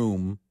own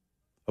room,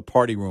 a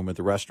party room at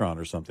the restaurant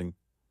or something,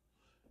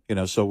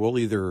 so we'll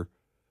either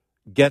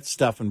get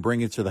stuff and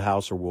bring it to the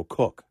house or we'll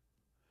cook.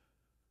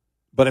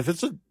 But if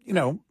it's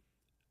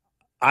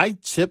I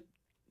tip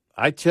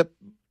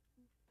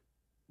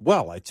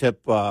well.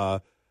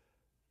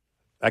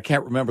 I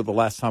can't remember the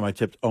last time I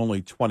tipped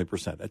only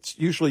 20%. It's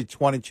usually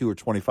 22 or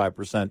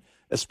 25%,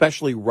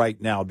 especially right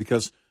now,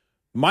 because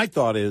my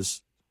thought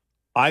is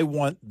I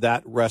want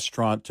that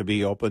restaurant to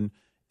be open.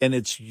 And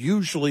it's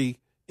usually,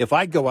 if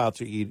I go out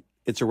to eat,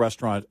 it's a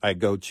restaurant I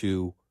go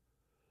to,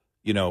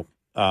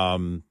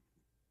 on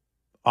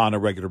a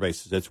regular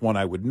basis. It's one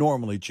I would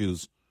normally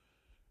choose.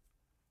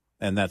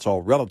 And that's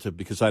all relative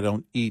because I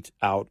don't eat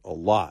out a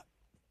lot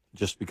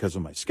just because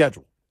of my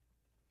schedule.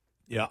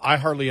 Yeah, I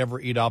hardly ever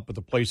eat out, but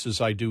the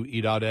places I do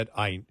eat out at,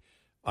 I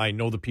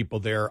know the people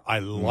there. I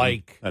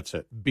like that's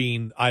it.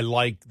 I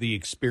like the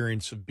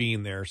experience of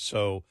being there.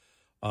 So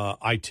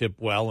I tip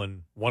well,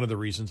 and one of the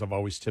reasons I've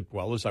always tipped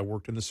well is I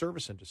worked in the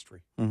service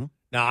industry. Mm-hmm.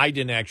 Now, I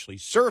didn't actually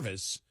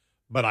service,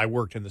 but I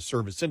worked in the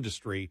service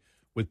industry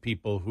with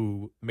people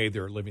who made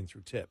their living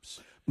through tips.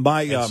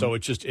 So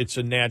it's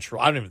a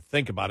natural. I don't even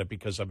think about it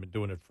because I've been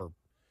doing it for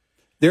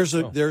There's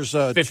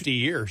 50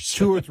 years.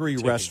 2 or 3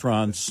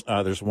 restaurants.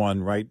 There's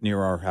one right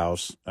near our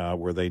house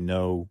where they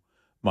know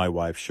my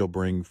wife. She'll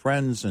bring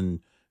friends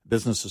and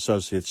business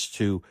associates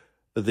to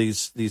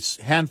these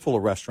handful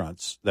of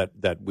restaurants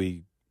that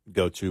we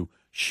go to.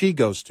 She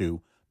goes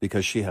to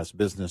because she has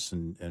business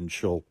and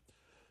she'll,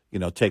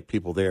 take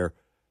people there.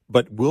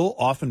 But we'll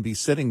often be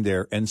sitting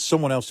there and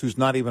someone else who's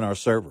not even our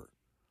server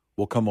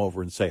will come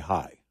over and say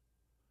hi.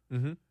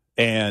 Mm-hmm.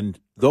 And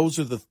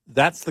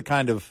that's the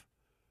kind of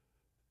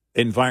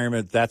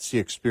environment, that's the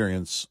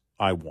experience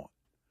I want,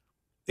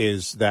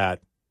 is that,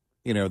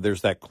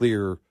 there's that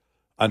clear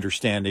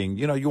understanding.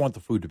 You want the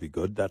food to be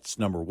good. That's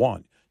number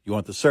one. You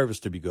want the service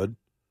to be good.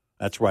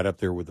 That's right up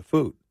there with the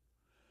food.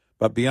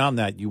 But beyond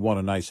that, you want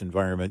a nice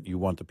environment. You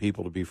want the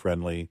people to be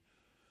friendly.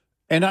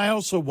 And I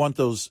also want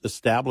those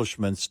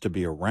establishments to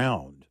be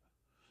around.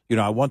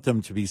 I want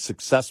them to be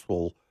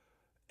successful.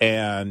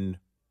 And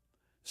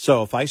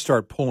so if I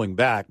start pulling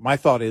back, my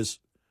thought is,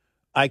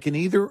 I can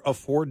either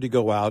afford to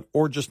go out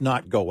or just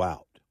not go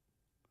out.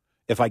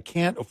 If I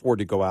can't afford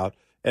to go out,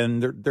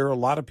 and there are a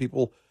lot of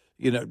people,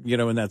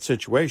 in that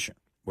situation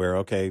where,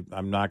 okay,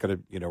 I'm not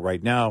going to,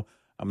 right now,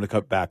 I'm going to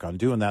cut back on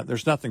doing that.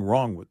 There's nothing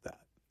wrong with that.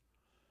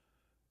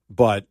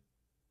 But,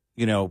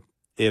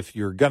 if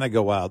you're going to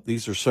go out,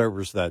 these are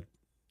servers that,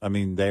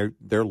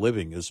 their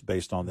living is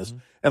based on this. Mm-hmm.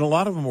 And a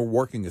lot of them are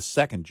working a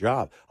second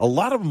job. A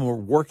lot of them are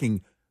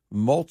working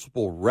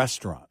multiple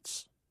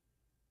restaurants.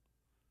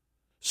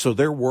 So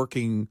they're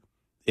working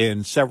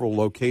in several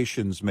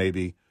locations,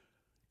 maybe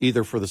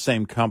either for the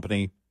same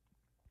company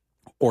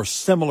or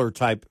similar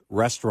type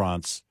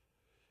restaurants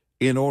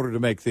in order to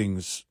make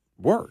things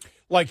work.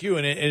 Like you,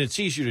 and it's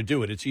easier to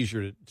do it. It's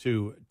easier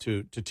to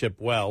tip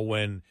well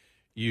when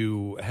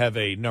you have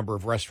a number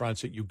of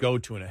restaurants that you go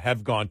to and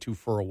have gone to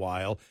for a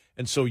while.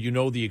 And so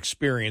the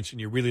experience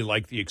and you really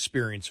like the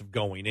experience of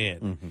going in.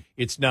 Mm-hmm.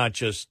 It's not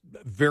just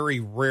very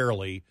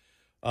rarely.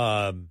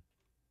 It's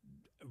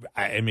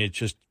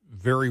just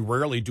very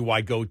rarely do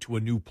I go to a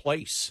new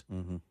place.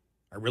 Mm-hmm.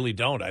 I really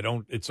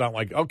don't. It's not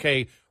like,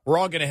 okay, we're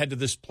all going to head to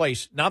this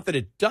place. Not that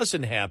it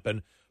doesn't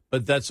happen,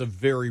 but that's a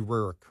very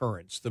rare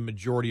occurrence. The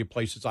majority of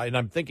places, and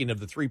I'm thinking of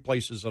the 3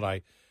 places that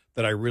I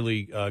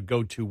really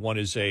go to. One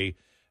is an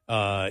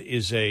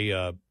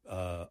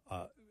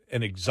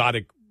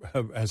exotic,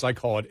 as I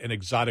call it, an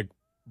exotic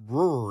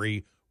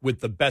brewery with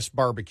the best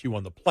barbecue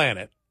on the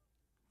planet.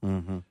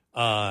 Mm-hmm.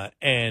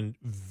 And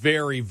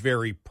very,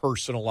 very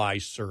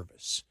personalized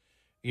service.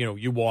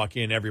 You walk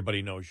in,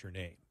 everybody knows your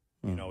name.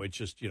 Mm-hmm. It's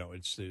just,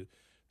 it's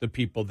the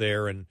people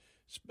there. And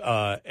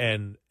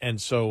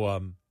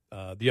so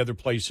the other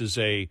place is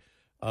a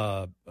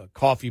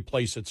coffee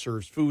place that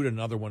serves food.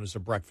 Another one is a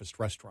breakfast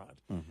restaurant.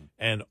 Mm-hmm.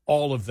 And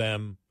all of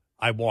them,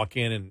 I walk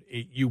in and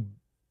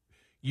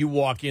you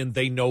walk in,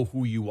 they know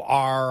who you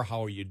are.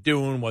 How are you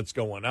doing? What's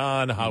going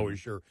on? How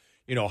is your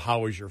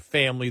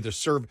family?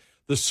 The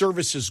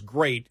service is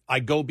great. I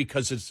go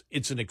because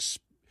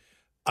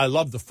I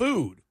love the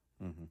food.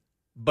 Mm-hmm.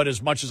 But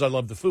as much as I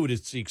love the food,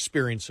 it's the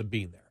experience of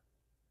being there.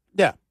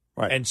 Yeah,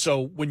 right. And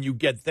so when you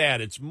get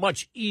that, it's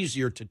much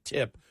easier to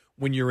tip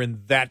when you're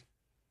in that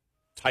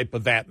type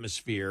of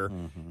atmosphere.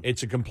 Mm-hmm.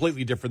 It's a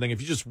completely different thing.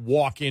 If you just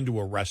walk into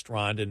a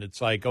restaurant and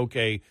it's like,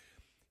 okay,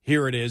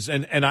 here it is.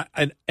 And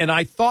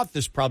I thought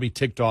this probably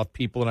ticked off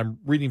people, and I'm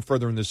reading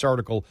further in this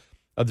article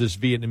of this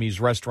Vietnamese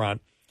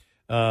restaurant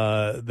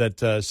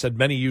that said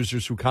many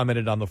users who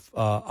commented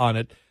on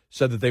it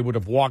said that they would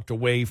have walked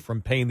away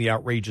from paying the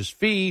outrageous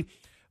fee,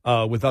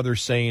 with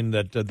others saying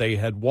that they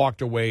had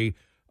walked away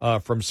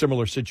from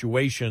similar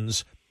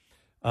situations.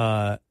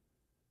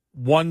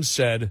 One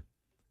said,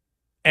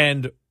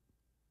 and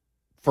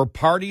for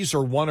parties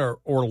or one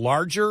or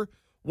larger,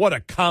 what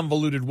a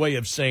convoluted way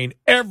of saying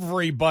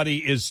everybody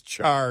is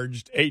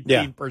charged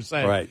 18%.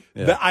 Yeah, right.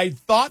 Yeah. I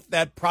thought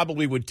that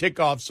probably would tick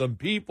off some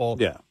people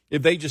Yeah.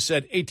 if they just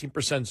said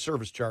 18%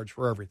 service charge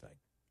for everything.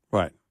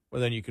 Right.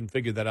 Well, then you can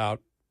figure that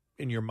out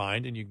in your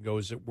mind, and you can go,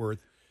 is it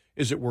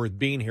worth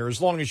being here?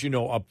 As long as you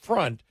know up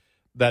front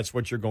that's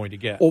what you're going to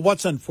get. Well,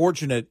 what's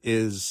unfortunate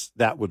is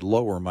that would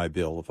lower my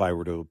bill if I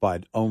were to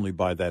only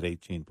buy that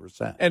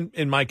 18%. And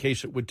in my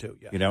case, it would too.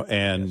 Yeah. You know,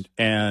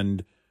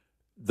 and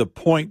the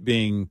point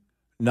being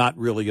not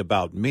really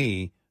about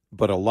me,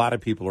 but a lot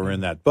of people are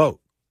in that boat.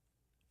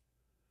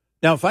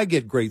 Now, if I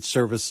get great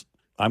service,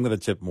 I'm going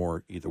to tip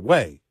more either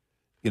way.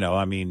 You know,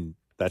 I mean,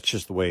 that's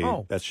just the way.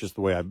 That's just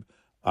the way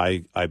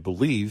I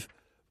believe.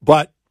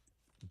 But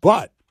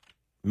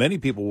many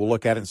people will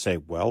look at it and say,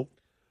 well,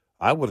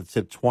 I would have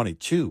tipped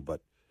 22,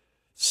 but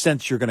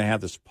since you're going to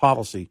have this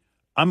policy,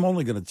 I'm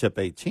only going to tip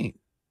 18.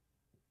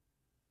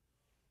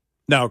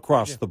 Now,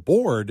 across the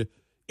board,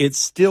 it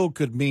still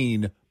could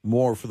mean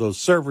more for those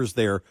servers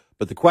there.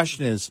 But the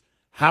question is,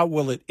 how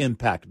will it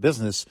impact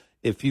business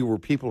if fewer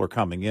people are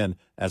coming in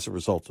as a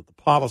result of the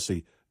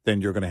policy?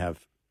 Then you're going to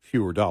have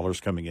fewer dollars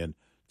coming in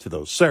to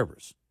those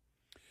servers.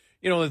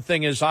 You know, the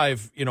thing is,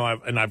 I've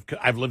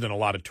lived in a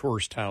lot of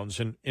tourist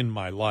towns in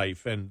my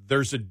life, and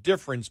there's a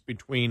difference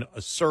between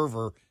a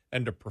server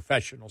and a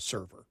professional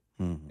server,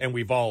 and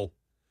we've all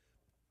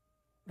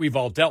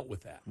dealt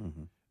with that.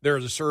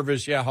 There's a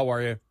service, yeah, how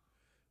are you?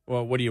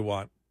 Well, what do you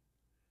want?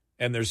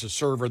 And there's a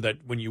server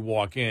that when you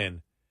walk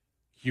in,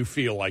 you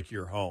feel like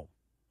you're home.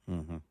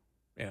 You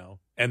know,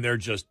 and they're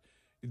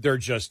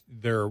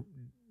the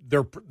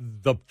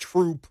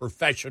true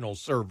professional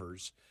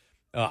servers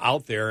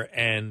out there,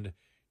 and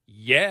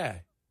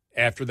yeah,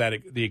 after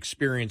that, the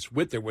experience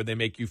with it where they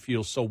make you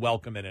feel so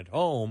welcome and at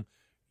home,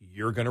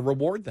 you're going to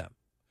reward them.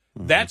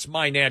 That's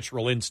my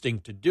natural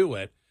instinct to do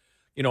it.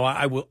 You know,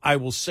 I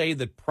will say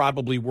that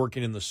probably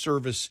working in the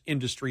service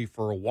industry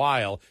for a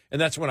while, and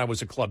that's when I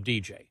was a club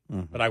DJ.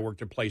 But I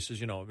worked at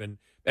places, you know, and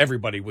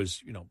everybody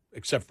was, you know,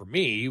 except for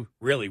me,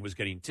 really was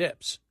getting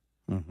tips.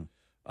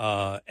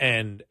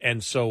 And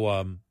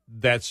so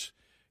that's,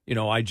 you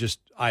know,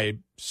 I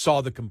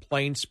saw the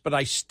complaints, but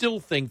I still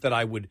think that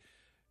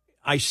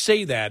I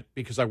say that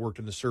because I worked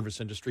in the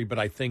service industry, but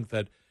I think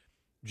that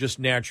just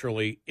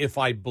naturally, if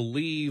I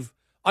believe,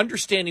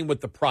 understanding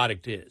what the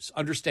product is,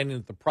 understanding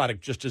that the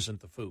product just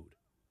isn't the food.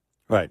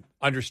 Right.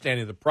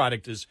 Understanding the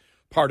product is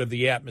part of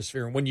the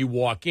atmosphere. And when you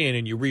walk in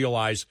and you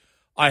realize,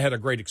 I had a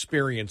great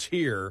experience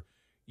here,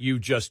 you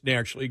just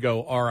naturally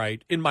go, all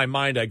right. In my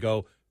mind, I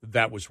go,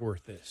 that was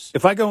worth this.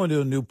 If I go into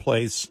a new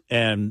place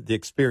and the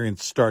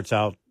experience starts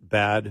out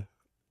bad,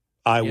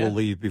 I will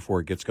leave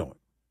before it gets going.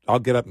 I'll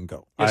get up and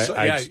go.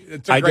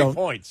 It's a great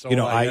point. So, you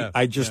know,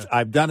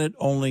 I've done it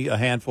only a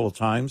handful of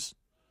times,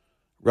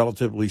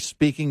 relatively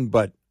speaking,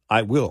 but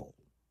I will.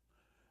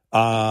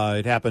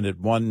 It happened at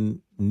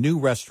one new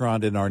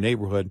restaurant in our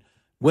neighborhood.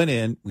 Went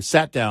in, we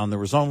sat down. There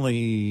was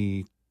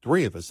only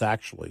 3 of us,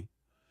 actually.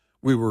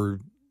 We were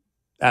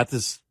at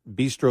this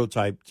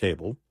bistro-type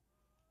table,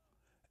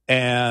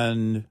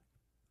 and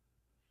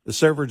the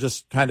server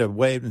just kind of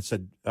waved and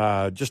said,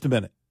 just a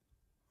minute.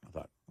 I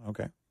thought,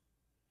 okay.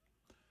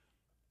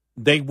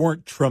 They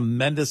weren't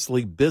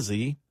tremendously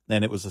busy,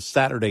 and it was a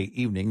Saturday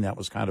evening. That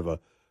was kind of a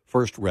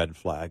first red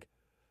flag.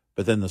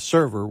 But then the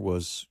server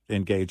was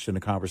engaged in a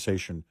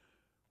conversation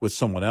with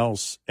someone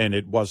else, and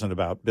it wasn't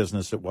about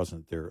business. It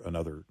wasn't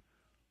another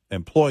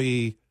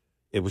employee.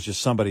 It was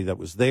just somebody that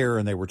was there,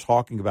 and they were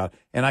talking about,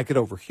 and I could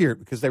overhear it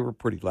because they were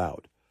pretty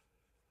loud.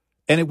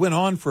 And it went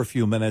on for a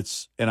few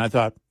minutes, and I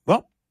thought,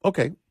 well,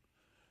 okay,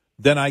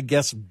 then I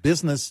guess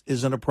business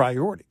isn't a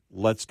priority.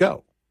 Let's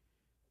go.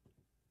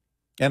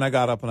 And I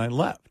got up and I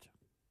left.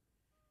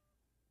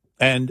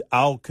 And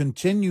I'll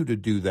continue to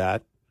do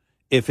that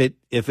if it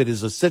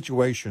is a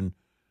situation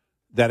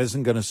that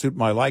isn't going to suit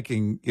my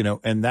liking, you know,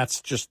 and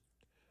that's just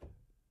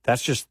the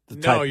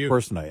type of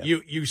person I am.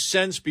 You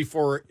sense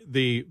before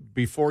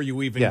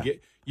you even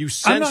get. You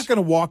sense, I'm not going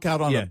to walk out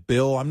on a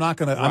bill. I'm not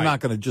going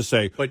to just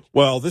say,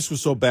 well, this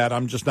was so bad,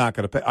 I'm just not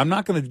going to pay. I'm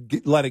not going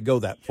to let it go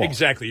that far.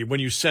 Exactly. When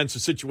you sense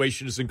a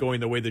situation isn't going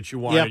the way that you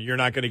want, you're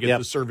not going to get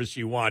the service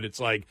you want. It's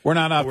like we're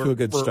not off to a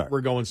good start. We're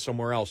going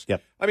somewhere else.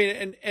 Yep. I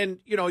mean, and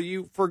you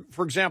know,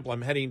 for example,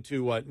 I'm heading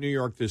to New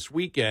York this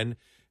weekend,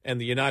 and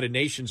the United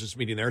Nations is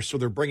meeting there, so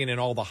they're bringing in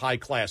all the high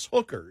class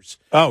hookers.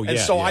 Oh, and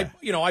so I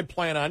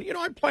plan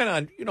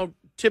on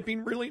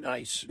tipping really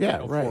nice.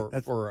 Yeah,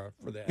 right. For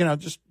that. You know,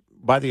 just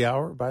by the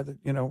hour,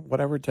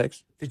 whatever it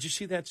takes. Did you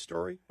see that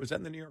story? Was that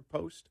in the New York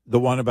Post? The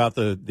one about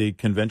the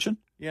convention?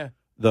 Yeah.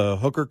 The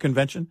hooker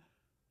convention?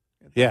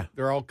 Yeah.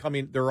 They're all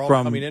coming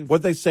in.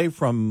 What'd they say,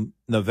 from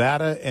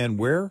Nevada and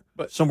where?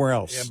 Somewhere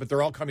else. Yeah, but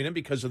they're all coming in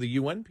because of the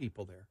UN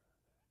people there.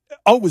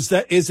 Oh, is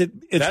it?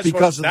 It's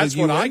because of the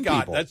UN what I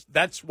got. people.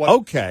 That's what.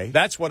 Okay.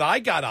 That's what I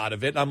got out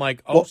of it. I'm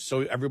like,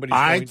 so everybody's.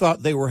 I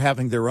thought they were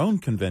having their own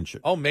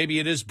convention. Oh, maybe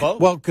it is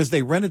both. Well, because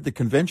they rented the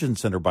convention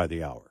center by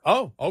the hour.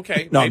 Oh,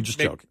 okay. No, I'm just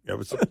joking. It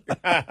was.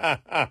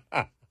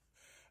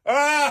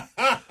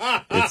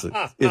 It's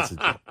a joke.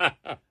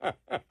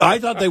 I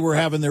thought they were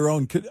having their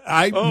own.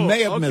 I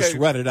may have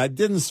misread it. I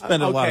didn't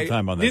spend a lot of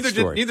time on that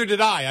story. Neither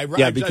did I.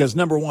 Because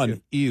number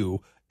one,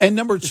 ew, and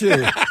number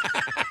two.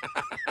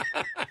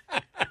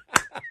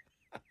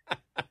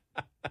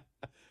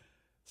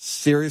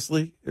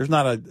 Seriously, there's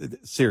not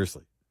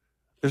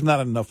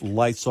enough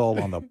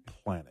Lysol on the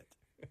planet.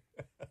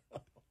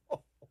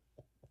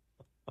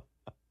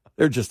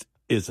 There just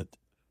isn't.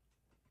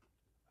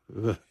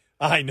 Ugh.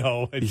 I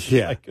know.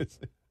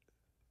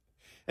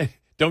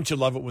 Don't you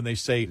love it when they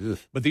say,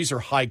 but these are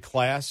high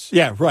class?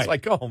 Yeah, right. It's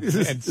like, oh,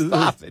 man,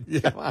 stop it. Yeah,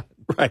 come on.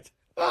 Right.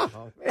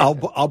 Oh,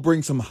 I'll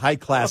bring some high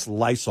class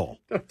Lysol.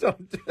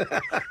 Don't.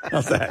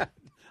 How's that?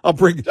 I'll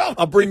bring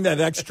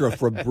that extra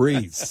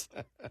Febreze.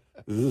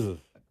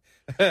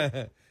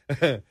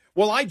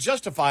 Well, I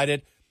justified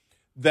it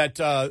that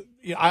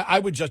I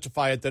would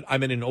justify it that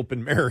I'm in an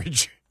open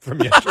marriage from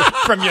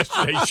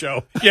yesterday's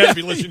show. You have to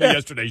be listening to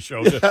yesterday's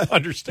show to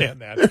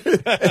understand that.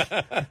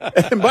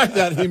 And by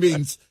that he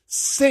means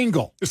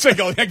single.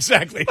 Single,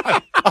 exactly.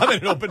 I'm in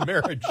an open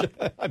marriage.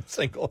 I'm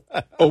single.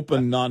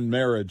 Open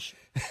non-marriage.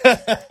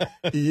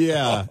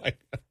 Yeah. Oh,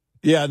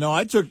 yeah, no,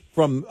 I took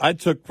from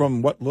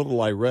what little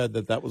I read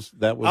that was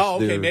oh,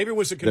 okay, maybe it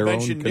was a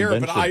convention near,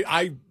 but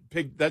I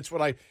picked, that's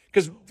what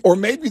or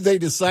maybe they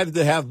decided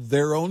to have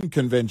their own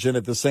convention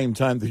at the same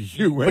time the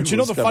UN. But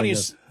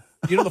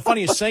the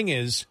funniest thing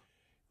is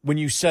when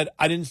you said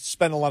I didn't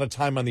spend a lot of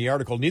time on the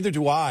article, neither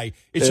do I.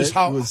 It's just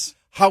how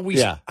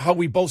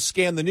we both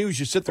scan the news.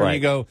 You sit there and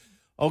you go,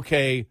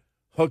 okay,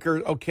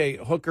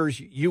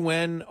 hookers,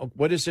 UN,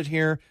 what is it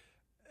here?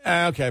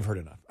 Okay, I've heard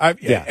enough.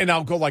 And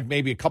I'll go like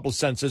maybe a couple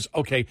sentences.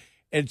 Okay,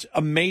 it's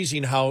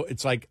amazing how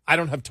it's like I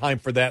don't have time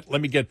for that.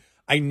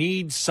 I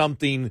need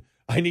something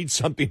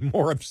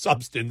more of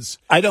substance.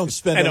 I don't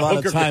spend a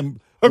lot of time.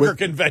 Hooker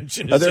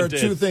convention. There are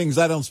two things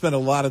I don't spend a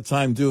lot of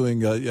time doing,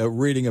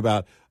 reading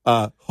about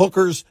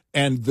hookers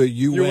and the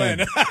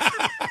UN.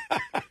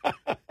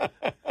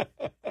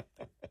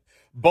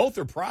 Both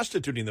are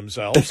prostituting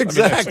themselves.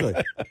 Exactly.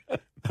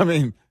 I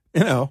mean,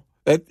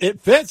 it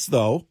fits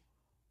though.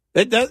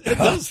 It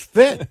does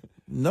fit,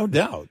 no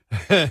doubt.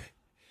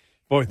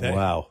 Boy,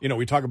 wow.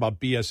 We talk about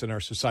BS in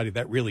our society.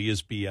 That really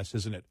is BS,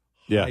 isn't it?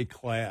 Yeah. High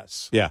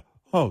class. Yeah.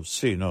 Oh,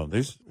 see, no,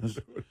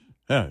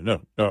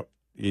 no.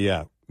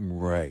 Yeah.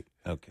 Right.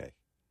 Okay.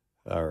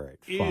 All right.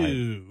 Fine.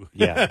 Ew.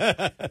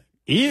 Yeah.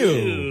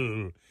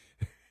 Ew.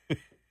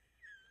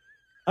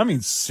 I mean,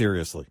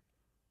 seriously.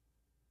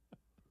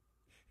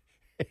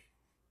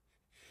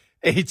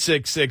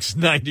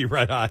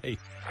 866-90-RED-EYE.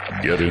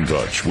 Get in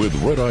touch with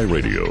Red Eye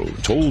Radio,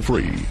 toll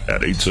free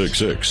at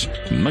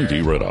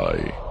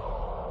 866-90-RED-EYE.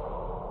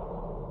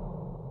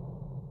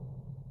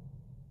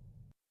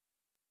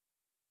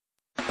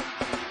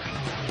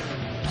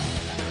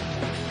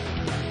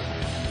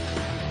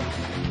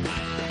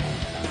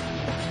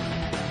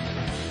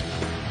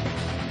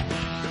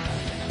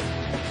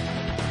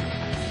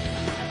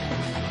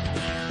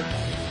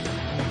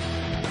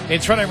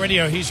 It's Red Eye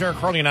Radio. He's Eric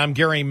Carly, and I'm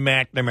Gary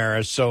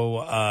McNamara.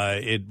 So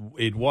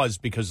it was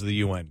because of the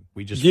UN.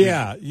 We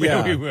read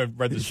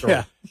the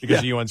story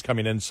because the UN's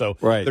coming in. So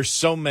there's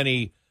so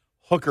many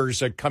hookers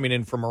that are coming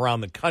in from around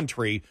the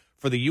country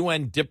for the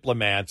UN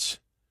diplomats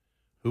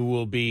who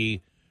will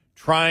be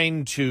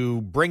trying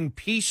to bring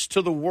peace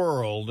to the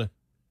world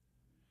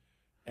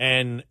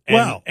and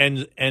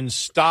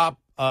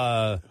stop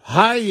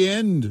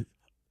high-end,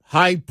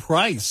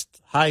 high-priced,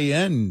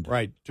 high-end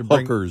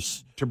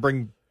hookers to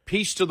bring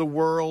peace to the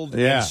world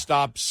and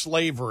stop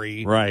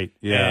slavery. Right,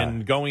 yeah.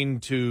 And going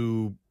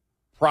to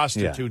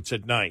prostitutes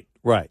at night.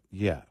 Right,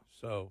 yeah.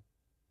 So.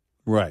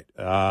 Right.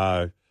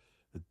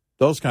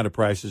 Those kind of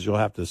prices, you'll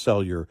have to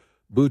sell your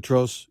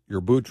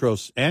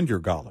Boutros, and your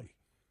Golly.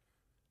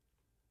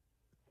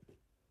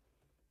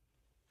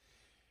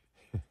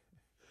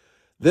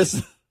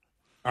 This.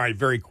 All right,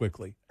 very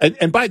quickly.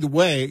 And by the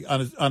way,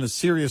 on a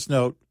serious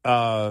note,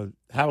 how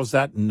is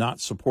that not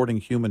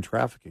supporting human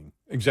trafficking?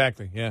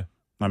 Exactly, yeah.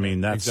 I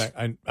mean, that's...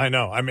 I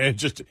know. I mean,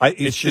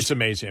 it's just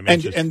amazing. I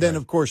mean, and then,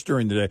 of course,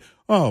 during the day,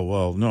 oh,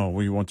 well, no,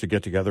 we want to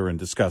get together and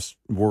discuss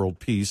world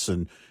peace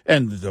and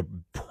the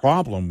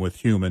problem with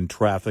human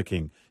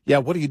trafficking. Yeah,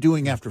 what are you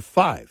doing after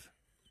 5?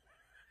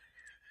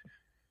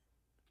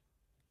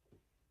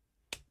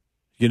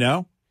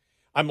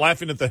 I'm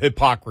laughing at the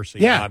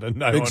hypocrisy. Yeah,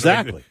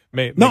 exactly.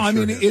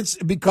 It's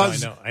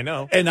because... I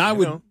know. And I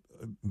would...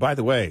 By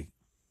the way,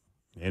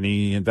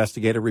 any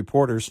investigative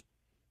reporters...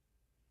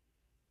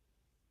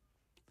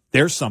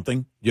 There's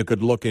something you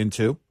could look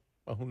into.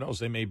 Well, who knows?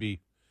 They may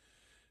be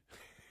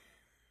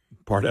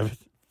part of it.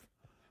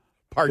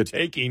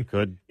 Partaking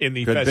in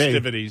the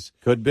festivities.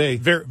 Could be.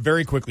 Very,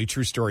 very quickly,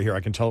 true story here.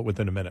 I can tell it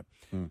within a minute.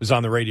 I was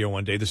on the radio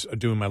one day,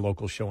 doing my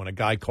local show, and a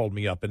guy called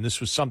me up, and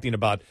this was something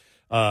about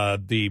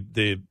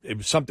it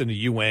was something the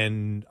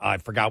UN. I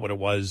forgot what it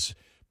was.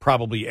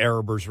 Probably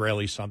Arab or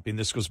Israeli something.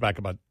 This goes back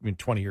about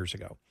 20 years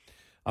ago.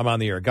 I'm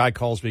on the air. A guy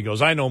calls me,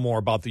 goes, I know more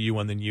about the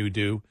UN than you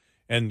do.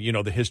 And,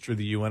 the history of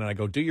the UN. And I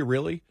go, do you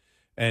really?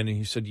 And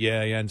he said,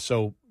 yeah. And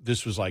so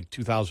this was like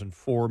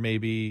 2004,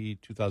 maybe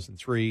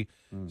 2003.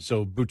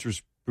 So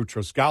Boutros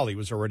Ghali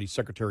was already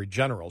Secretary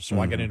General. So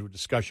I got into a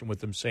discussion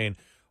with him saying,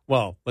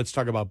 well, let's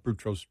talk about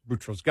Boutros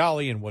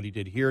Ghali and what he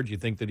did here. Do you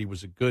think that he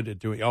was good at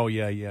doing? Oh,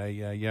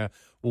 yeah.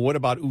 Well, what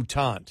about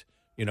Outant?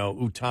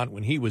 Outant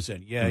when he was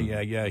in. Yeah.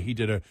 He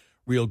did a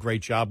real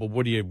great job. Well,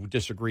 what do you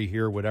disagree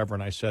here? Whatever.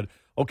 And I said,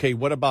 okay,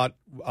 what about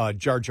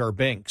Jar Jar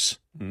Binks?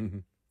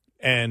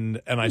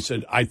 And I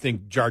said, I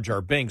think Jar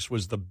Jar Binks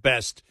was the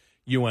best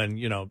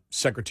UN,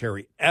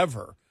 secretary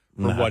ever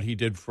for what he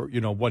did for,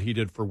 what he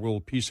did for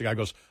world peace. The guy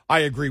goes, I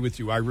agree with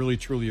you. I really,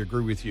 truly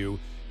agree with you.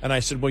 And I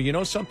said, well, you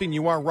know something?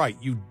 You are right.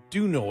 You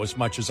do know as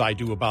much as I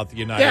do about the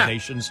United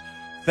Nations.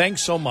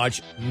 Thanks so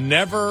much.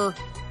 Never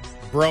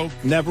broke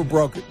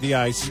the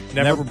ice.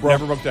 Never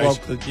broke the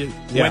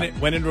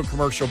ice. Went into a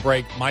commercial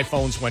break. My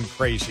phones went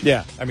crazy.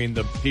 Yeah. I mean,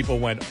 the people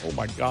went, oh,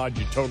 my God,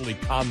 you totally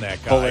conned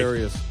that guy.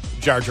 Hilarious.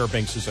 Jar Jar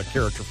Binks is a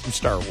character from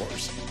Star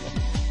Wars.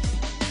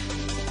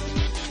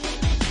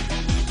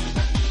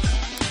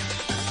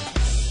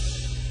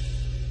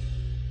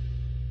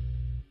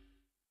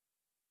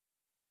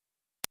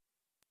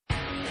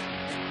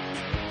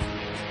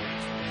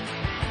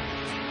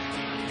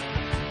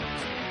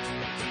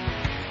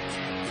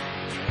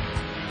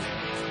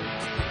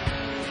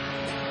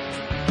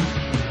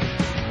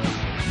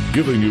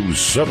 Giving you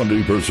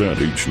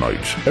 70% each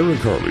night, Eric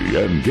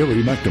Harley and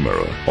Gary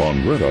McNamara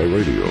on Red Eye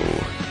Radio.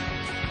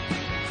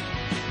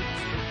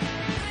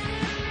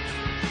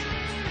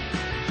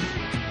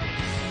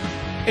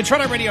 It's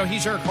Red Eye Radio.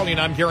 He's Eric Harley,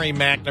 and I'm Gary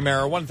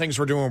McNamara. One of the things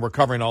we're doing, we're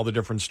covering all the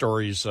different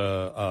stories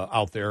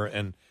out there,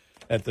 and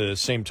at the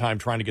same time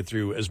trying to get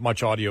through as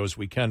much audio as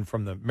we can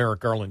from the Merrick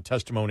Garland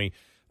testimony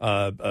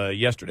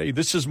yesterday.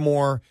 This is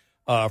more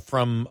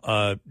from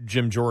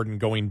Jim Jordan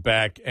going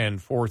back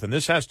and forth, and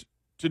this has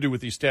to do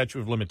with the statute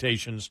of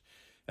limitations,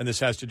 and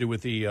this has to do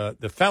with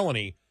the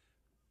felony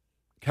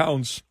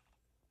counts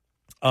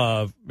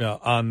on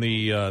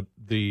the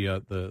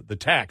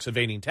tax,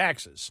 evading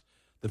taxes,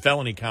 the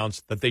felony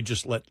counts that they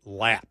just let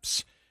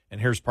lapse. And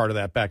here's part of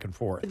that back and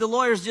forth. The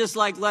lawyers just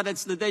let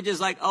it. They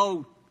just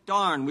oh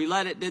darn, we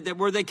let it.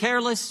 Were they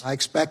careless? I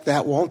expect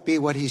that won't be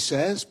what he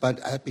says,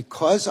 but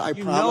because I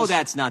promise, know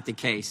that's not the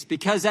case.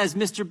 Because as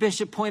Mr.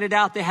 Bishop pointed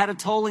out, they had a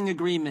tolling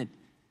agreement.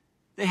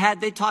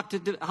 They talked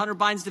to Hunter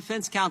Biden's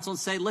defense counsel and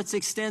say, let's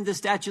extend the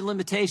statute of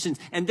limitations.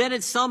 And then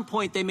at some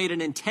point, they made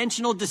an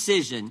intentional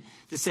decision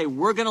to say,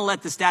 we're going to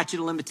let the statute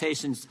of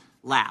limitations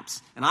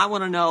lapse. And I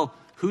want to know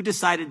who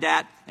decided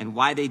that and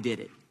why they did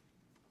it.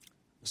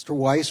 Mr.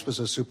 Weiss was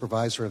a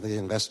supervisor of the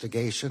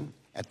investigation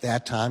at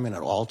that time and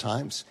at all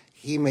times.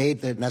 He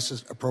made the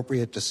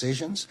appropriate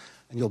decisions,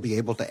 and you'll be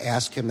able to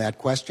ask him that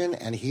question,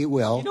 and he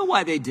will. You know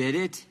why they did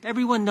it?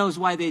 Everyone knows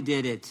why they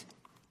did it.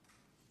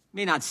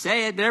 May not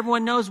say it, but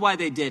everyone knows why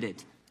they did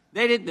it.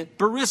 They didn't.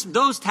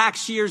 Those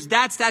tax years,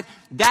 that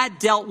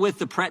dealt with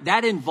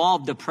that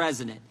involved the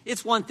president.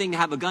 It's one thing to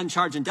have a gun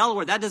charge in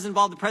Delaware. That doesn't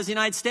involve the president of the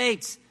United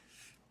States.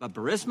 But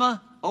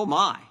Burisma, oh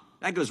my,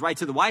 that goes right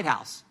to the White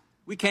House.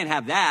 We can't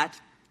have that.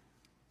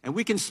 And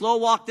we can slow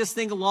walk this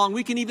thing along.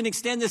 We can even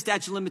extend the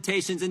statute of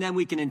limitations, and then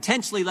we can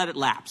intentionally let it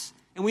lapse.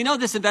 And we know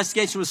this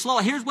investigation was slow.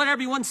 Here's what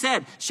everyone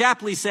said.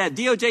 Shapley said,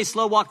 DOJ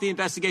slow walked the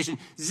investigation.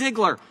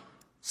 Ziegler,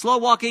 slow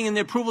walking in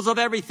the approvals of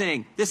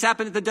everything. This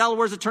happened at the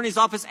Delaware's attorney's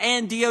office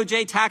and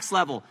DOJ tax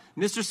level.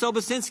 Mr.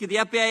 Sobocinski, the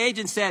FBI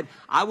agent, said,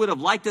 I would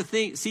have liked to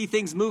see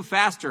things move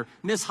faster.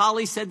 Ms.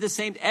 Holly said the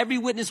same. Every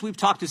witness we've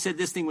talked to said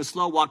this thing was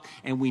slow walked,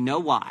 and we know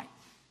why.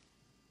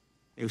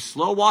 They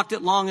slow walked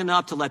it long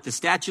enough to let the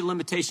statute of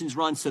limitations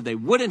run so they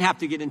wouldn't have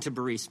to get into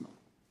Burisma.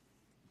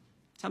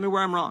 Tell me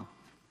where I'm wrong.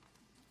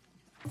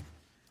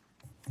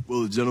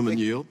 Will the gentleman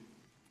yield?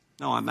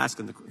 No, I'm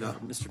asking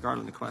Mr.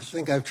 Garland the question. I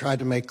think I've tried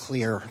to make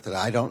clear that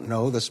I don't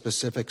know the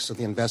specifics of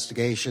the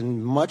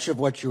investigation. Much of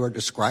what you are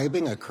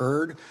describing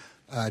occurred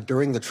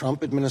during the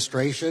Trump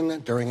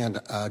administration, during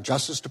a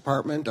Justice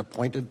Department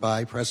appointed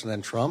by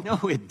President Trump. No,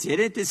 it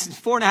didn't. This is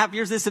 4.5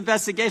 years, this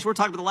investigation. We're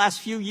talking about the last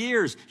few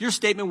years. Your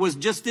statement was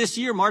just this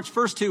year, March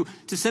 1st,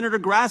 to Senator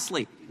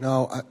Grassley.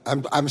 No,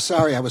 I'm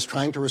sorry. I was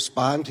trying to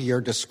respond to your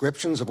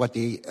descriptions of what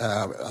the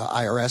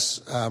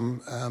IRS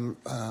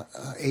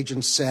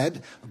agents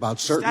said about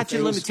certain statute things.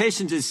 Of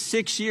limitations is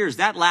 6 years.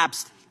 That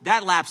lapsed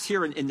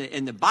here in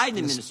the Biden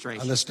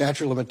administration. On the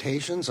statute of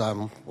limitations,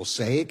 we'll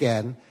say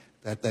again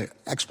that the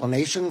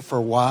explanation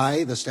for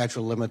why the statute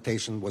of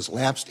limitation was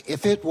lapsed,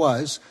 if it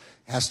was,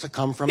 has to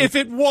come from... If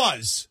it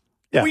was.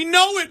 Yeah. We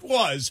know it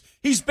was.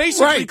 He's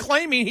basically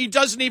claiming he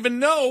doesn't even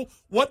know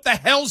what the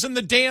hell's in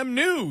the damn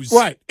news.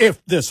 Right.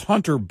 If this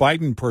Hunter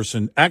Biden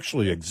person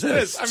actually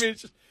exists. I mean,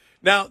 it's just,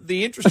 now,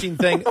 the interesting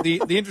thing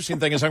the interesting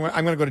thing is I'm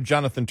going to go to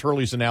Jonathan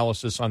Turley's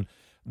analysis on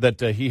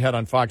that he had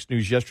on Fox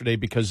News yesterday,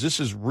 because this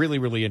is really,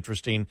 really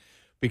interesting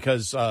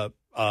because,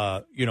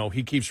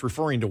 he keeps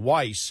referring to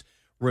Weiss.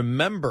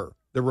 Remember,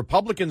 the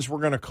Republicans were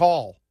going to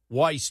call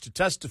Weiss to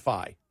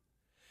testify.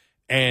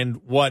 And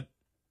what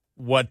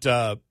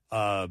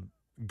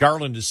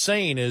Garland is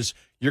saying is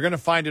you're going to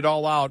find it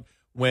all out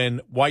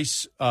when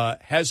Weiss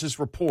has his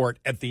report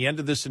at the end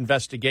of this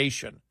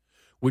investigation,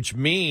 which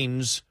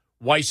means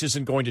Weiss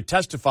isn't going to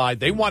testify.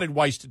 They wanted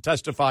Weiss to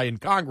testify in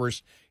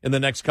Congress in the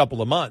next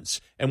couple of months.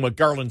 And what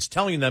Garland's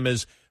telling them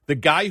is the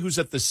guy who's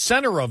at the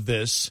center of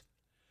this,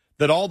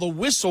 that all the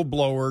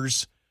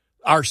whistleblowers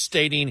are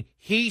stating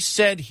he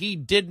said he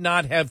did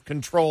not have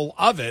control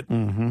of it.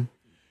 Mm-hmm.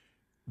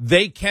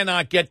 They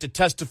cannot get to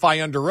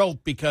testify under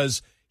oath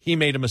because he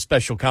made him a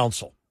special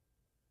counsel.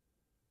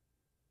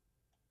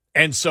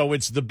 And so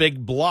it's the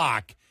big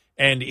block.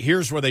 And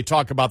here's where they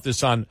talk about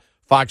this on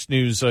Fox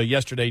News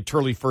yesterday.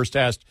 Turley first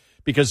asked,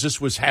 because this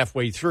was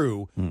halfway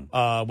through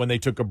when they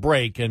took a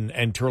break,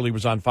 and Turley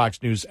was on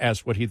Fox News,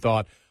 asked what he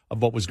thought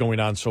of what was going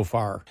on so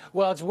far.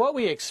 Well, it's what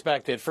we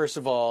expected. First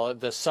of all,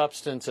 the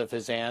substance of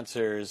his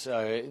answers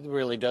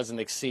really doesn't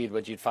exceed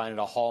what you'd find in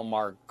a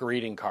Hallmark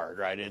greeting card,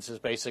 right? It's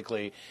just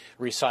basically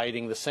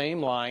reciting the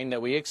same line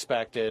that we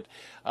expected,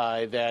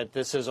 that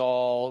this is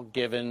all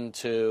given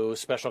to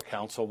Special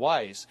Counsel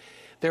Weiss.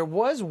 There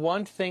was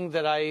one thing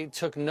that I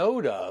took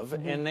note of,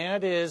 and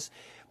that is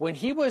when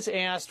he was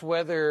asked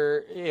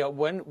whether,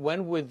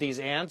 when would these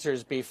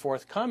answers be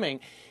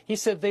forthcoming, he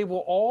said they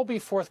will all be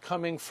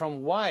forthcoming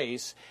from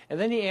Weiss, and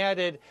then he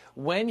added,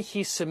 when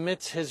he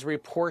submits his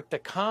report to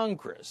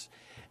Congress.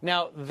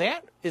 Now,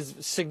 that is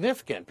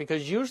significant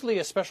because usually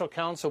a special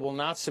counsel will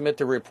not submit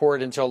the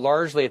report until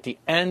largely at the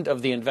end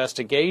of the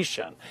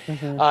investigation.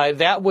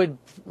 That would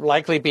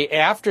likely be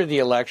after the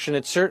election.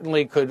 It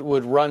certainly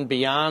would run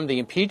beyond the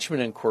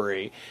impeachment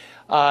inquiry.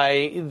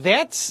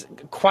 That's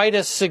quite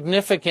a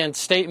significant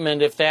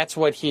statement if that's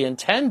what he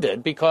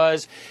intended,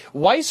 because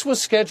Weiss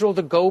was scheduled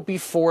to go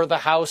before the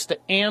House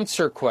to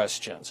answer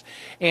questions.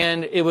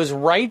 And it was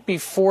right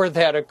before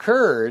that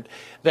occurred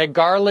that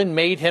Garland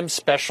made him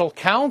special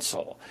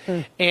counsel.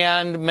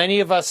 And many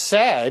of us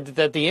said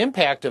that the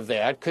impact of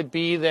that could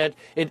be that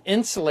it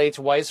insulates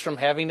Weiss from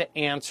having to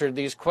answer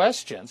these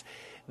questions.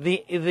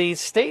 The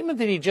statement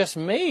that he just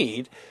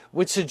made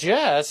would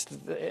suggest,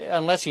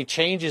 unless he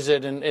changes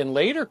it in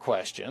later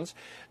questions,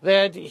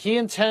 that he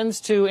intends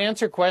to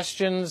answer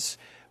questions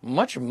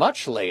much,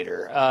 much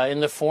later in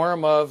the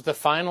form of the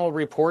final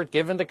report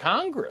given to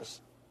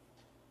Congress.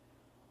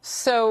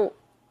 So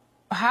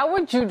how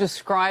would you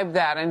describe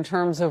that in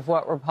terms of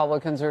what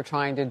Republicans are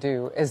trying to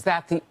do? Is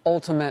that the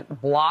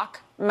ultimate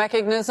block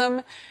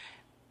mechanism?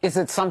 Is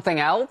it something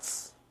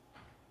else?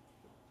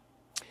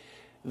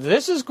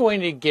 This is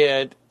going to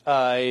get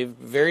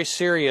very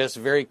serious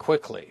very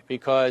quickly,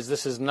 because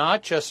this is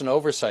not just an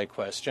oversight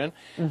question.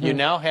 You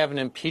now have an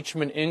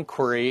impeachment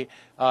inquiry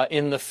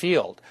in the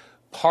field.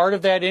 Part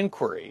of that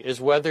inquiry is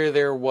whether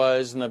there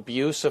was an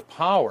abuse of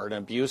power, an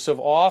abuse of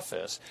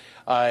office,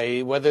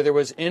 whether there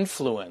was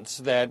influence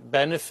that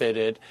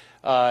benefited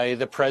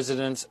the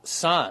president's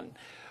son.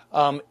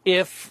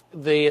 If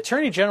the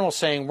Attorney General is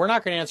saying we're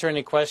not going to answer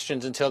any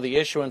questions until the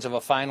issuance of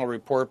a final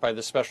report by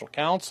the special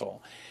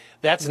counsel,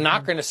 that's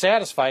not going to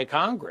satisfy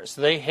Congress.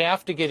 They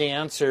have to get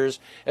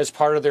answers as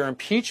part of their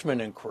impeachment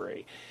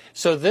inquiry.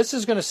 So this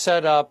is going to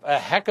set up a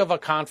heck of a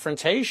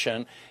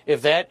confrontation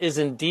if that is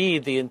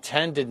indeed the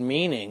intended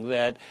meaning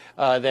that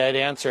that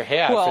answer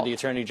had for the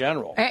Attorney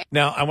General.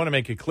 Now, I want to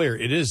make it clear.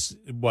 It is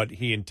what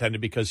he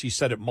intended because he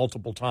said it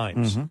multiple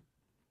times.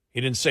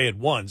 He didn't say it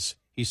once.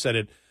 He said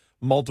it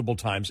multiple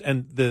times.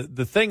 And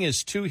the thing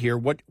is, too, here,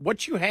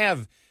 what you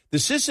have,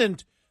 this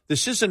isn't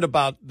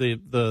about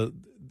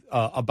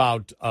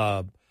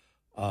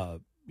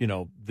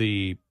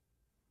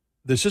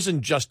this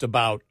isn't just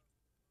about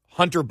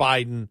Hunter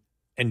Biden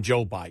and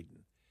Joe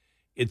Biden.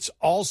 It's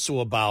also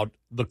about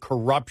the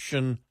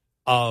corruption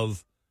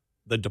of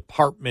the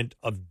Department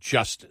of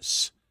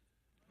Justice.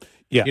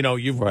 Yeah,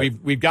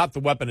 we've got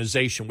the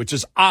weaponization, which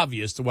is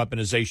obvious, the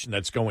weaponization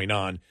that's going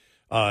on.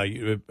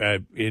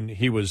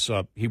 He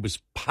was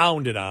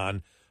pounded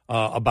on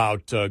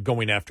about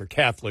going after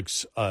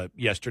Catholics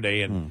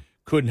yesterday, and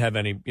couldn't have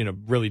any,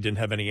 really didn't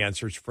have any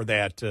answers for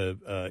that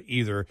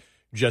either.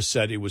 Just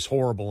said it was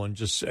horrible, and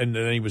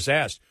then he was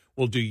asked,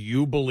 well, do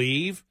you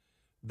believe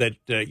that,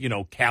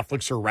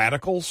 Catholics are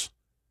radicals?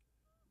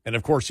 And,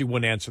 of course, he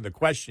wouldn't answer the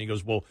question. He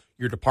goes, well,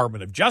 your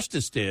Department of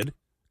Justice did.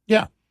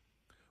 Yeah.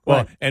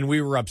 Well, and we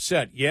were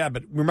upset. Yeah,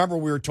 but remember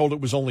we were told it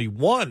was only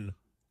one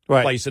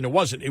place, and it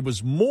wasn't. It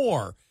was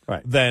more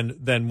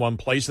than one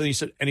place. And he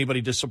said, anybody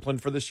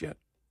disciplined for this yet?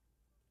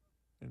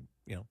 And,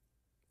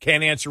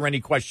 can't answer any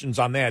questions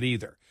on that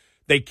either.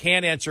 He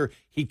can't answer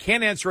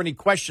any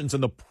questions.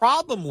 And the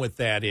problem with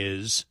that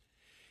is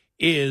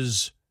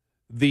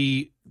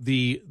the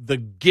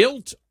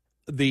guilt,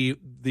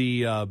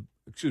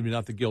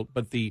 not the guilt,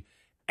 but the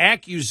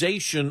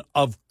accusation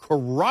of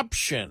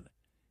corruption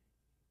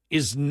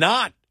is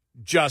not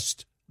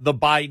just the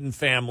Biden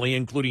family,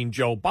 including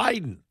Joe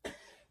Biden.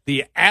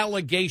 The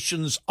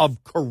allegations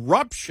of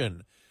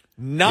corruption,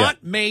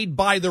 not made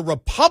by the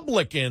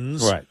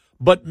Republicans,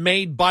 but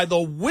made by the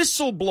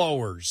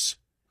whistleblowers,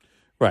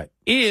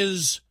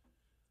 is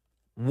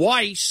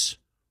Weiss,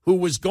 who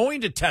was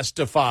going to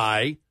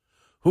testify,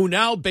 who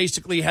now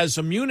basically has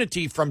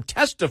immunity from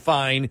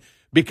testifying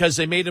because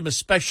they made him a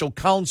special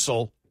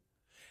counsel,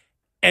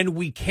 and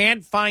we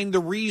can't find the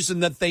reason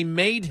that they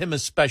made him a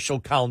special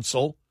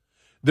counsel.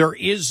 There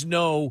is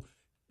no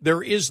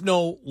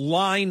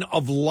line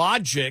of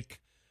logic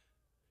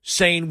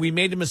saying we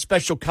made him a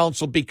special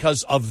counsel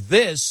because of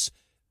this.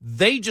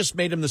 They just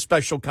made him the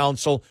special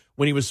counsel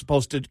when he was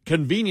supposed to,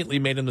 conveniently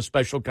made him the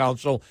special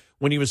counsel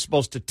when he was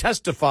supposed to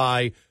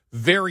testify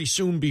very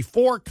soon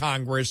before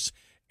Congress.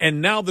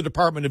 And now the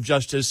Department of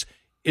Justice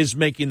is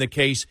making the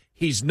case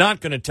he's not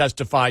going to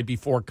testify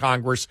before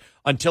Congress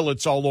until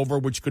it's all over,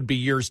 which could be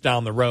years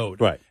down the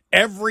road. Right.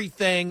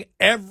 Everything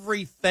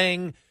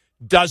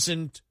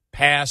doesn't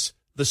pass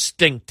the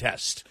stink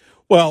test.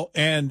 Well,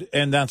 and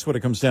that's what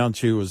it comes down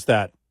to, is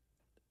that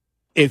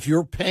if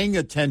you're paying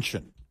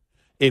attention,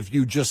 if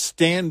you just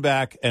stand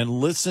back and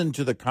listen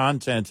to the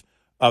content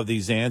of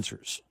these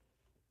answers,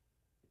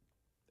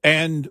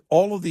 and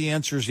all of the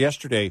answers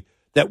yesterday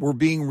that were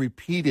being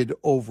repeated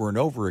over and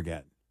over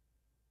again,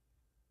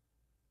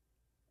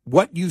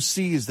 what you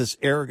see is this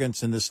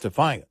arrogance and this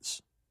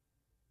defiance.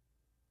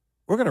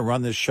 We're going to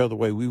run this show the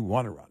way we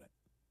want to run it.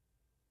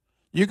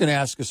 You can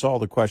ask us all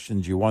the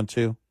questions you want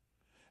to,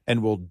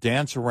 and we'll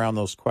dance around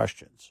those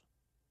questions.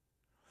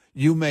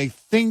 You may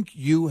think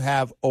you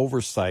have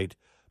oversight,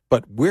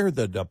 but we're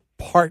the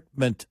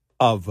Department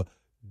of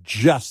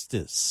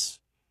Justice.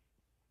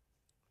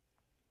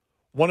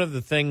 One of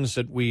the things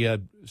that we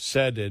had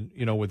said,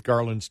 with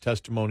Garland's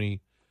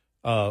testimony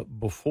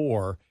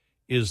before,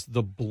 is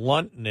the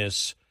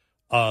bluntness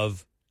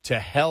of "to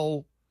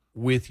hell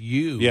with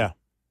you."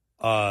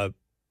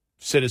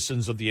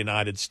 Citizens of the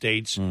United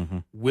States.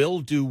 We'll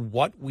do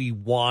what we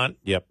want.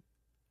 Yep.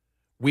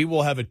 We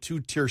will have a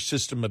two-tier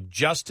system of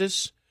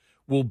justice.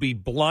 We'll be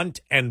blunt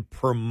and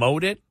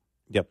promote it.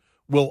 Yep.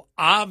 We'll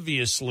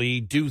obviously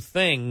do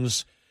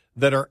things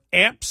that are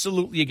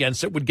absolutely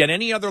against it. Would get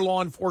any other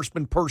law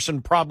enforcement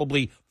person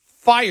probably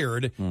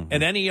fired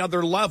at any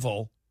other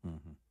level.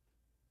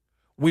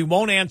 We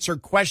won't answer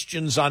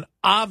questions on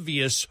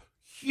obvious,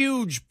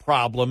 huge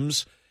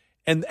problems,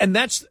 and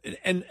that's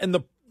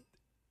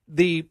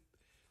the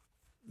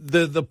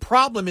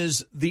problem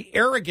is the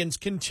arrogance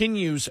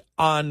continues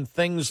on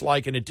things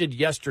like, and it did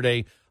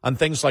yesterday, on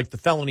things like the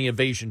felony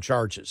evasion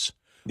charges.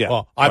 Yeah,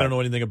 well, I don't know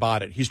anything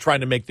about it. He's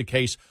trying to make the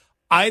case.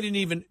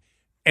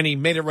 And he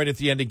made it right at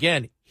the end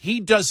again. He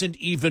doesn't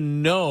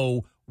even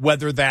know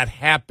whether that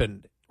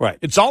happened. Right.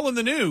 It's all in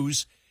the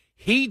news.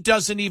 He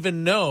doesn't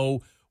even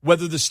know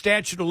whether the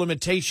statute of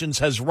limitations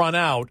has run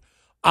out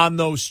on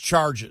those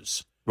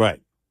charges.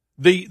 Right.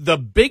 The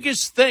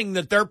biggest thing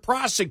that they're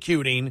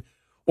prosecuting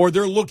or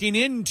they're looking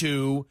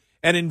into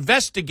and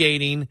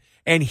investigating,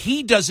 and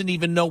he doesn't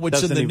even know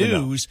what's in the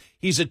news.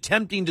 He's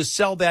attempting to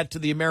sell that to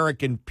the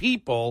American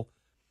people,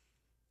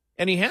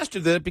 and he has to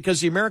do that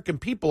because the American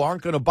people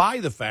aren't going to buy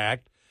the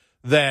fact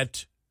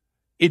that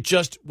it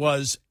just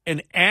was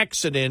an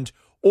accident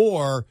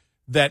or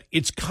that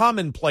it's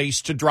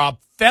commonplace to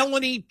drop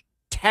felony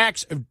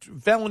tax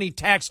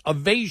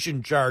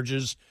evasion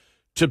charges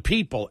to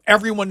people.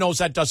 Everyone knows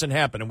that doesn't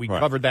happen, and we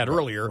covered that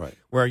earlier,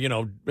 where,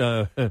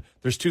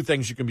 there's two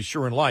things you can be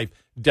sure in life,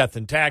 death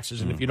and taxes,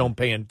 and if you don't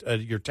pay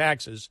your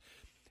taxes,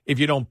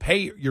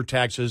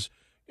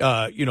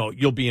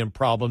 you'll be in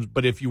problems.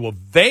 But if you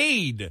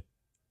evade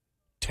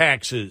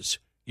taxes,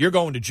 you're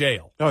going to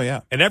jail. Oh,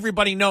 yeah. And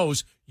everybody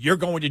knows you're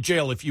going to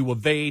jail if you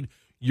evade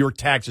your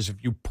taxes,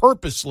 if you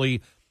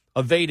purposely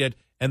evade it,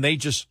 and they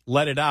just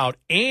let it out.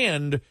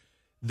 And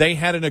they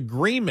had an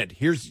agreement.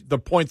 Here's the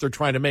point they're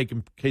trying to make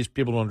in case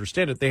people don't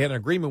understand it. They had an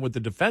agreement with the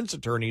defense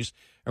attorneys,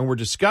 and we're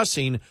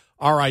discussing,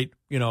 all right,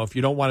 if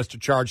you don't want us to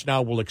charge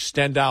now, we'll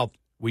extend out.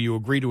 Will you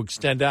agree to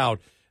extend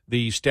out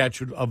the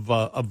statute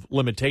of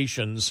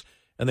limitations?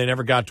 And they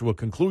never got to a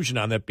conclusion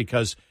on that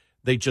because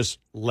they just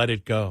let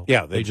it go.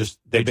 Yeah, they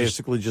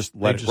basically just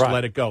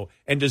let it go.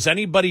 And does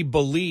anybody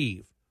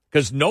believe,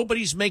 because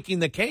nobody's making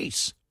the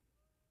case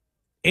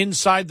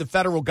inside the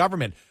federal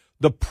government,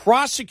 the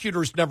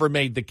prosecutors never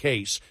made the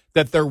case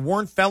that there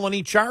weren't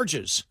felony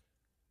charges.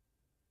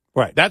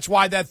 Right. That's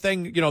why that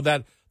thing,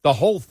 that the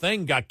whole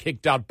thing got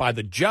kicked out by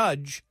the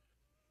judge,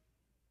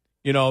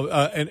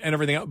 and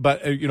everything else.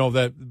 But,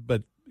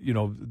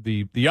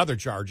 the other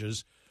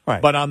charges.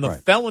 Right. But on the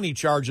felony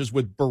charges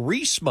with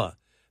Burisma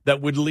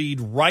that would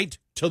lead right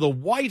to the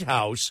White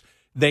House,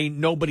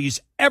 nobody's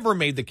ever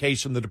made the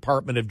case in the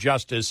Department of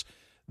Justice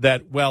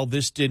that, well,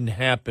 this didn't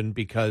happen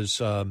because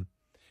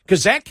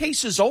that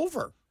case is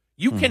over.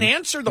 You can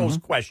answer those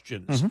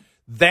questions.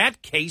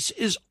 That case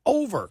is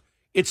over.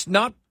 It's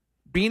not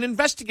being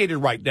investigated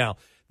right now.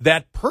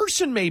 That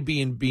person may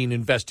be being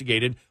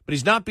investigated, but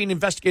he's not being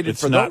investigated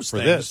for those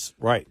things. This.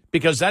 Right.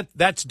 Because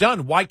that's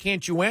done. Why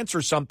can't you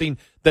answer something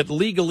that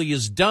legally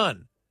is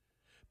done?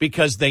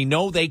 Because they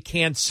know they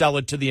can't sell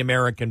it to the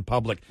American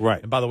public.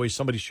 Right. And by the way,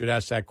 somebody should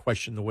ask that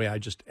question the way I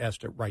just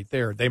asked it right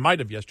there. They might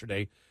have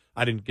yesterday.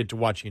 I didn't get to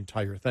watch the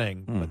entire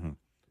thing, but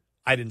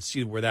I didn't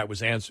see where that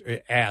was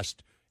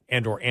asked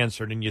and or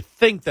answered. And you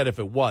think that if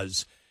it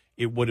was,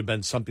 it would have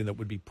been something that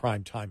would be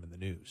prime time in the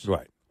news.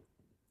 Right.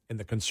 in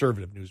the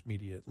conservative news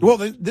media. Well,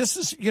 this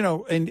is,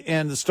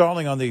 and the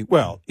stalling on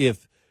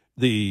if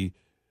the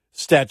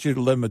statute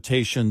of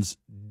limitations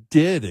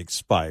did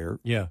expire,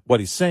 what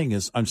he's saying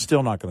is, I'm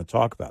still not going to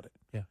talk about it.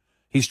 Yeah.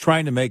 He's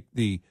trying to make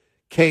the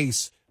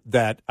case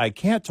that I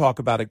can't talk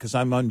about it because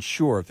I'm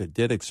unsure if it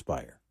did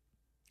expire.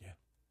 Yeah.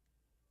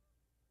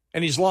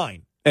 And he's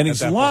lying. And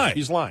he's lying.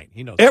 He's lying.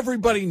 He knows.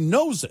 Everybody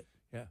knows it.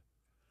 Yeah.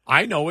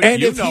 I know it.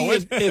 And you know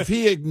it. if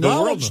he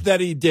acknowledged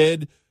that he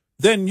did,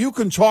 then you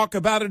can talk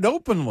about it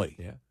openly.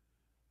 Yeah.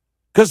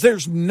 Because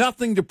there's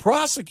nothing to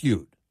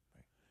prosecute.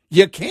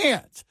 You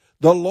can't.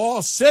 The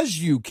law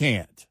says you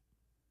can't.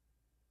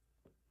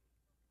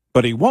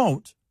 But he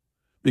won't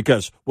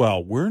because,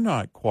 we're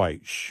not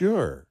quite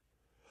sure.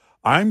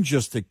 I'm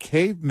just a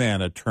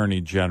caveman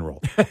attorney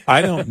general.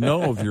 I don't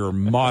know of your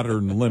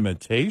modern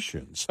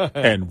limitations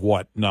and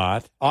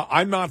whatnot.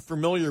 I'm not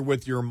familiar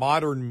with your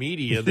modern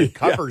media that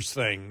covers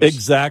things.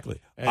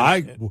 Exactly.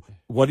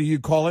 What do you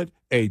call it?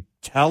 A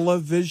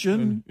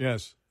television?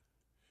 Yes.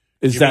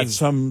 Is that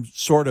some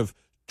sort of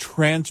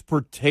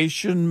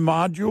transportation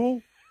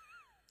module?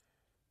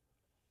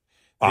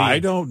 I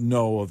don't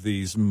know of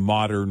these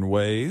modern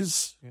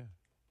ways. Yeah.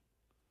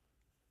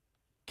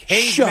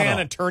 Caveman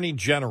attorney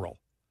general.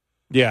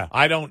 Yeah.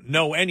 I don't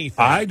know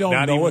anything. I don't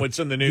not know even what's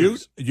in the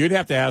news. You'd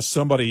have to ask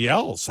somebody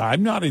else.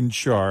 I'm not in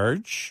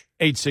charge.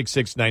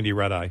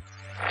 866-90-RED-EYE.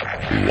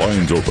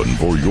 Lines open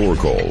for your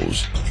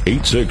calls.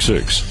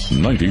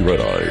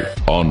 866-90-RED-EYE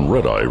on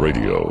Red Eye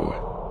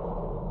Radio.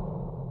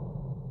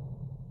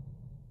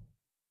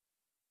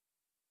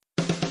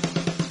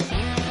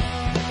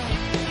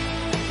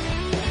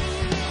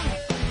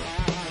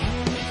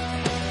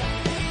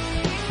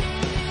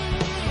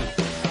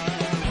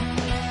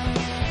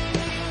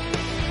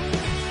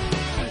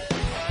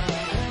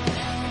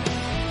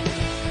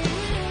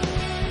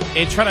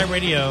 It's Red Eye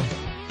Radio.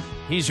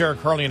 He's Eric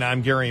Harley, and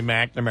I'm Gary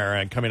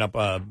McNamara. And coming up,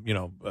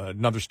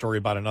 another story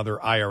about another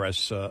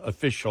IRS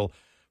official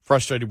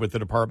frustrated with the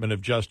Department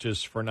of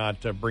Justice for not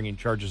bringing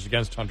charges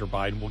against Hunter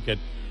Biden. We'll get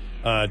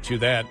to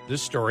that.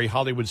 This story,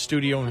 Hollywood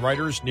studio and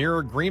writers near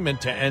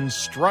agreement to end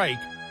strike.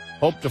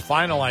 Hope to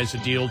finalize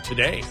a deal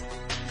today.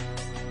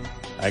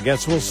 I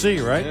guess we'll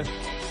see, right? Yeah.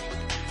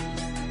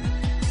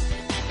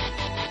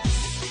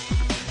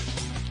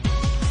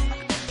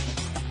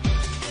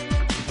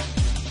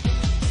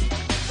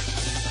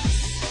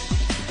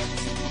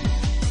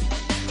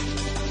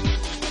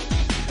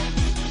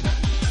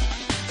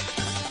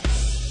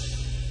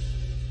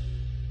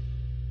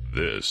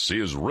 This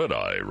is Red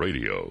Eye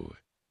Radio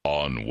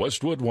on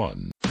Westwood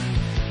One.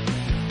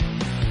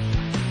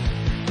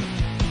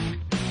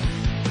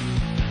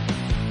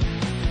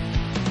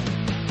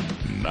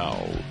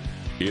 Now,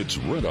 it's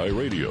Red Eye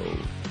Radio.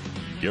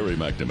 Gary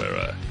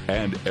McNamara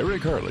and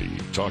Eric Harley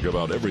talk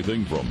about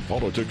everything from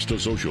politics to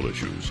social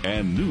issues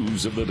and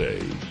news of the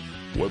day.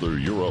 Whether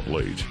you're up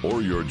late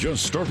or you're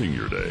just starting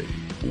your day,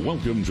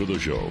 welcome to the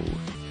show.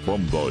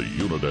 From the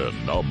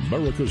Uniden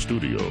America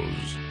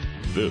Studios,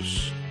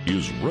 this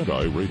is Red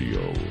Eye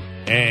Radio.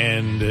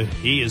 And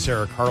he is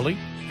Eric Harley,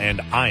 and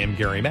I am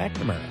Gary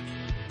McNamara.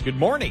 Good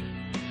morning.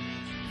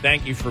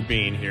 Thank you for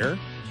being here.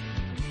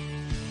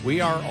 We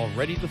are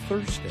already to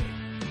Thursday.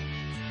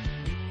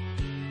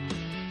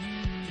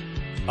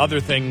 Other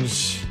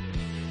things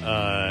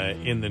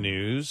in the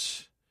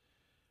news.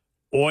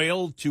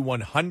 Oil to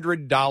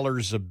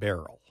 $100 a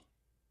barrel.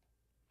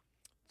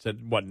 It's at,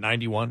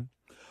 91?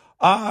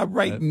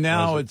 Right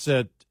now it's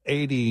at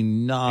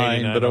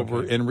 89, but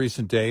over in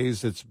recent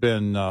days it's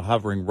been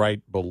hovering right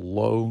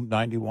below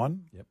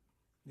 91. Yep.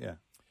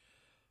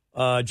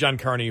 Yeah. John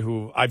Carney,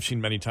 who I've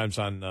seen many times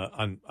on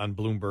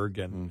Bloomberg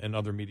and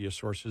other media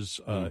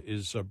sources,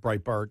 is a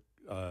Breitbart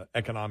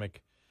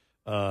economic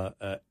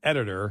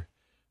editor.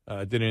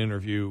 Did an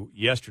interview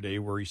yesterday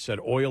where he said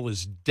oil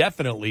is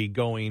definitely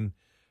going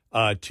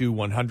to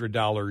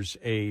 $100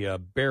 a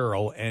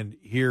barrel, and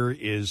here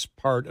is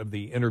part of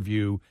the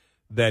interview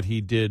that he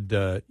did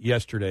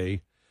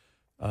yesterday.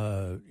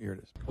 Here it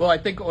is. Well, I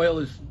think oil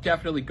is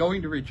definitely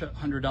going to reach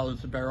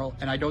 $100 a barrel,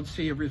 and I don't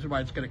see a reason why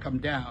it's going to come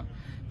down.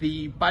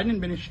 The Biden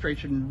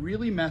administration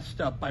really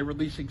messed up by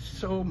releasing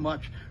so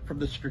much from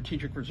the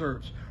strategic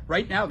reserves.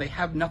 Right now, they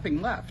have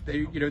nothing left.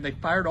 They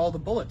fired all the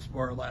bullets,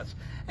 more or less.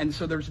 And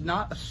so there's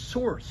not a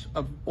source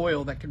of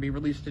oil that can be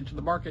released into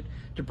the market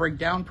to bring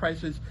down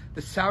prices.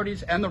 The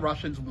Saudis and the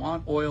Russians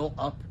want oil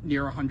up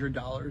near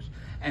 $100,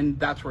 and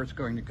that's where it's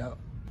going to go.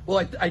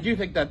 Well, I do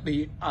think that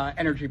the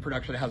energy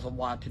production has a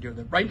lot to do with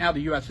it. Right now,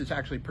 the U.S. is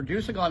actually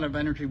producing a lot of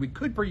energy. We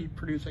could be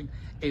producing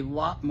a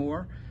lot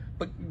more.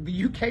 But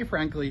the UK,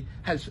 frankly,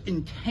 has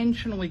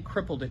intentionally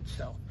crippled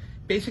itself.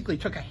 Basically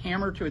took a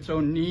hammer to its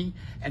own knee,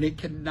 and it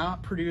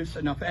cannot produce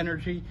enough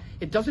energy.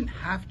 It doesn't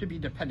have to be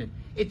dependent.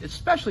 It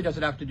especially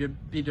doesn't have to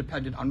be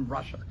dependent on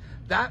Russia.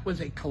 That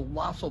was a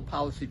colossal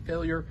policy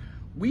failure.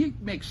 We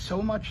make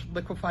so much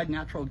liquefied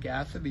natural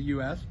gas in the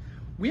U.S.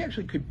 We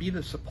actually could be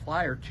the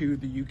supplier to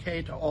the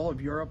UK, to all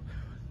of Europe.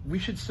 We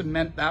should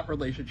cement that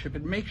relationship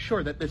and make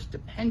sure that this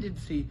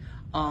dependency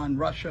on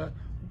Russia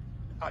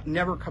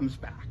never comes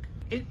back.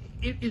 it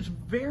is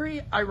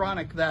very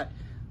ironic that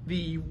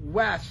the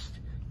West,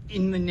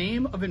 in the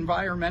name of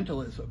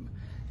environmentalism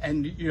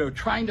and, you know,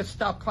 trying to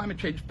stop climate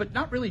change, but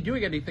not really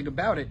doing anything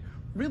about it,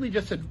 really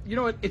just said, you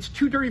know what, it's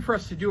too dirty for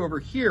us to do over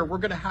here. We're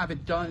going to have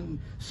it done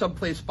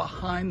someplace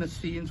behind the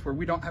scenes where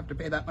we don't have to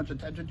pay that much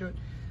attention to it.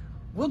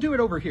 We'll do it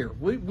over here.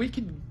 We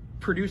can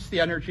produce the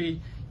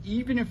energy,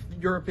 even if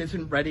Europe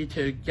isn't ready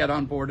to get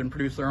on board and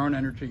produce their own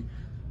energy.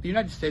 The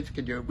United States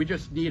can do it. We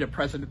just need a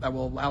president that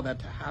will allow that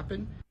to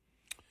happen.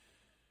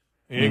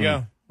 There you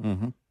go.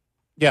 Mm-hmm.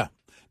 Yeah.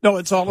 No,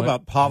 it's all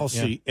about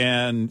policy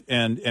and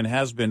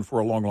has been for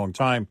a long, long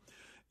time.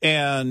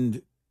 And,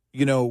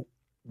 you know,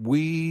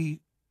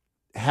 we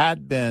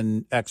had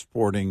been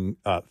exporting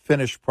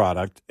finished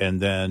product, and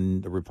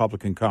then the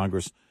Republican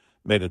Congress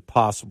made it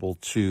possible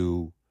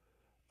to,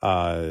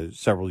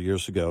 several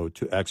years ago,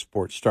 to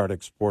start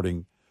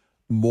exporting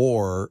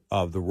more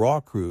of the raw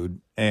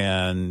crude.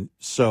 And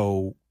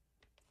so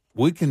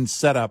we can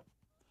set up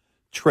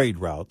trade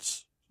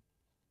routes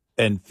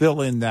and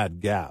fill in that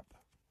gap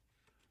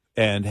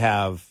and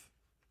have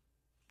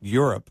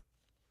Europe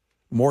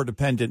more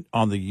dependent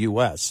on the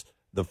U.S.,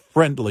 the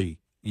friendly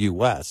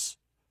U.S.,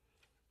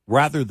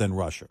 rather than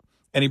Russia.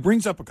 And he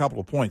brings up a couple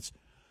of points.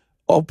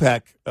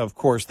 OPEC, of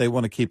course, they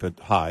want to keep it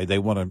high. They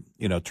want to,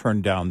 you know,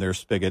 turn down their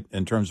spigot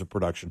in terms of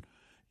production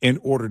in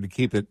order to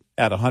keep it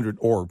at 100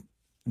 or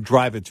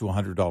drive it to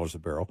 $100 a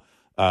barrel.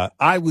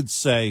 I would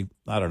say,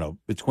 I don't know,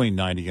 between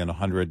 90 and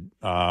 100.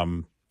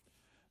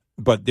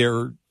 But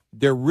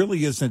there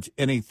really isn't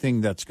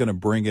anything that's going to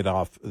bring it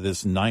off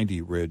this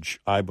 90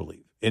 ridge, I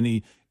believe.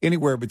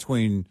 Anywhere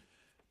between,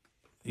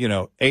 you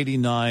know,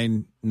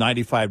 $89,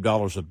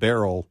 $95 a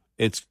barrel,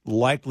 it's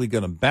likely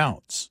going to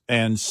bounce.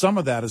 And some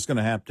of that is going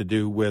to have to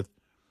do with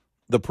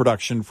the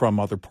production from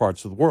other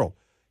parts of the world.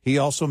 He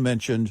also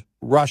mentioned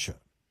Russia.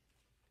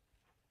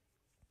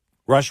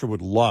 Russia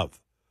would love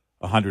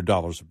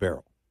 $100 a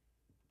barrel.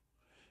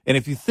 And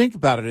if you think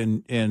about it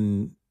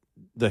in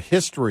the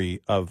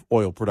history of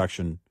oil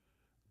production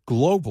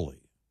globally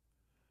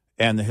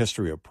and the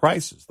history of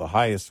prices, the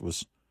highest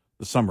was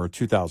the summer of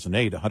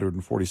 2008,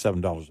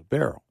 $147 a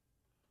barrel.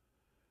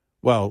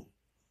 Well,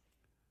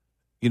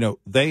 you know,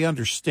 they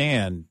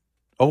understand,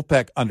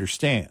 OPEC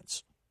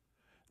understands,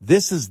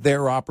 this is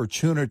their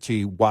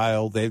opportunity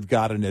while they've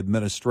got an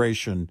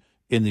administration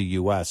in the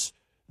U.S.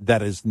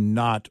 that is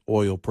not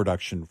oil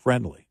production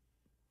friendly.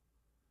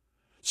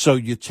 So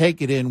you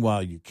take it in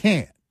while you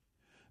can,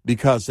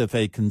 because if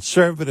a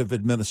conservative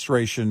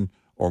administration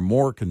or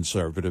more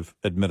conservative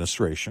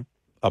administration,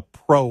 a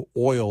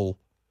pro-oil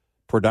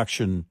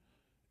production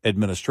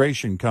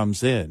administration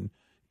comes in,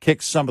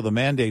 kicks some of the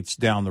mandates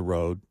down the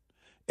road,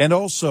 and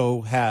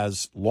also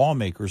has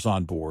lawmakers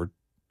on board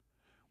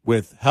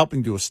with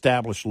helping to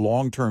establish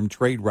long-term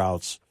trade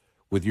routes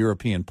with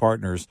European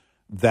partners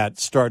that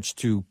starts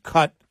to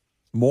cut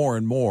more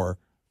and more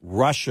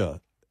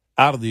Russia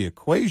out of the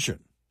equation,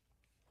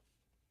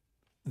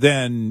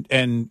 then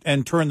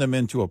and turn them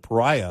into a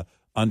pariah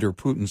under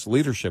Putin's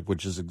leadership,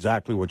 which is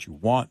exactly what you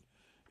want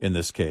in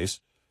this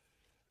case,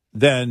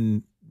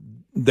 then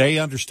they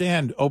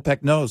understand,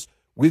 OPEC knows,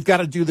 we've got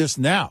to do this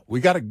now. We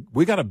got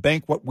to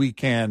bank what we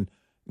can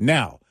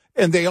now.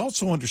 And they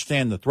also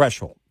understand the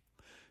threshold,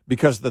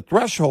 because the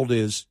threshold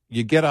is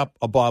you get up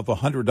above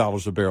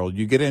 $100 a barrel,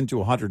 you get into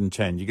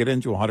 110, you get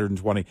into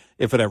 120,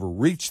 if it ever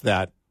reached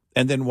that,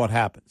 and then what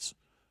happens?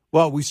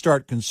 Well, we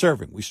start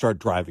conserving. We start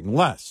driving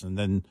less, and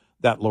then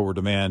that lower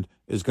demand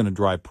is going to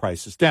drive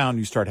prices down.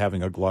 You start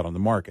having a glut on the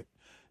market,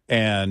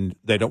 and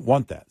they don't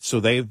want that. So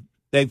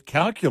they've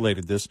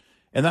calculated this,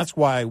 and that's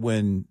why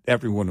when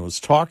everyone was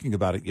talking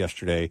about it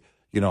yesterday,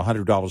 you know,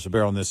 $100 a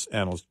barrel, and this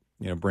analyst,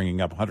 you know,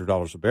 bringing up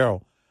 $100 a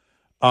barrel,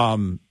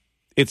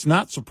 it's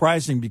not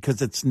surprising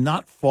because it's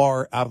not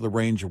far out of the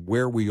range of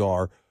where we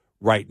are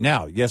right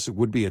now. Yes, it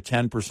would be a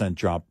 10%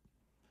 jump,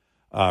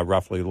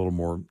 roughly a little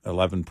more,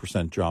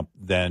 11% jump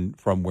than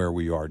from where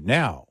we are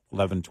now,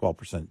 11,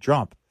 12%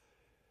 jump.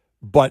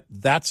 But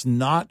that's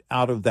not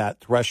out of that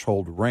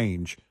threshold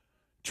range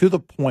to the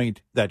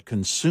point that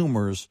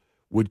consumers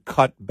would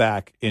cut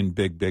back in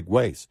big, big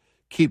ways.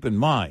 Keep in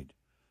mind,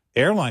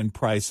 airline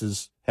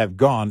prices have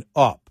gone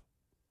up.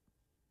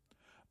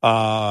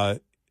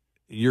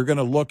 You're going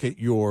to look at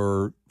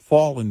your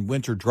fall and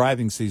winter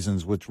driving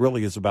seasons, which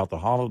really is about the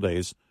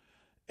holidays,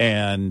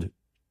 and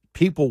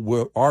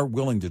people are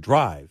willing to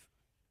drive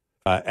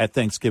at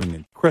Thanksgiving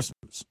and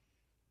Christmas.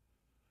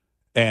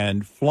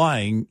 And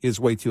flying is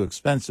way too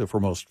expensive for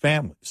most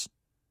families.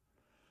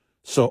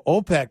 So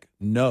OPEC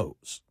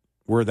knows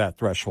where that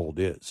threshold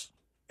is,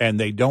 and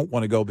they don't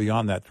want to go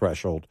beyond that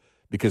threshold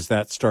because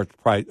that starts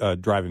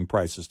driving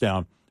prices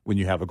down when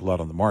you have a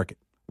glut on the market,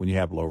 when you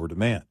have lower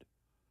demand.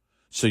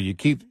 So you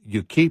keep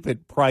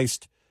it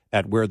priced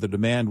at where the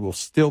demand will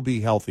still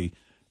be healthy,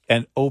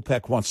 and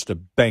OPEC wants to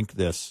bank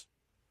this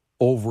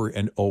over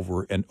and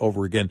over and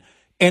over again.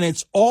 And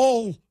it's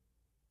all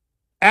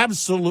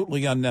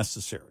absolutely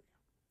unnecessary.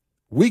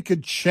 We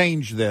could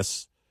change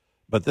this,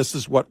 but this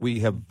is what we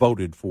have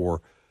voted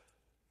for.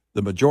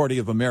 The majority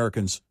of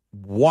Americans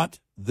want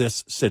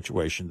this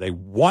situation. They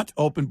want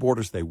open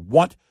borders. They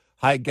want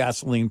high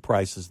gasoline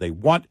prices. They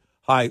want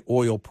high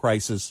oil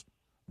prices.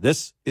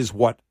 This is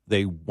what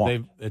they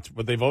want. It's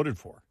what they voted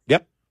for.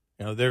 Yep.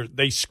 You know,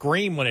 they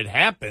scream when it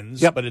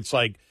happens, Yep. but it's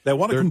like they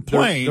want to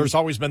complain. There's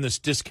always been this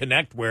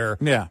disconnect where,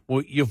 yeah,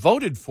 well, you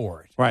voted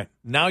for it. Right.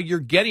 Now you're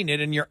getting it,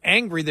 and you're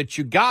angry that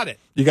you got it.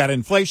 You got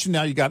inflation.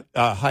 Now you got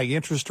high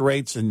interest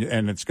rates, and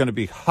it's going to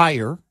be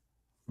higher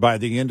by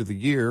the end of the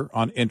year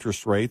on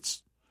interest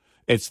rates.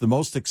 It's the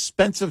most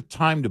expensive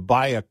time to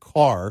buy a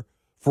car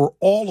for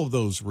all of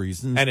those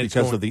reasons, and it's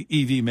because of the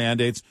EV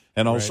mandates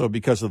and also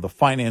because of the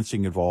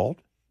financing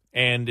involved.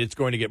 And it's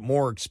going to get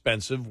more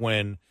expensive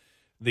when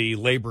the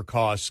labor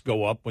costs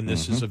go up, when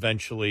this is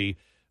eventually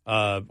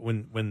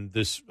when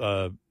this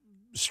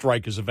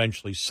strike is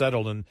eventually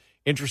settled. And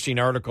interesting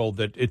article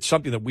that it's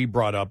something that we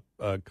brought up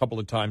a couple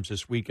of times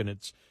this week, and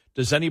it's,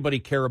 does anybody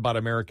care about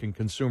American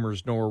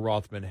consumers? Noah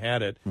Rothman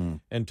had it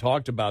and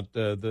talked about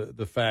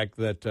the fact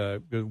that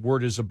the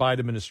word is the Biden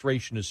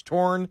administration is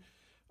torn.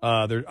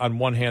 On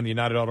one hand, the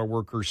United Auto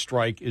Workers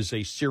strike is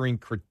a searing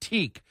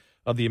critique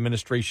of the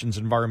administration's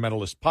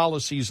environmentalist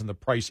policies and the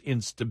price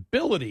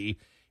instability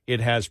it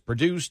has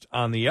produced.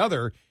 On the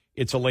other,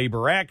 it's a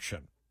labor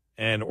action,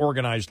 and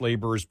organized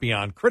labor is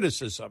beyond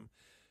criticism.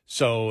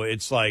 So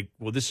it's like,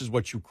 well, this is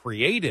what you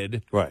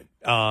created. Right.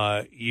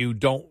 You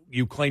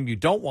claim you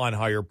don't want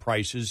higher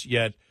prices,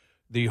 yet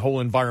the whole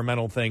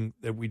environmental thing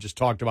that we just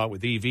talked about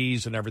with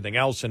EVs and everything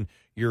else, and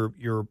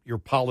your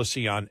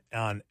policy on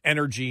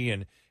energy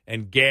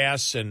and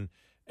gas and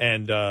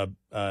the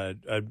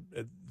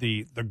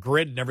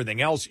grid and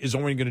everything else is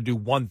only going to do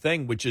one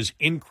thing, which is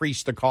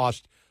increase the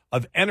cost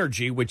of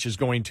energy, which is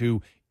going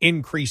to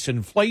increase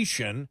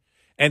inflation,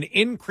 and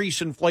increase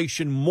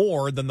inflation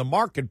more than the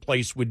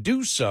marketplace would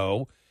do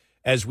so,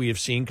 as we have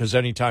seen, because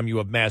anytime you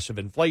have massive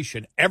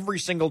inflation, every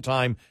single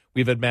time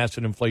we've had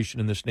massive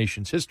inflation in this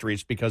nation's history,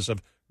 it's because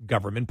of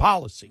government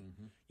policy.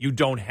 You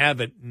don't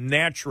have it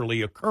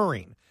naturally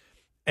occurring.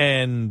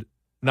 And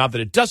not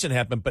that it doesn't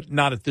happen, but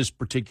not at this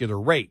particular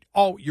rate.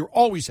 You're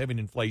always having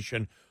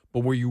inflation,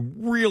 but where you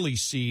really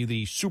see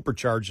the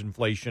supercharged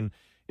inflation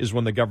is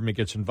when the government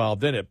gets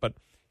involved in it. But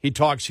he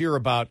talks here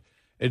about,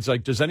 it's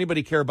like, does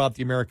anybody care about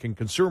the American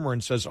consumer?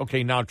 And says,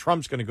 okay, now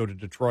Trump's going to go to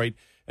Detroit,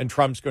 and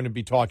Trump's going to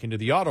be talking to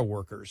the auto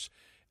workers.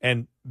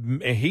 And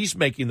he's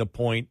making the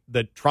point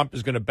that Trump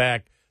is going to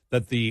back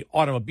that the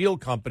automobile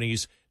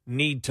companies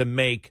need to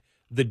make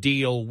the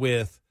deal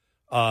with,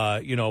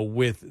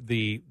 with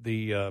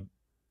the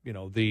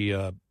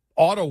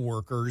auto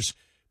workers,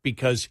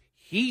 because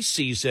he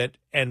sees it,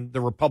 and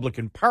the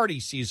Republican Party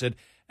sees it,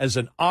 as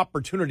an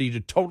opportunity to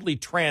totally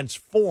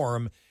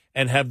transform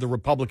and have the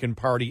Republican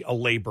Party a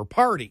labor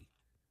party.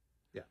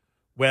 Yeah.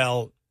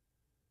 Well,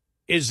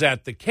 is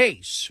that the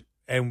case?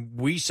 And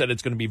we said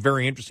it's going to be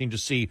very interesting to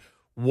see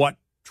what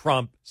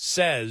Trump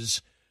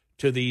says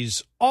to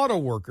these auto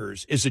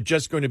workers. Is it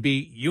just going to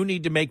be, you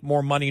need to make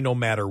more money no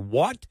matter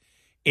what,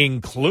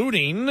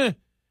 including,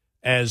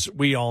 as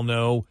we all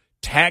know,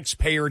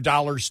 taxpayer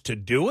dollars to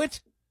do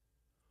it?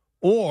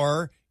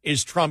 Or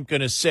is Trump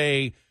going to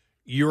say,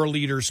 your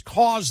leaders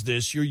caused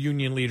this, your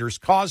union leaders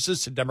caused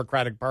this, the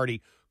Democratic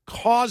Party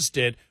caused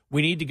it,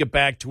 we need to get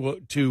back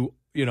to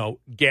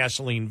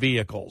gasoline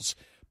vehicles?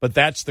 But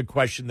that's the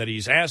question that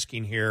he's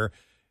asking here.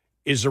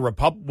 Is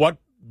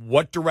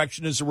what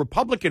direction is the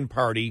Republican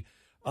Party?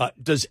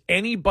 Does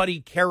anybody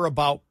care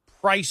about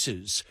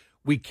prices?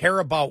 We care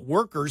about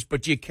workers,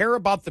 but do you care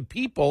about the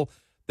people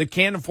that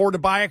can't afford to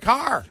buy a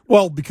car?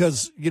 Well,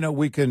 because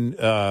we can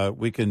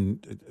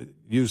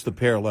use the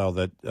parallel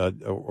that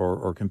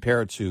or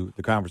compare it to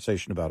the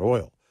conversation about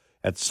oil.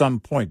 At some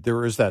point,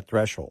 there is that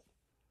threshold.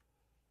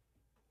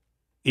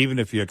 Even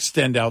if you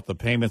extend out the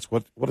payments,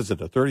 what is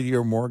it, a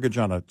 30-year mortgage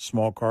on a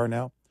small car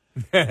now?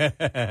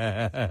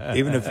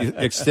 Even if you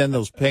extend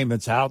those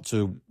payments out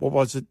to, what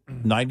was it,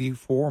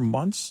 94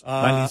 months?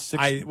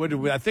 96?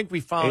 I think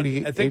we found,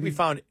 80, I think we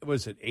found,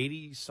 was it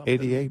 80 something?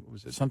 88,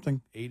 was it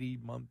something?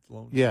 80-month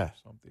loan? Yeah.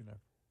 Something.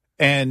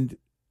 And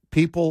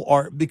people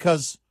are,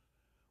 because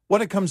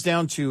what it comes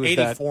down to is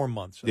 84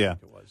 months, I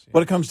think it was. Yeah.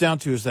 What it comes down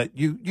to is that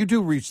you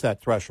do reach that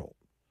threshold.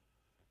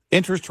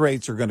 Interest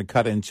rates are going to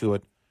cut into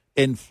it.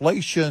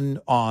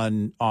 Inflation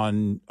on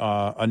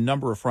a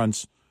number of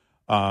fronts,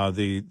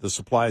 the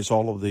supplies,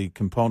 all of the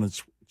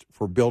components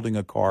for building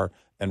a car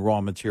and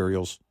raw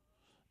materials,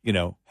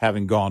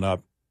 having gone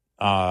up.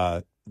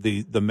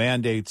 The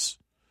mandates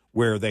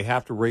where they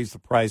have to raise the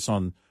price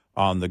on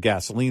the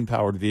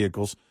gasoline-powered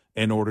vehicles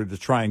in order to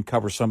try and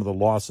cover some of the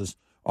losses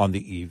on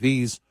the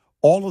EVs.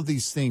 All of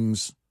these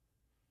things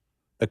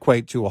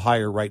equate to a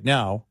higher, right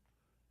now,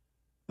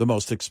 the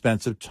most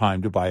expensive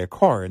time to buy a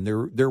car, and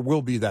there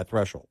will be that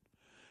threshold.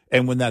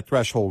 And when that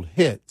threshold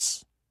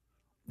hits,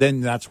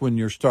 then that's when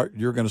you're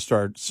going to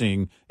start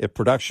seeing, if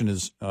production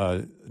is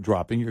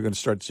dropping, you're going to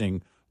start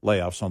seeing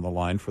layoffs on the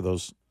line for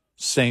those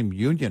same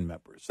union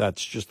members.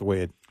 That's just the way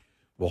it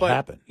will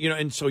happen.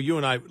 And so you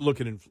and I look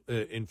at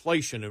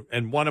inflation,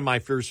 and one of my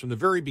fears from the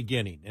very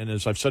beginning, and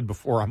as I've said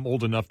before, I'm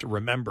old enough to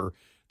remember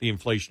the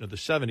inflation of the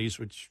 70s,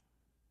 which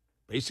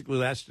basically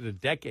lasted a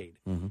decade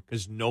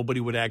because nobody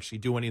would actually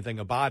do anything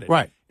about it.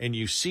 Right. And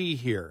you see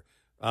here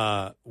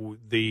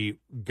the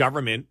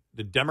government,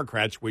 the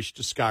Democrats wish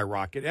to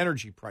skyrocket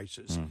energy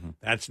prices.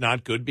 That's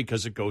not good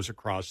because it goes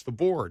across the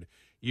board.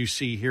 You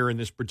see here in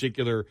this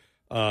particular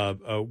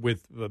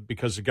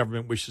because the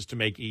government wishes to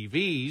make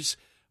EVs,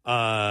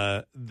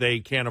 they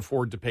can't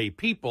afford to pay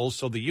people,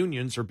 so the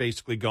unions are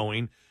basically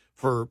going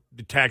for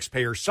the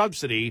taxpayer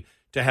subsidy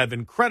to have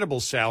incredible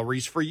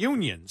salaries for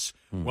unions.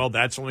 Well,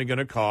 that's only going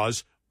to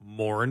cause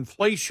more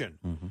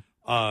inflation.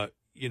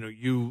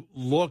 You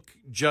look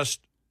just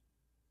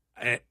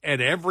at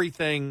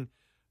everything.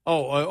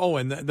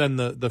 And then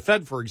the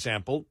Fed, for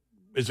example,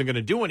 isn't going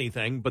to do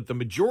anything, but the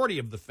majority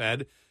of the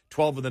Fed,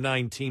 12 of the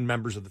 19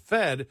 members of the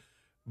Fed,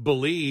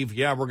 believe,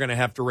 we're going to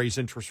have to raise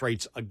interest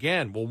rates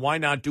again. Well, why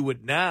not do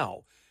it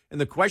now?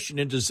 And the question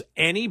is, does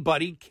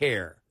anybody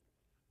care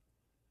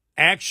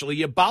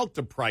actually about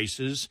the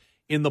prices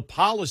in the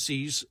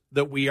policies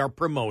that we are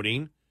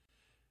promoting?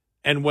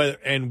 And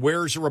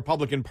where's the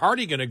Republican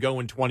Party going to go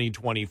in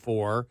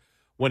 2024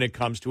 when it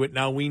comes to it?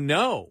 Now, we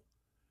know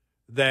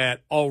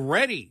that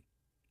already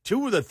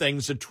 2 of the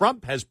things that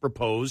Trump has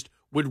proposed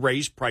would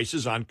raise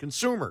prices on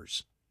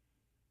consumers.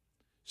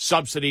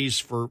 Subsidies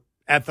for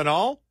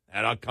ethanol,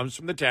 that comes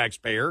from the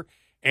taxpayer,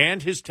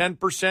 and his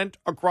 10%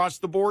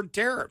 across-the-board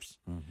tariffs.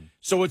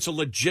 So it's a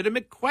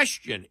legitimate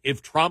question.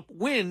 If Trump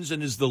wins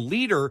and is the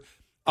leader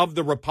of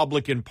the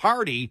Republican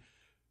Party,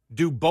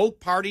 do both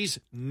parties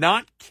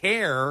not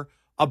care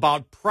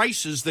about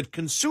prices that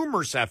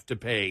consumers have to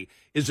pay?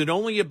 Is it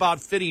only about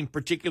fitting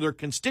particular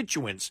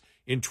constituents?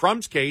 In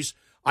Trump's case,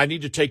 I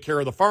need to take care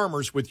of the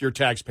farmers with your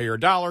taxpayer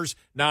dollars.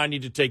 Now I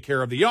need to take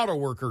care of the auto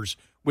workers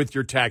with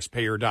your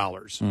taxpayer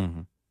dollars.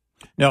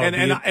 No,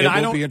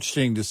 it will be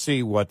interesting to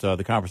see what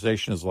the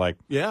conversation is like.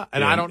 Yeah,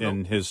 and I don't know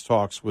in his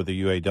talks with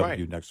the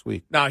UAW next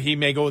week. Now, he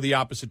may go the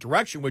opposite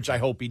direction, which I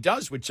hope he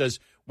does, which says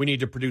we need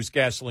to produce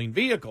gasoline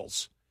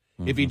vehicles.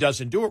 If he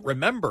doesn't do it,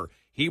 remember,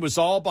 he was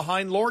all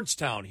behind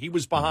Lordstown. He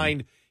was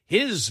behind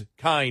his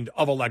kind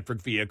of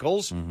electric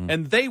vehicles,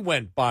 and they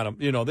went bottom.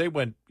 They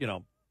went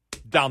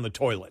down the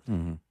toilet.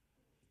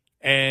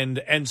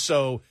 And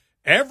so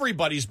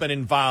everybody's been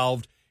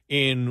involved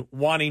in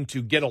wanting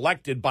to get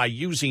elected by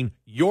using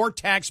your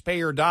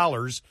taxpayer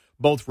dollars,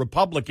 both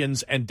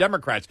Republicans and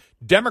Democrats.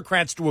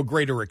 Democrats to a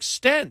greater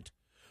extent.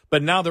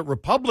 But now that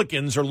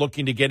Republicans are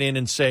looking to get in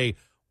and say,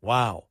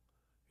 wow,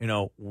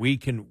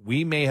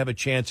 we may have a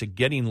chance of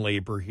getting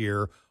labor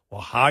here.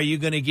 Well, how are you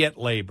going to get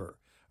labor?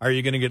 Are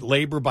you going to get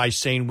labor by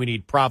saying we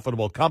need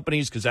profitable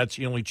companies because that's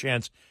the only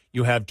chance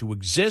you have to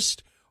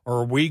exist? Or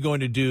are we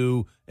going to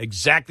do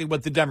exactly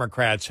what the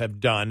Democrats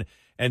have done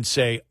and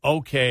say,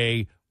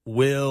 okay,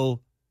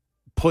 we'll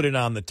put it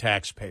on the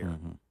taxpayer?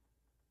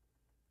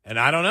 And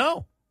I don't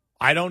know.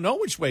 I don't know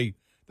which way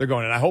they're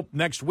going. And I hope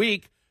next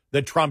week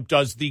that Trump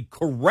does the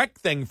correct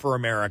thing for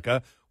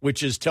America,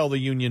 which is tell the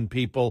union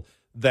people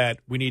that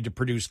we need to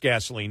produce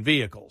gasoline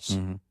vehicles.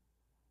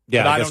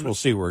 Yeah, I guess we'll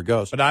see where it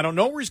goes. But I don't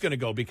know where he's going to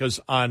go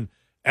because on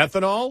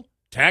ethanol,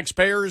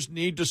 taxpayers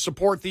need to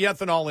support the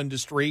ethanol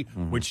industry,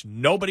 which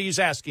nobody's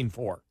asking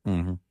for.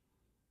 But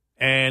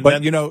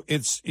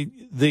it's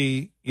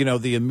the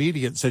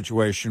immediate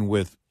situation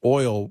with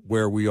oil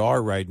where we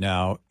are right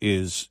now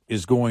is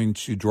going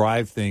to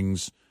drive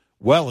things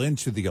well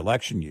into the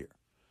election year.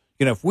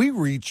 If we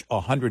reach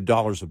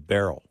 $100 a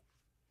barrel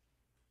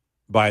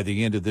by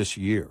the end of this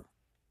year,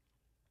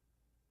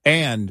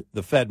 and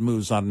the Fed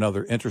moves on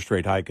another interest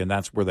rate hike, and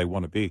that's where they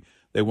want to be.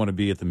 They want to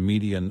be at the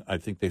median. I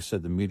think they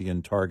said the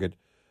median target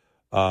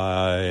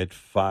at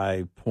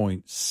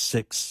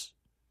 5.6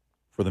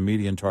 for the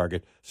median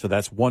target. So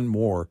that's one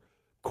more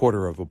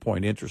quarter of a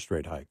point interest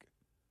rate hike.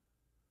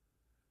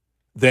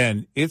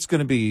 Then it's going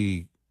to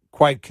be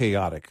quite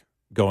chaotic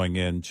going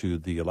into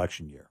the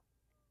election year.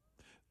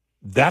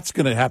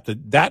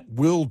 That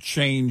will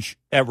change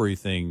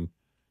everything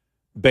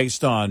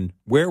based on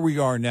where we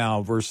are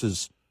now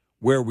versus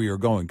where we are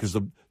going. Because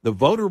the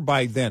voter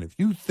by then, if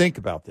you think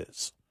about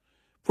this,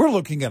 if we're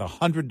looking at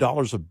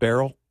 $100 a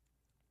barrel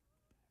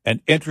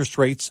and interest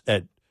rates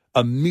at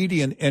a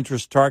median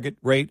interest target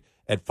rate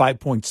at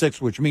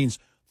 5.6, which means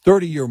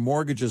 30-year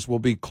mortgages will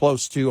be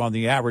close to, on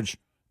the average,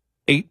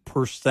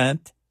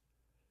 8%,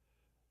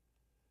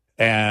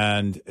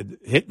 and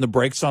hitting the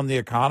brakes on the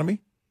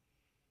economy.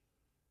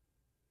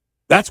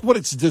 That's what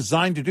it's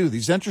designed to do.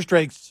 These interest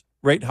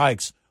rate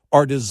hikes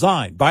are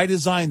designed. By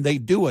design, they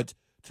do it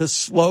to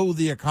slow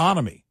the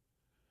economy.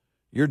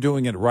 You're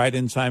doing it right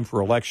in time for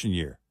election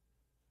year.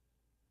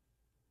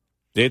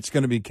 It's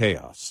going to be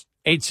chaos.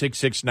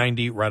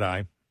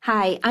 866-90-RED-I.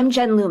 Hi, I'm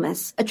Jen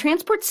Loomis, a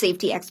transport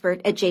safety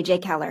expert at J.J.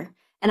 Keller,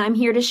 and I'm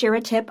here to share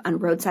a tip on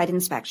roadside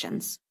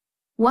inspections.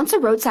 Once a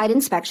roadside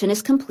inspection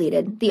is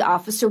completed, the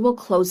officer will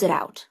close it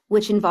out,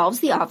 which involves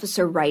the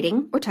officer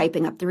writing or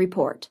typing up the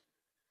report.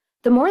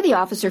 The more the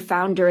officer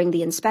found during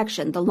the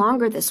inspection, the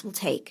longer this will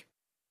take.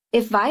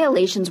 If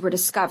violations were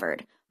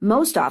discovered,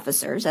 most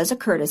officers, as a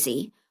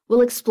courtesy,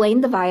 will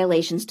explain the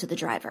violations to the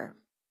driver.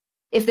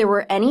 If there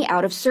were any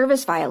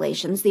out-of-service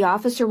violations, the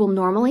officer will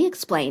normally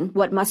explain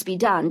what must be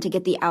done to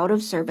get the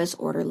out-of-service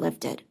order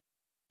lifted.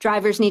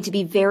 Drivers need to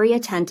be very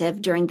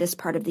attentive during this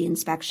part of the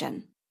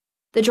inspection.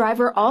 The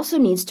driver also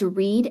needs to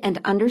read and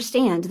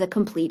understand the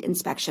complete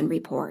inspection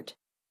report.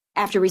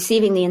 After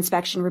receiving the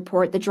inspection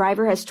report, the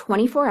driver has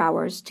 24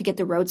 hours to get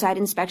the roadside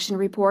inspection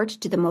report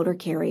to the motor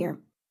carrier.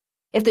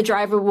 If the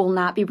driver will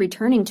not be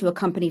returning to a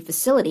company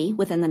facility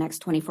within the next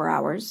 24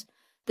 hours,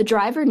 the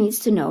driver needs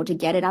to know to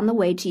get it on the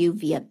way to you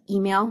via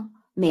email,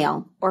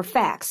 mail, or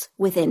fax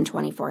within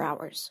 24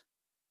 hours.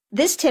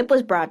 This tip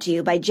was brought to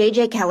you by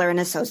J.J. Keller &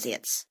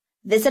 Associates.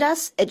 Visit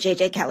us at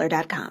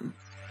jjkeller.com.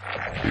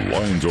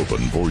 Lines open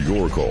for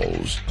your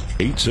calls.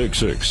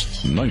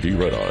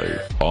 866-90-RED-EYE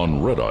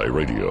on Red Eye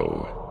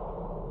Radio.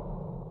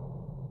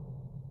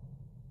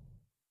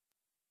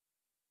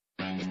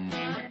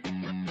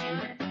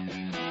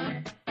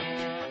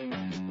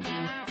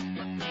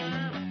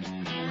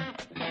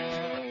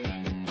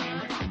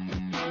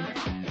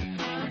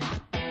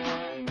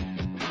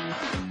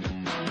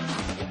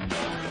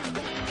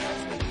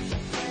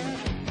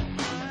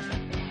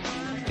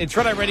 It's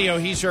Red Eye Radio.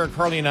 He's Eric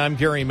Harley, and I'm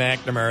Gary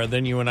McNamara.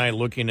 Then you and I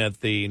looking at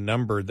the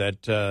number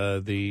that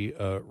the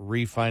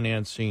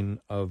refinancing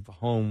of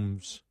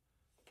homes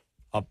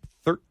up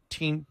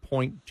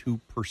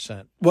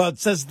 13.2%. Well, it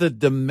says the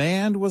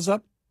demand was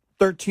up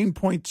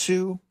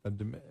 13.2.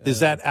 Is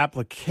that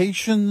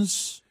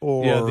applications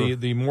or? Yeah,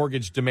 the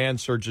mortgage demand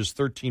surge is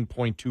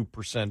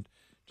 13.2%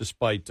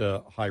 despite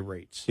high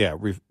rates. Yeah, on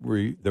the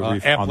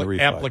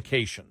refi.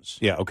 Applications.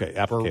 Yeah, okay,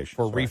 applications.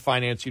 For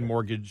refinancing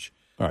mortgage.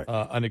 Right.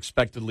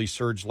 Unexpectedly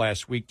surged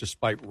last week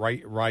despite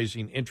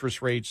rising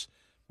interest rates.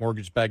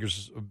 Mortgage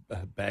Bankers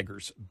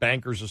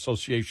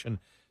Association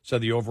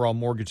said the overall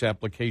mortgage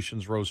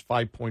applications rose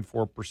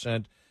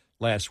 5.4%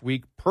 last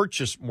week.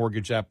 Purchase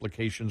mortgage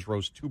applications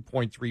rose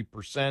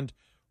 2.3%.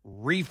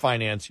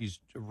 Refinancings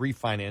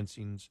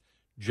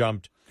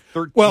jumped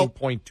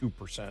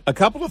 13.2%. A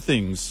couple of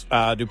things.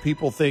 Do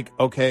people think,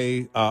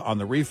 okay, on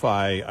the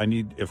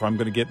refi, if I'm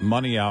going to get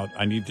money out,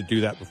 I need to do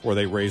that before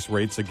they raise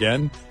rates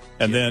again?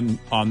 And then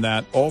on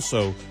that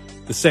also,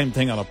 the same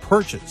thing on a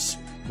purchase.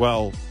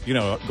 Well,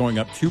 going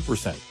up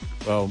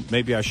 2%. Well,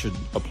 maybe I should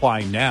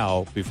apply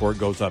now before it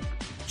goes up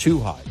too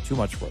high, too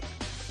much further.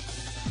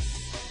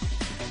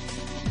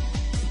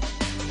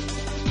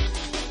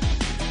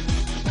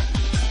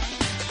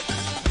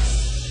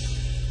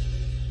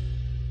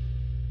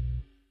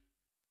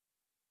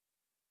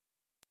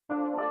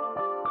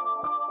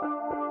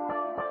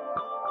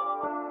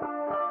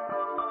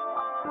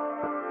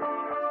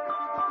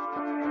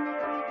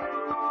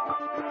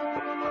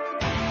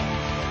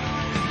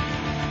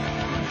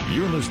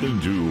 You're listening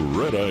to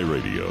Red Eye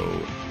Radio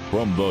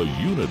from the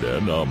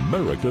Uniden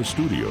America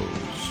Studios.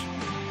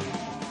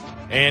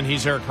 And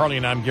he's Eric Harley,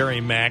 and I'm Gary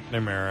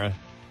McNamara.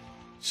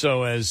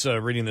 So as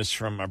reading this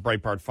from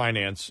Breitbart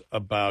Finance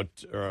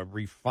about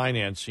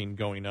refinancing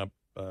going up,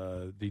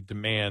 the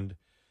demand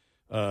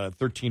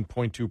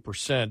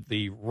 13.2%.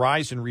 The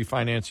rise in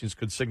refinancings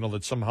could signal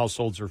that some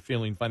households are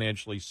feeling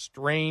financially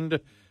strained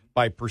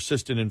by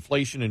persistent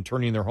inflation and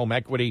turning their home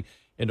equity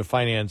into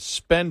finance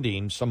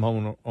spending. Some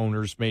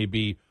homeowners may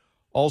be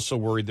also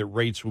worried that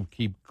rates will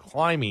keep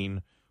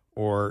climbing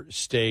or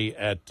stay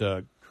at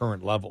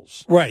current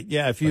levels. Right.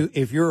 Yeah.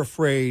 If you're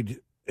afraid,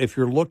 if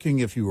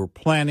you were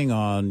planning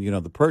on,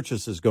 the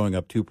purchase is going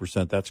up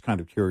 2%, that's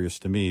kind of curious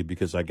to me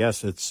because I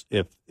guess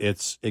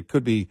it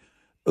could be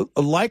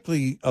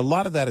likely a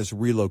lot of that is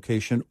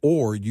relocation,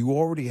 or you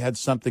already had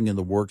something in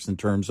the works in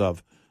terms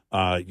of,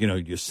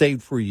 you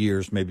saved for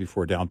years, maybe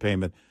for a down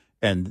payment,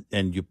 and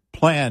you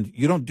planned.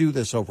 You don't do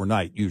this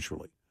overnight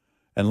usually,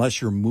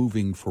 unless you're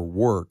moving for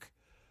work.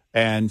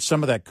 And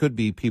some of that could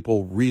be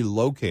people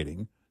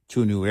relocating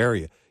to a new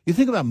area. You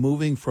think about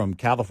moving from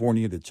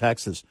California to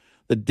Texas,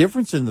 the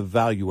difference in the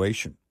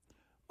valuation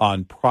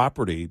on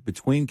property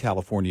between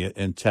California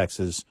and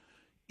Texas,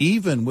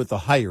 even with the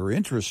higher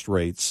interest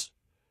rates,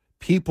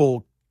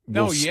 people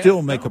will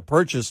still make a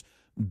purchase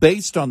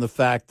based on the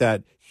fact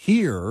that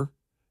here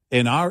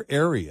in our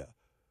area,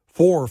 $400,000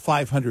 or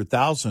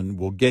 $500,000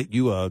 will get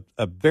you a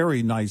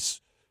very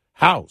nice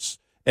house.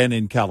 And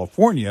in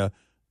California,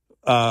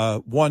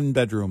 1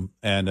 bedroom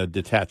and a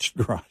detached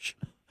garage.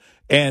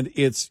 And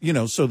it's,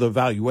 so the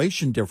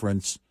valuation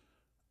difference,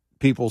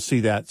 people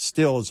see that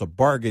still as a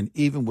bargain,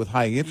 even with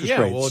high interest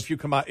rates. Yeah, well, if you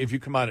come out,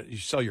 you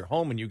sell your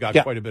home and you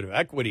got quite a bit of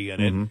equity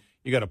in it,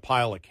 you got a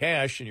pile of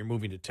cash and you're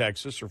moving to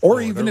Texas or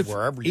Florida, even if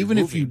wherever you're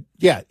moving.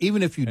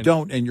 Even if you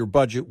don't and your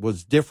budget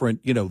was different,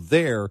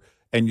 there,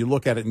 and you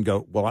look at it and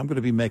go, well, I'm going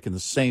to be making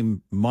the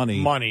same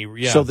money.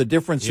 So the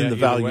difference in the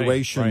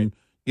valuation,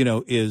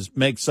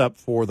 makes up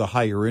for the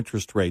higher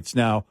interest rates.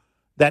 Now,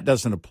 that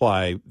doesn't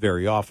apply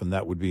very often.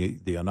 That would be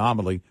the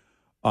anomaly.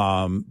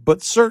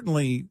 But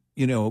certainly,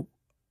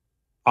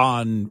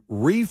 on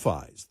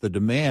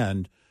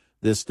refis,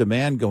 this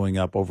demand going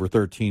up over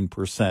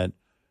 13%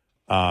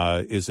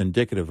 is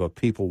indicative of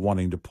people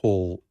wanting to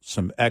pull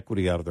some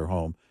equity out of their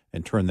home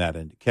and turn that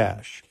into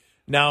cash.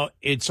 Now,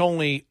 it's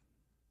only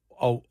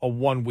a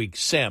 1 week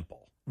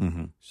sample.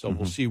 So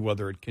we'll see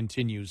whether it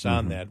continues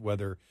on that,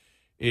 whether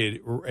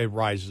it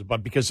rises.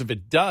 But because if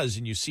it does,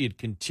 and you see it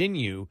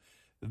continue,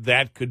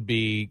 that could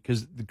be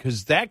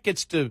because that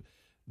gets to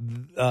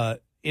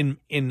in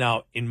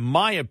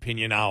my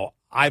opinion, how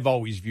I've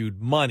always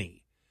viewed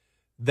money.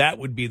 That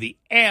would be the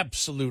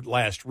absolute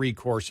last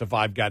recourse if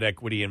I've got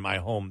equity in my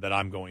home that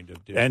I'm going to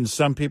do. And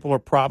some people are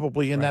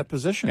probably in that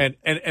position.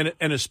 And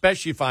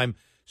especially if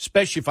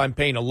I'm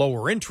paying a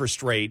lower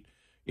interest rate,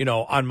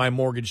 on my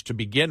mortgage to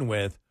begin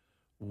with,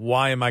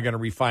 why am I going to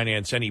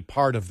refinance any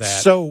part of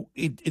that? So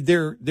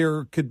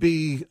there could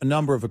be a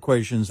number of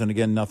equations, and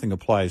again, nothing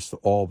applies to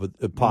all, but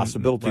the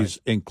possibilities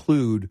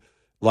include,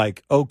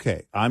 like,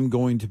 okay, I'm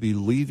going to be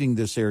leaving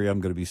this area.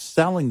 I'm going to be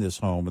selling this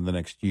home in the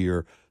next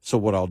year. So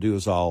what I'll do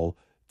is I'll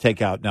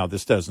take out, now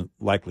this doesn't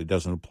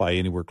apply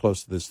anywhere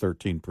close to this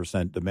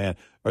 13% demand,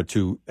 or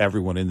to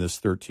everyone in this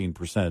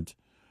 13%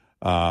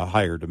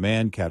 higher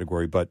demand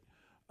category. But,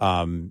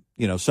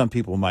 some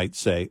people might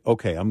say,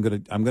 okay, I'm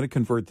going to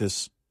convert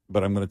this,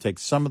 but I'm going to take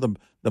some of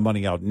the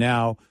money out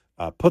now,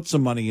 put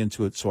some money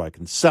into it so I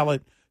can sell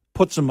it,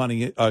 take some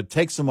money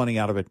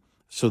out of it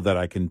so that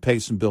I can pay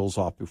some bills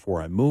off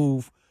before I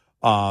move.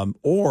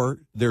 Or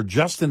they're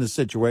just in a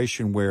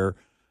situation where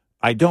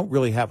I don't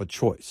really have a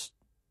choice.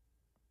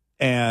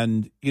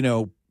 And,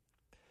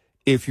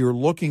 if you're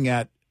looking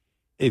at,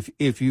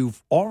 if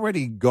you've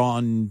already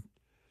gone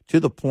to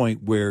the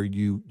point where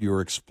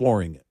you're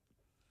exploring it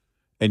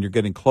and you're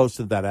getting close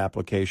to that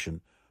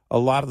application, a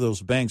lot of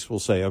those banks will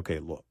say, okay,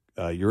 look,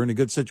 you're in a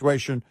good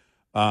situation.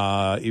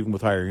 Even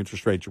with higher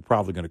interest rates, you're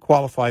probably going to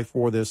qualify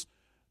for this,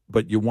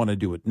 but you want to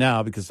do it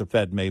now because the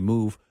Fed may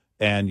move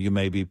and you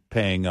may be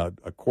paying a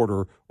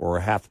quarter or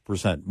a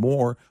 0.5%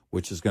 more,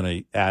 which is going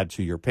to add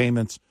to your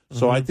payments.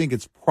 So I think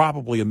it's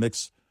probably a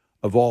mix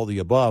of all the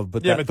above,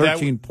 but that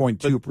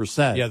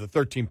 13.2%. Yeah, the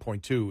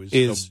 13.2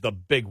 is the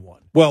big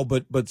one. Well,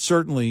 but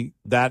certainly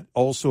that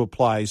also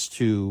applies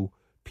to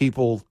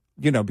people,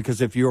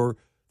 because if you're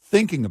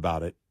thinking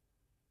about it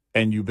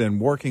and you've been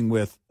working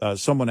with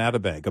someone at a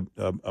bank,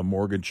 a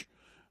mortgage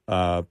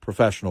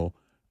professional,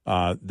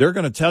 they're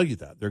going to tell you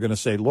that. They're going to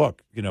say,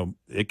 look,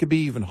 it could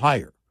be even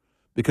higher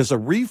because a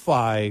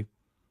refi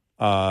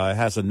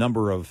has a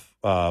number of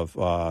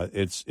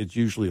it's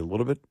usually a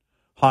little bit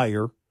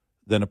higher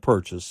than a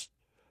purchase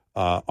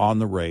on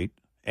the rate,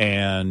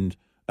 and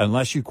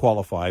unless you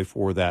qualify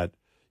for that,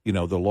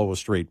 the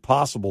lowest rate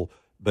possible.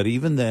 But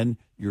even then,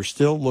 you're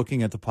still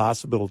looking at the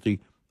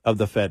possibility of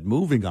the Fed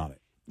moving on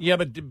it. Yeah,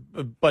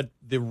 but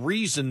the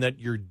reason that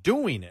you're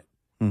doing it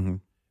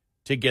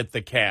to get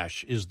the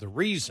cash is the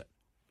reason.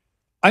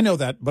 I know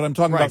that, but I'm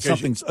talking about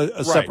something,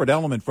 a separate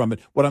element from it.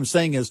 What I'm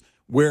saying is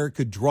where it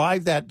could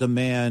drive that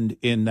demand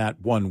in that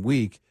 1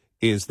 week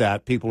is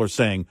that people are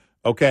saying,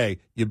 okay,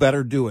 you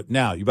better do it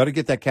now. You better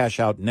get that cash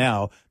out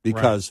now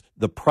because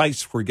the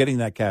price for getting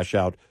that cash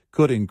out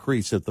could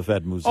increase if the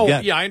Fed moves again.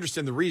 Oh, yeah, I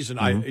understand the reason.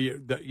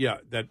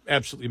 That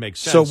absolutely makes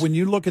sense. So when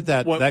you look at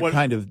that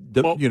kind of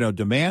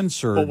demand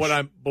surge,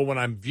 but what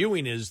I'm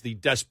viewing is the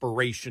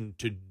desperation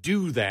to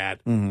do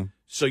that,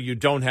 so you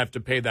don't have to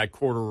pay that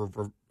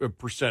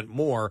 0.25%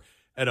 more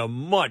at a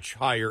much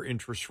higher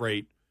interest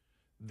rate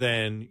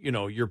than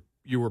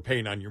you were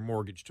paying on your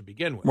mortgage to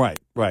begin with.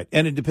 Right,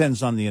 and it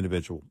depends on the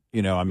individual.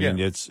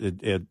 It's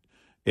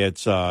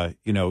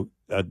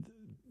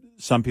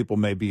some people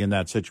may be in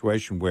that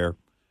situation where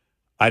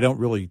I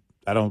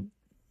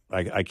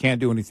can't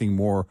do anything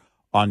more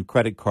on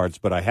credit cards,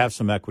 but I have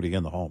some equity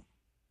in the home.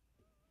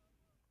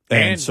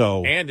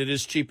 And it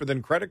is cheaper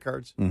than credit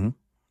cards.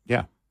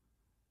 Yeah.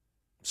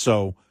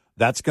 So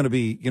that's going to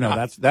be,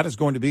 that is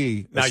going to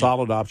be a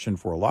solid option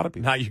for a lot of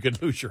people. Now you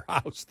could lose your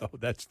house, though.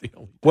 That's the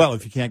only. Well,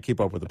 if you can't keep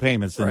up with the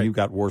payments, then you've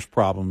got worse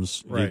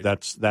problems. Right.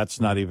 That's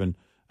not even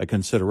a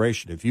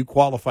consideration. If you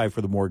qualify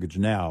for the mortgage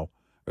now,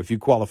 or if you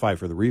qualify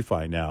for the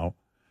refi now,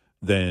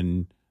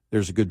 then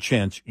there's a good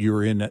chance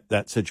you're in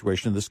that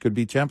situation. This could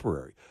be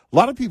temporary. A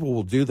lot of people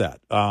will do that.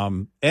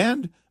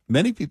 And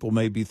many people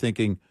may be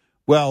thinking,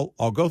 well,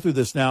 I'll go through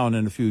this now, and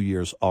in a few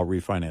years, I'll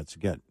refinance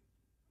again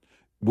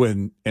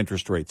when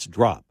interest rates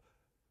drop.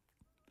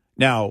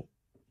 Now,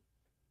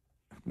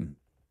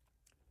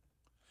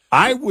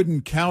 I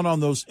wouldn't count on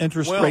those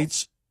interest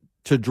rates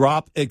to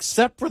drop,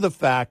 except for the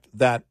fact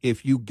that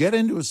if you get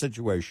into a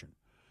situation,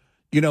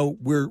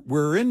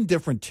 we're in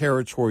different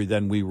territory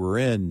than we were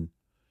in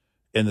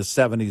the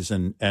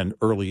 70s and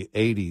early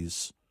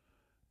 80s,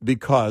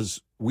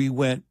 because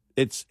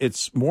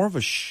it's more of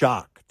a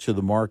shock to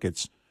the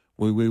markets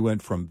when we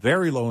went from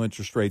very low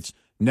interest rates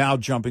now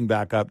jumping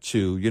back up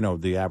to,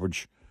 the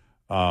average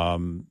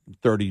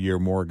 30-year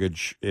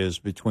mortgage is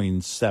between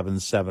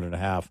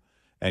 7.5,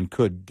 and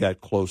could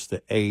get close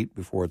to 8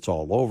 before it's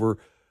all over.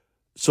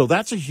 So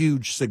that's a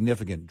huge,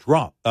 significant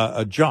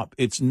jump.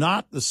 It's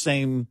not the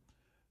same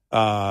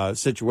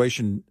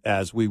situation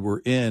as we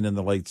were in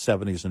the late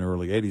 70s and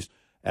early 80s.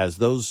 As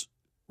those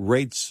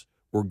rates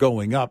were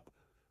going up,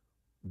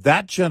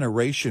 that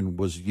generation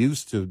was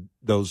used to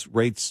those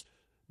rates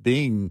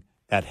being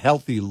at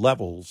healthy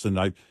levels.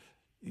 And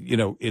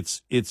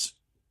it's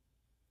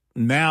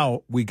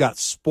now we got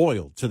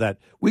spoiled to that.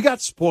 We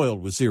got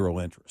spoiled with zero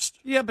interest.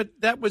 Yeah,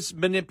 but that was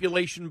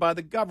manipulation by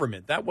the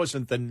government. That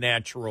wasn't the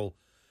natural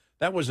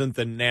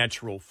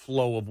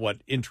flow of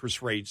what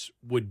interest rates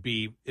would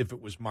be if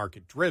it was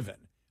market driven.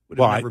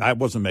 Well, I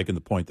wasn't making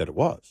the point that it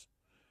was.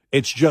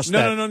 It's just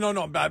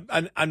no.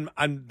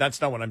 I'm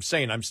that's not what I'm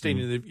saying. I'm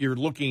stating that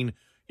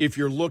if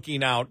you're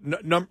looking out,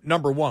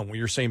 number one, when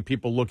you're saying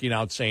people looking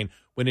out, saying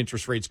when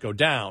interest rates go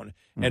down,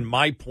 and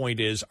my point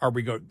is,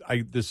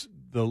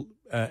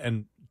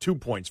 and 2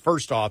 points.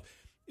 First off,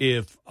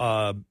 if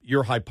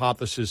your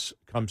hypothesis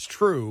comes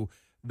true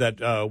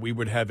that we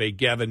would have a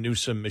Gavin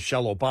Newsom,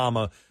 Michelle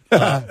Obama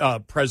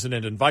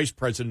president and vice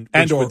president,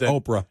 and or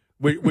Oprah.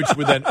 Which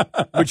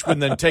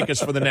would then take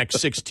us for the next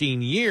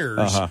 16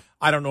 years.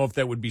 I don't know if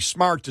that would be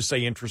smart to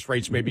say interest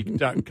rates maybe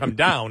come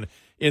down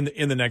in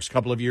the next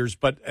couple of years.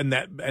 But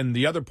and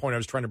the other point I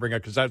was trying to bring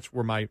up, because that's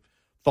where my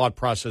thought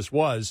process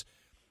was,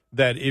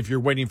 that if you're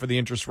waiting for the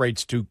interest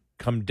rates to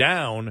come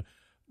down,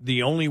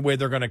 the only way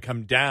they're going to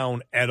come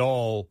down at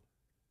all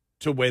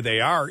to where they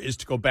are is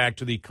to go back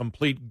to the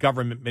complete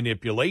government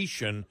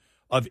manipulation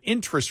of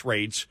interest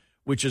rates,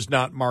 which is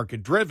not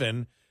market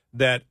driven,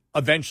 that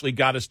eventually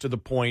got us to the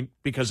point,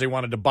 because they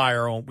wanted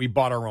to we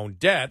bought our own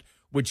debt,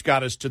 which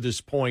got us to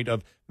this point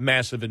of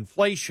massive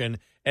inflation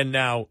and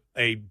now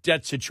a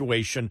debt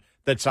situation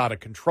that's out of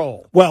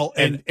control. Well,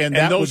 and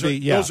that those would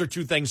be, those are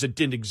two things that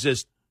didn't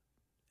exist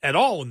at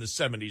all in the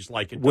 70s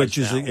like it does which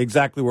is now.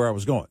 exactly where I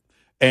was going.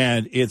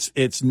 And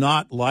it's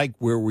not like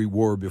where we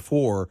were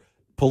before,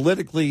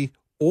 politically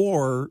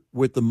or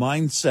with the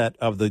mindset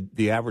of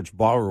the average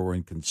borrower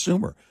and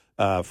consumer.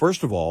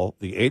 First of all,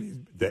 the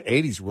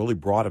 80s really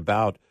brought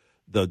about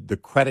the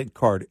credit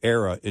card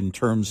era in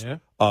terms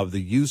of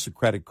the use of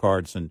credit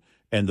cards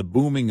and the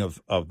booming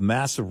of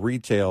massive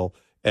retail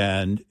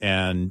and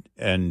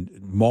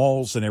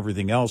malls and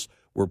everything else,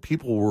 where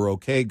people were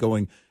okay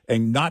going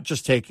and not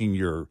just taking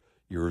your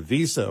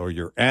Visa or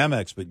your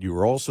Amex, but you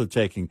were also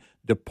taking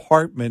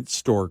department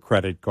store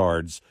credit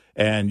cards,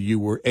 and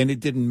it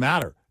didn't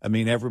matter. I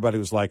mean, everybody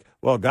was like,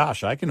 well,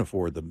 gosh, I can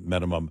afford the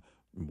minimum,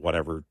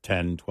 whatever,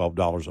 $10,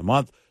 $12 a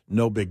month.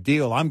 No big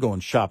deal. I'm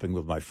going shopping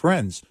with my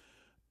friends.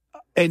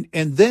 And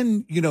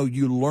then,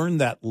 you learn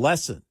that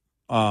lesson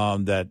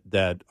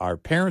that our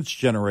parents'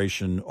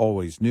 generation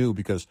always knew,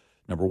 because,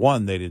 number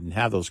one, they didn't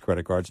have those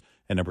credit cards.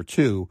 And number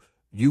two,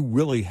 you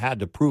really had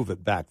to prove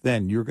it back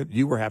then. You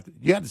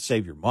had to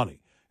save your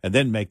money and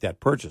then make that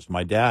purchase.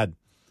 My dad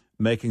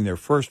making their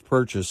first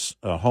purchase,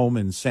 a home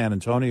in San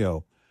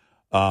Antonio,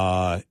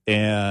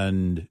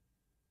 and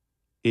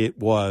it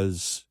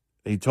was,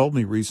 he told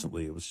me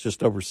recently, it was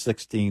just over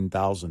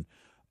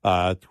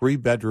 $16,000, 3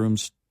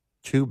 bedrooms,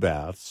 2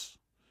 baths,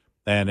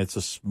 and it's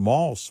a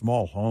small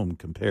home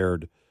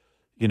compared,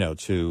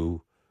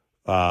 to,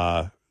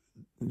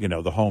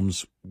 the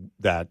homes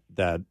that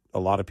a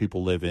lot of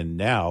people live in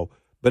now.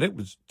 But it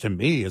was, to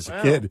me as a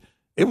kid,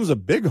 it was a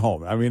big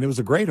home. I mean, it was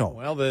a great home.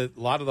 Well, a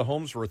lot of the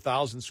homes were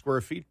 1,000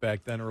 square feet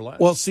back then or less.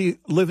 Well, see,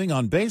 living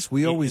on base,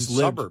 we always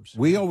lived suburbs.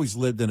 We always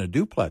lived in a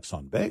duplex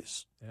on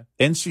base.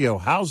 Yeah.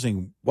 NCO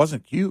housing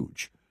wasn't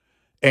huge.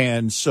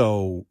 And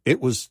so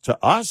it was, to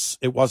us,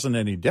 it wasn't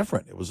any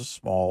different. It was a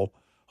small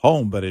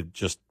home, but it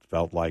just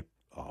felt like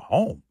a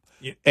home.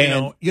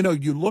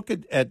 You look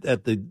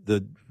at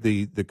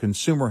the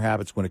consumer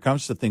habits when it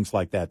comes to things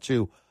like that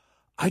too.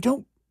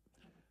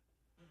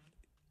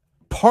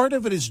 Part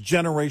of it is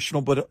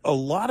generational, but a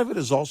lot of it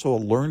is also a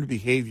learned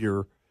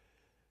behavior,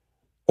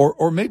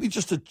 or maybe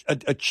just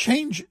a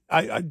change.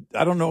 I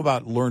don't know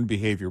about learned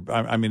behavior.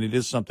 I mean, it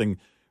is something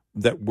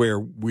that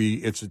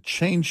it's a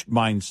changed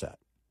mindset.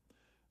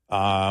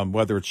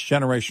 Whether it's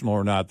generational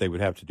or not, they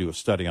would have to do a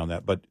study on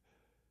that. But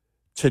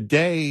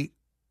today,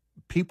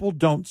 people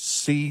don't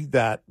see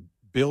that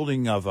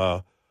building of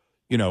okay,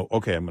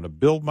 I'm going to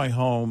build my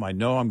home. I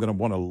know I'm going to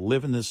want to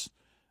live in this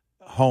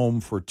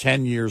home for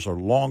 10 years or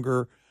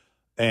longer.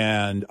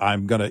 And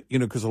I'm going to,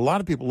 because a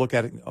lot of people look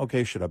at it,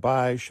 okay, should I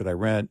buy? Should I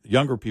rent?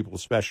 Younger people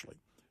especially.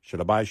 Should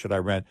I buy? Should I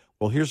rent?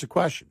 Well, here's the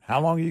question.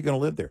 How long are you going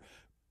to live there?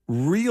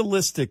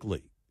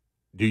 Realistically,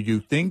 do you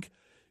think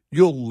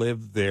you'll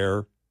live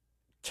there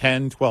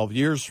 10, 12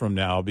 years from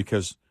now?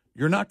 Because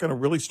you're not going to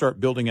really start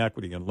building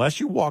equity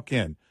unless you walk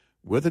in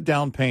with a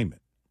down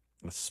payment,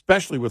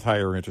 especially with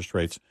higher interest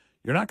rates.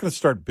 You're not going to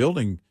start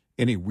building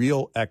any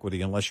real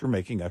equity unless you're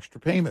making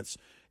extra payments.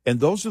 And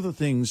those are the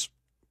things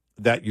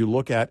that you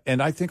look at,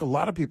 and I think a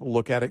lot of people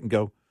look at it and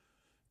go,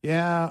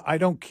 yeah, I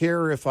don't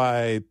care if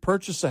I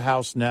purchase a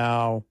house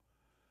now,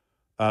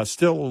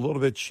 still a little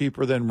bit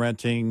cheaper than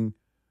renting,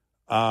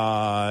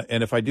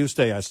 and if I do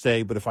stay, I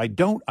stay, but if I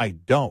don't, I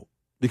don't.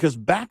 Because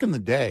back in the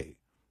day,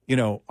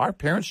 our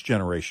parents'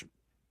 generation,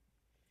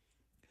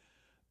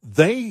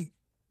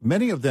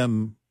 many of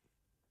them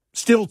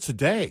still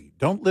today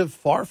don't live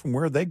far from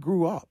where they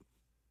grew up.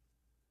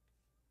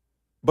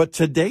 But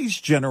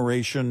today's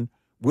generation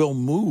will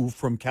move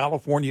from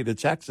California to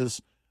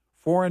Texas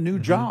for a new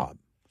job.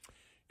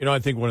 I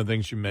think one of the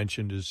things you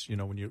mentioned is,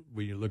 when you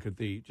look at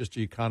the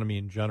economy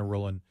in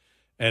general and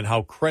and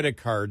how credit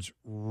cards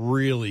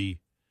really,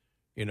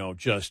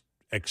 just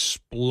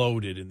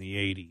exploded in the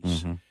 80s.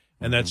 Mm-hmm.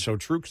 And that's so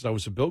true because I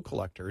was a bill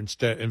collector.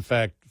 In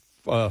fact,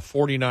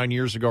 49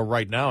 years ago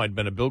right now, I'd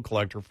been a bill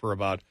collector for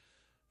about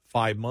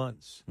 5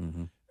 months.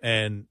 Mm-hmm.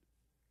 And,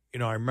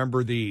 I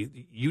remember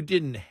you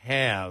didn't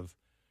have,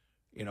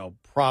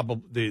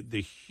 probably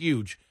the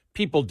huge,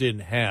 people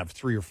didn't have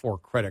 3 or 4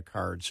 credit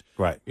cards.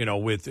 Right.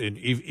 With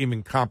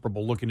even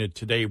comparable looking at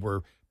today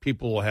where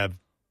people will have,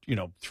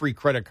 3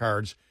 credit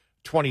cards,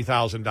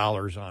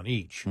 $20,000 on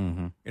each,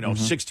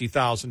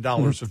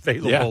 $60,000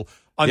 available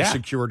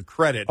unsecured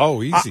credit.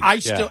 Oh, easy. I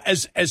still,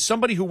 as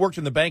somebody who worked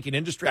in the banking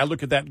industry, I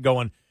look at that and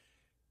going,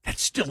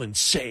 that's still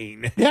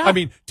insane. Yeah. I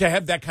mean, to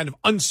have that kind of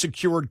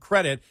unsecured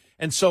credit.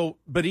 And so,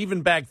 but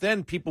even back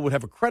then, people would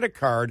have a credit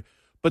card,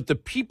 but the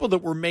people that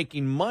were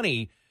making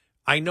money,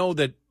 I know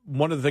that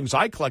one of the things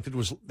I collected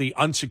was the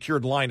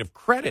unsecured line of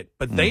credit,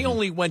 but they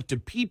only went to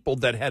people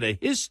that had a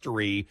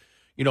history.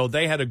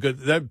 They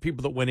had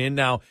people that went in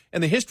now,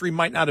 and the history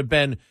might not have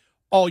been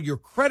all your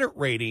credit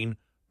rating,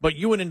 but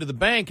you went into the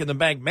bank and the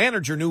bank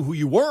manager knew who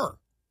you were.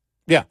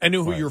 Yeah. And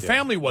knew who your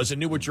family was and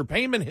knew what your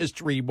payment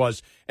history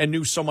was and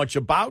knew so much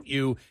about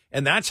you.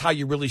 And that's how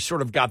you really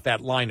sort of got that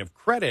line of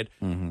credit.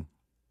 Mm-hmm.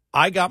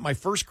 I got my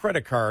first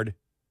credit card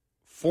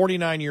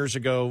 49 years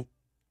ago.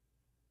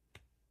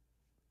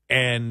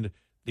 And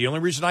the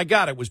only reason I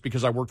got it was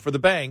because I worked for the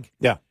bank.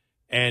 Yeah.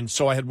 And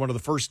so I had one of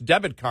the first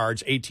debit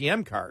cards,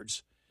 ATM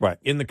cards,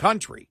 in the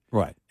country.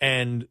 Right.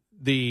 And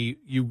they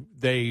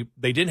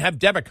didn't have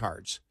debit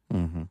cards.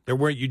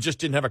 Mm-hmm. You just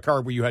didn't have a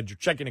card where you had your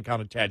checking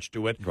account attached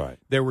to it. Right.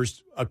 There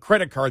was a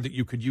credit card that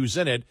you could use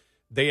in it.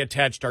 They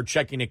attached our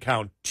checking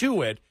account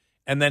to it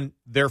and then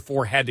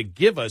therefore had to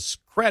give us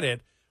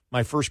credit.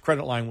 My first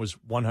credit line was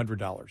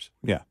 $100.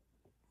 Yeah.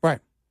 Right.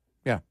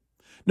 Yeah.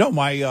 No,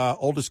 my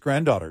oldest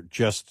granddaughter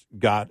just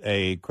got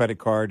a credit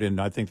card,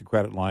 and I think the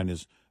credit line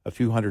is a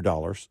few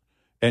 $100s,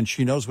 and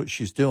she knows what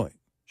she's doing.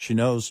 She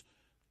knows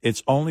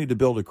it's only to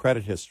build a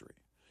credit history.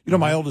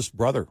 My oldest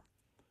brother,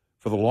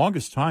 for the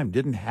longest time,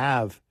 didn't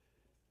have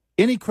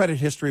any credit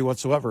history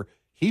whatsoever.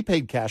 He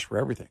paid cash for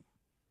everything.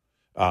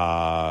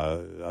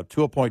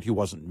 To a point, he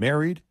wasn't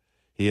married.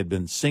 He had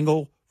been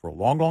single for a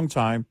long, long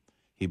time.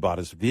 He bought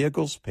his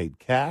vehicles, paid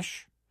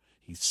cash.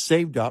 He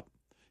saved up.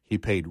 He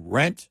paid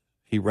rent.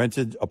 He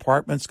rented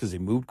apartments because he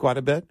moved quite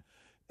a bit.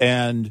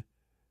 And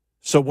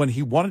so when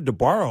he wanted to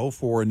borrow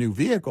for a new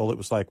vehicle, it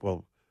was like,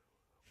 well,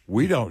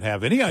 we don't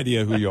have any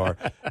idea who you are.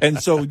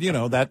 And so,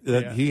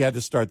 he had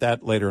to start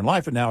that later in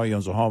life. And now he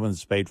owns a home and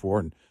it's paid for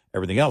and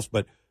everything else.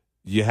 But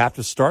you have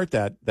to start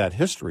that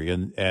history.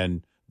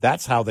 And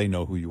that's how they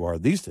know who you are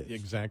these days.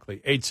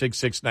 Exactly.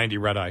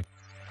 866-90-RED-EYE.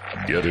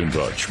 Get in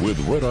touch with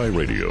Red Eye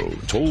Radio,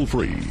 toll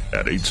free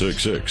at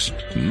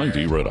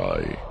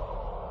 866-90-RED-EYE.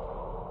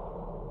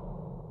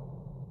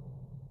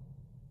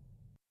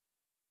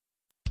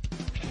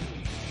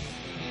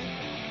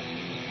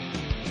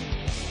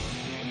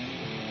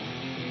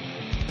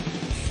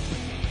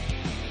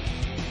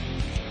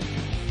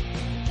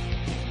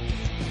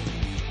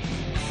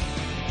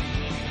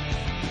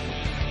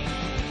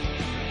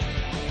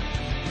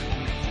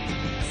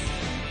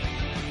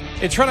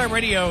 It's Red Eye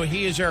Radio.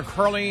 He is Eric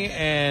Hurley,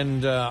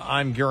 and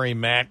I'm Gary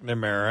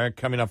McNamara.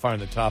 Coming up on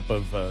the top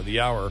of the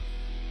hour,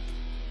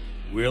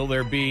 will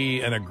there be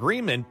an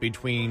agreement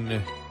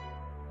between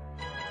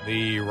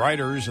the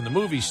writers and the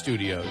movie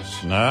studios?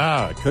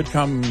 It could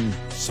come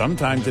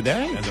sometime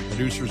today. And the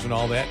producers and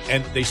all that.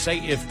 And they say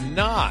if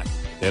not,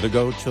 it'll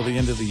go till the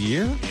end of the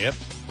year? Yep.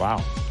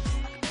 Wow.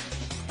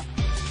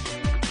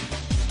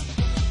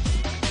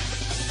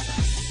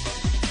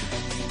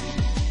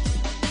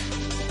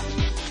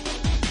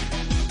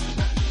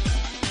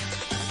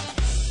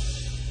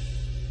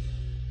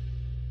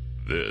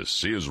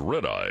 This is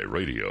Red Eye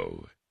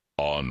Radio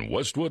on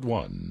Westwood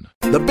One.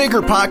 The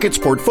Bigger Pockets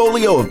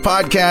portfolio of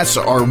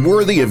podcasts are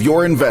worthy of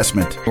your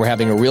investment. We're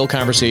having a real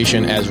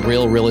conversation as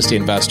real estate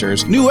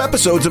investors. New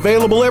episodes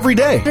available every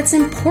day. It's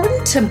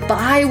important to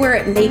buy where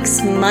it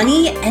makes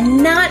money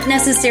and not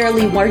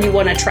necessarily where you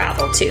want to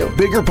travel to.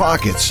 Bigger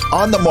Pockets,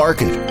 On the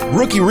Market,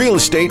 Rookie Real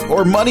Estate,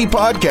 or Money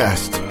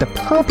Podcast. The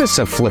purpose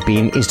of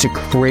flipping is to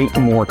create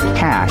more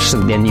cash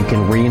so then you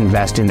can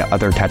reinvest into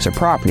other types of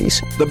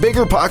properties. The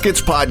Bigger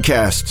Pockets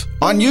Podcast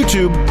on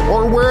YouTube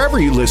or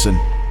wherever you listen.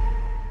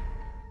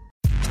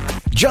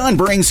 John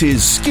brings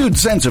his skewed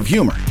sense of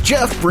humor.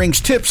 Jeff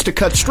brings tips to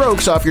cut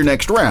strokes off your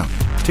next round.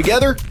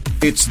 Together,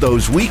 it's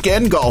those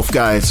weekend golf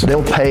guys.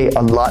 They'll pay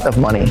a lot of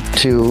money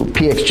to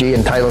PXG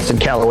and Titleist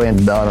and Callaway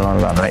and on and on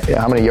and on, right?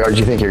 How many yards do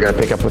you think you're going to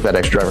pick up with that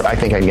extra driver? I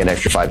think I can get an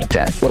extra 5 to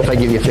 10. What if I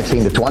give you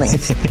 15 to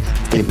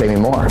 20? You pay me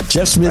more.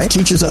 Jeff Smith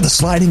teaches on the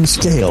sliding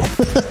scale.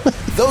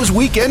 Those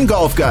Weekend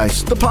Golf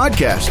Guys, the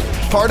podcast,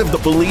 part of the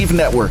Believe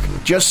Network.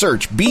 Just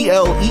search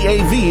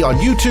BLEAV on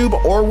YouTube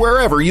or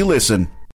wherever you listen.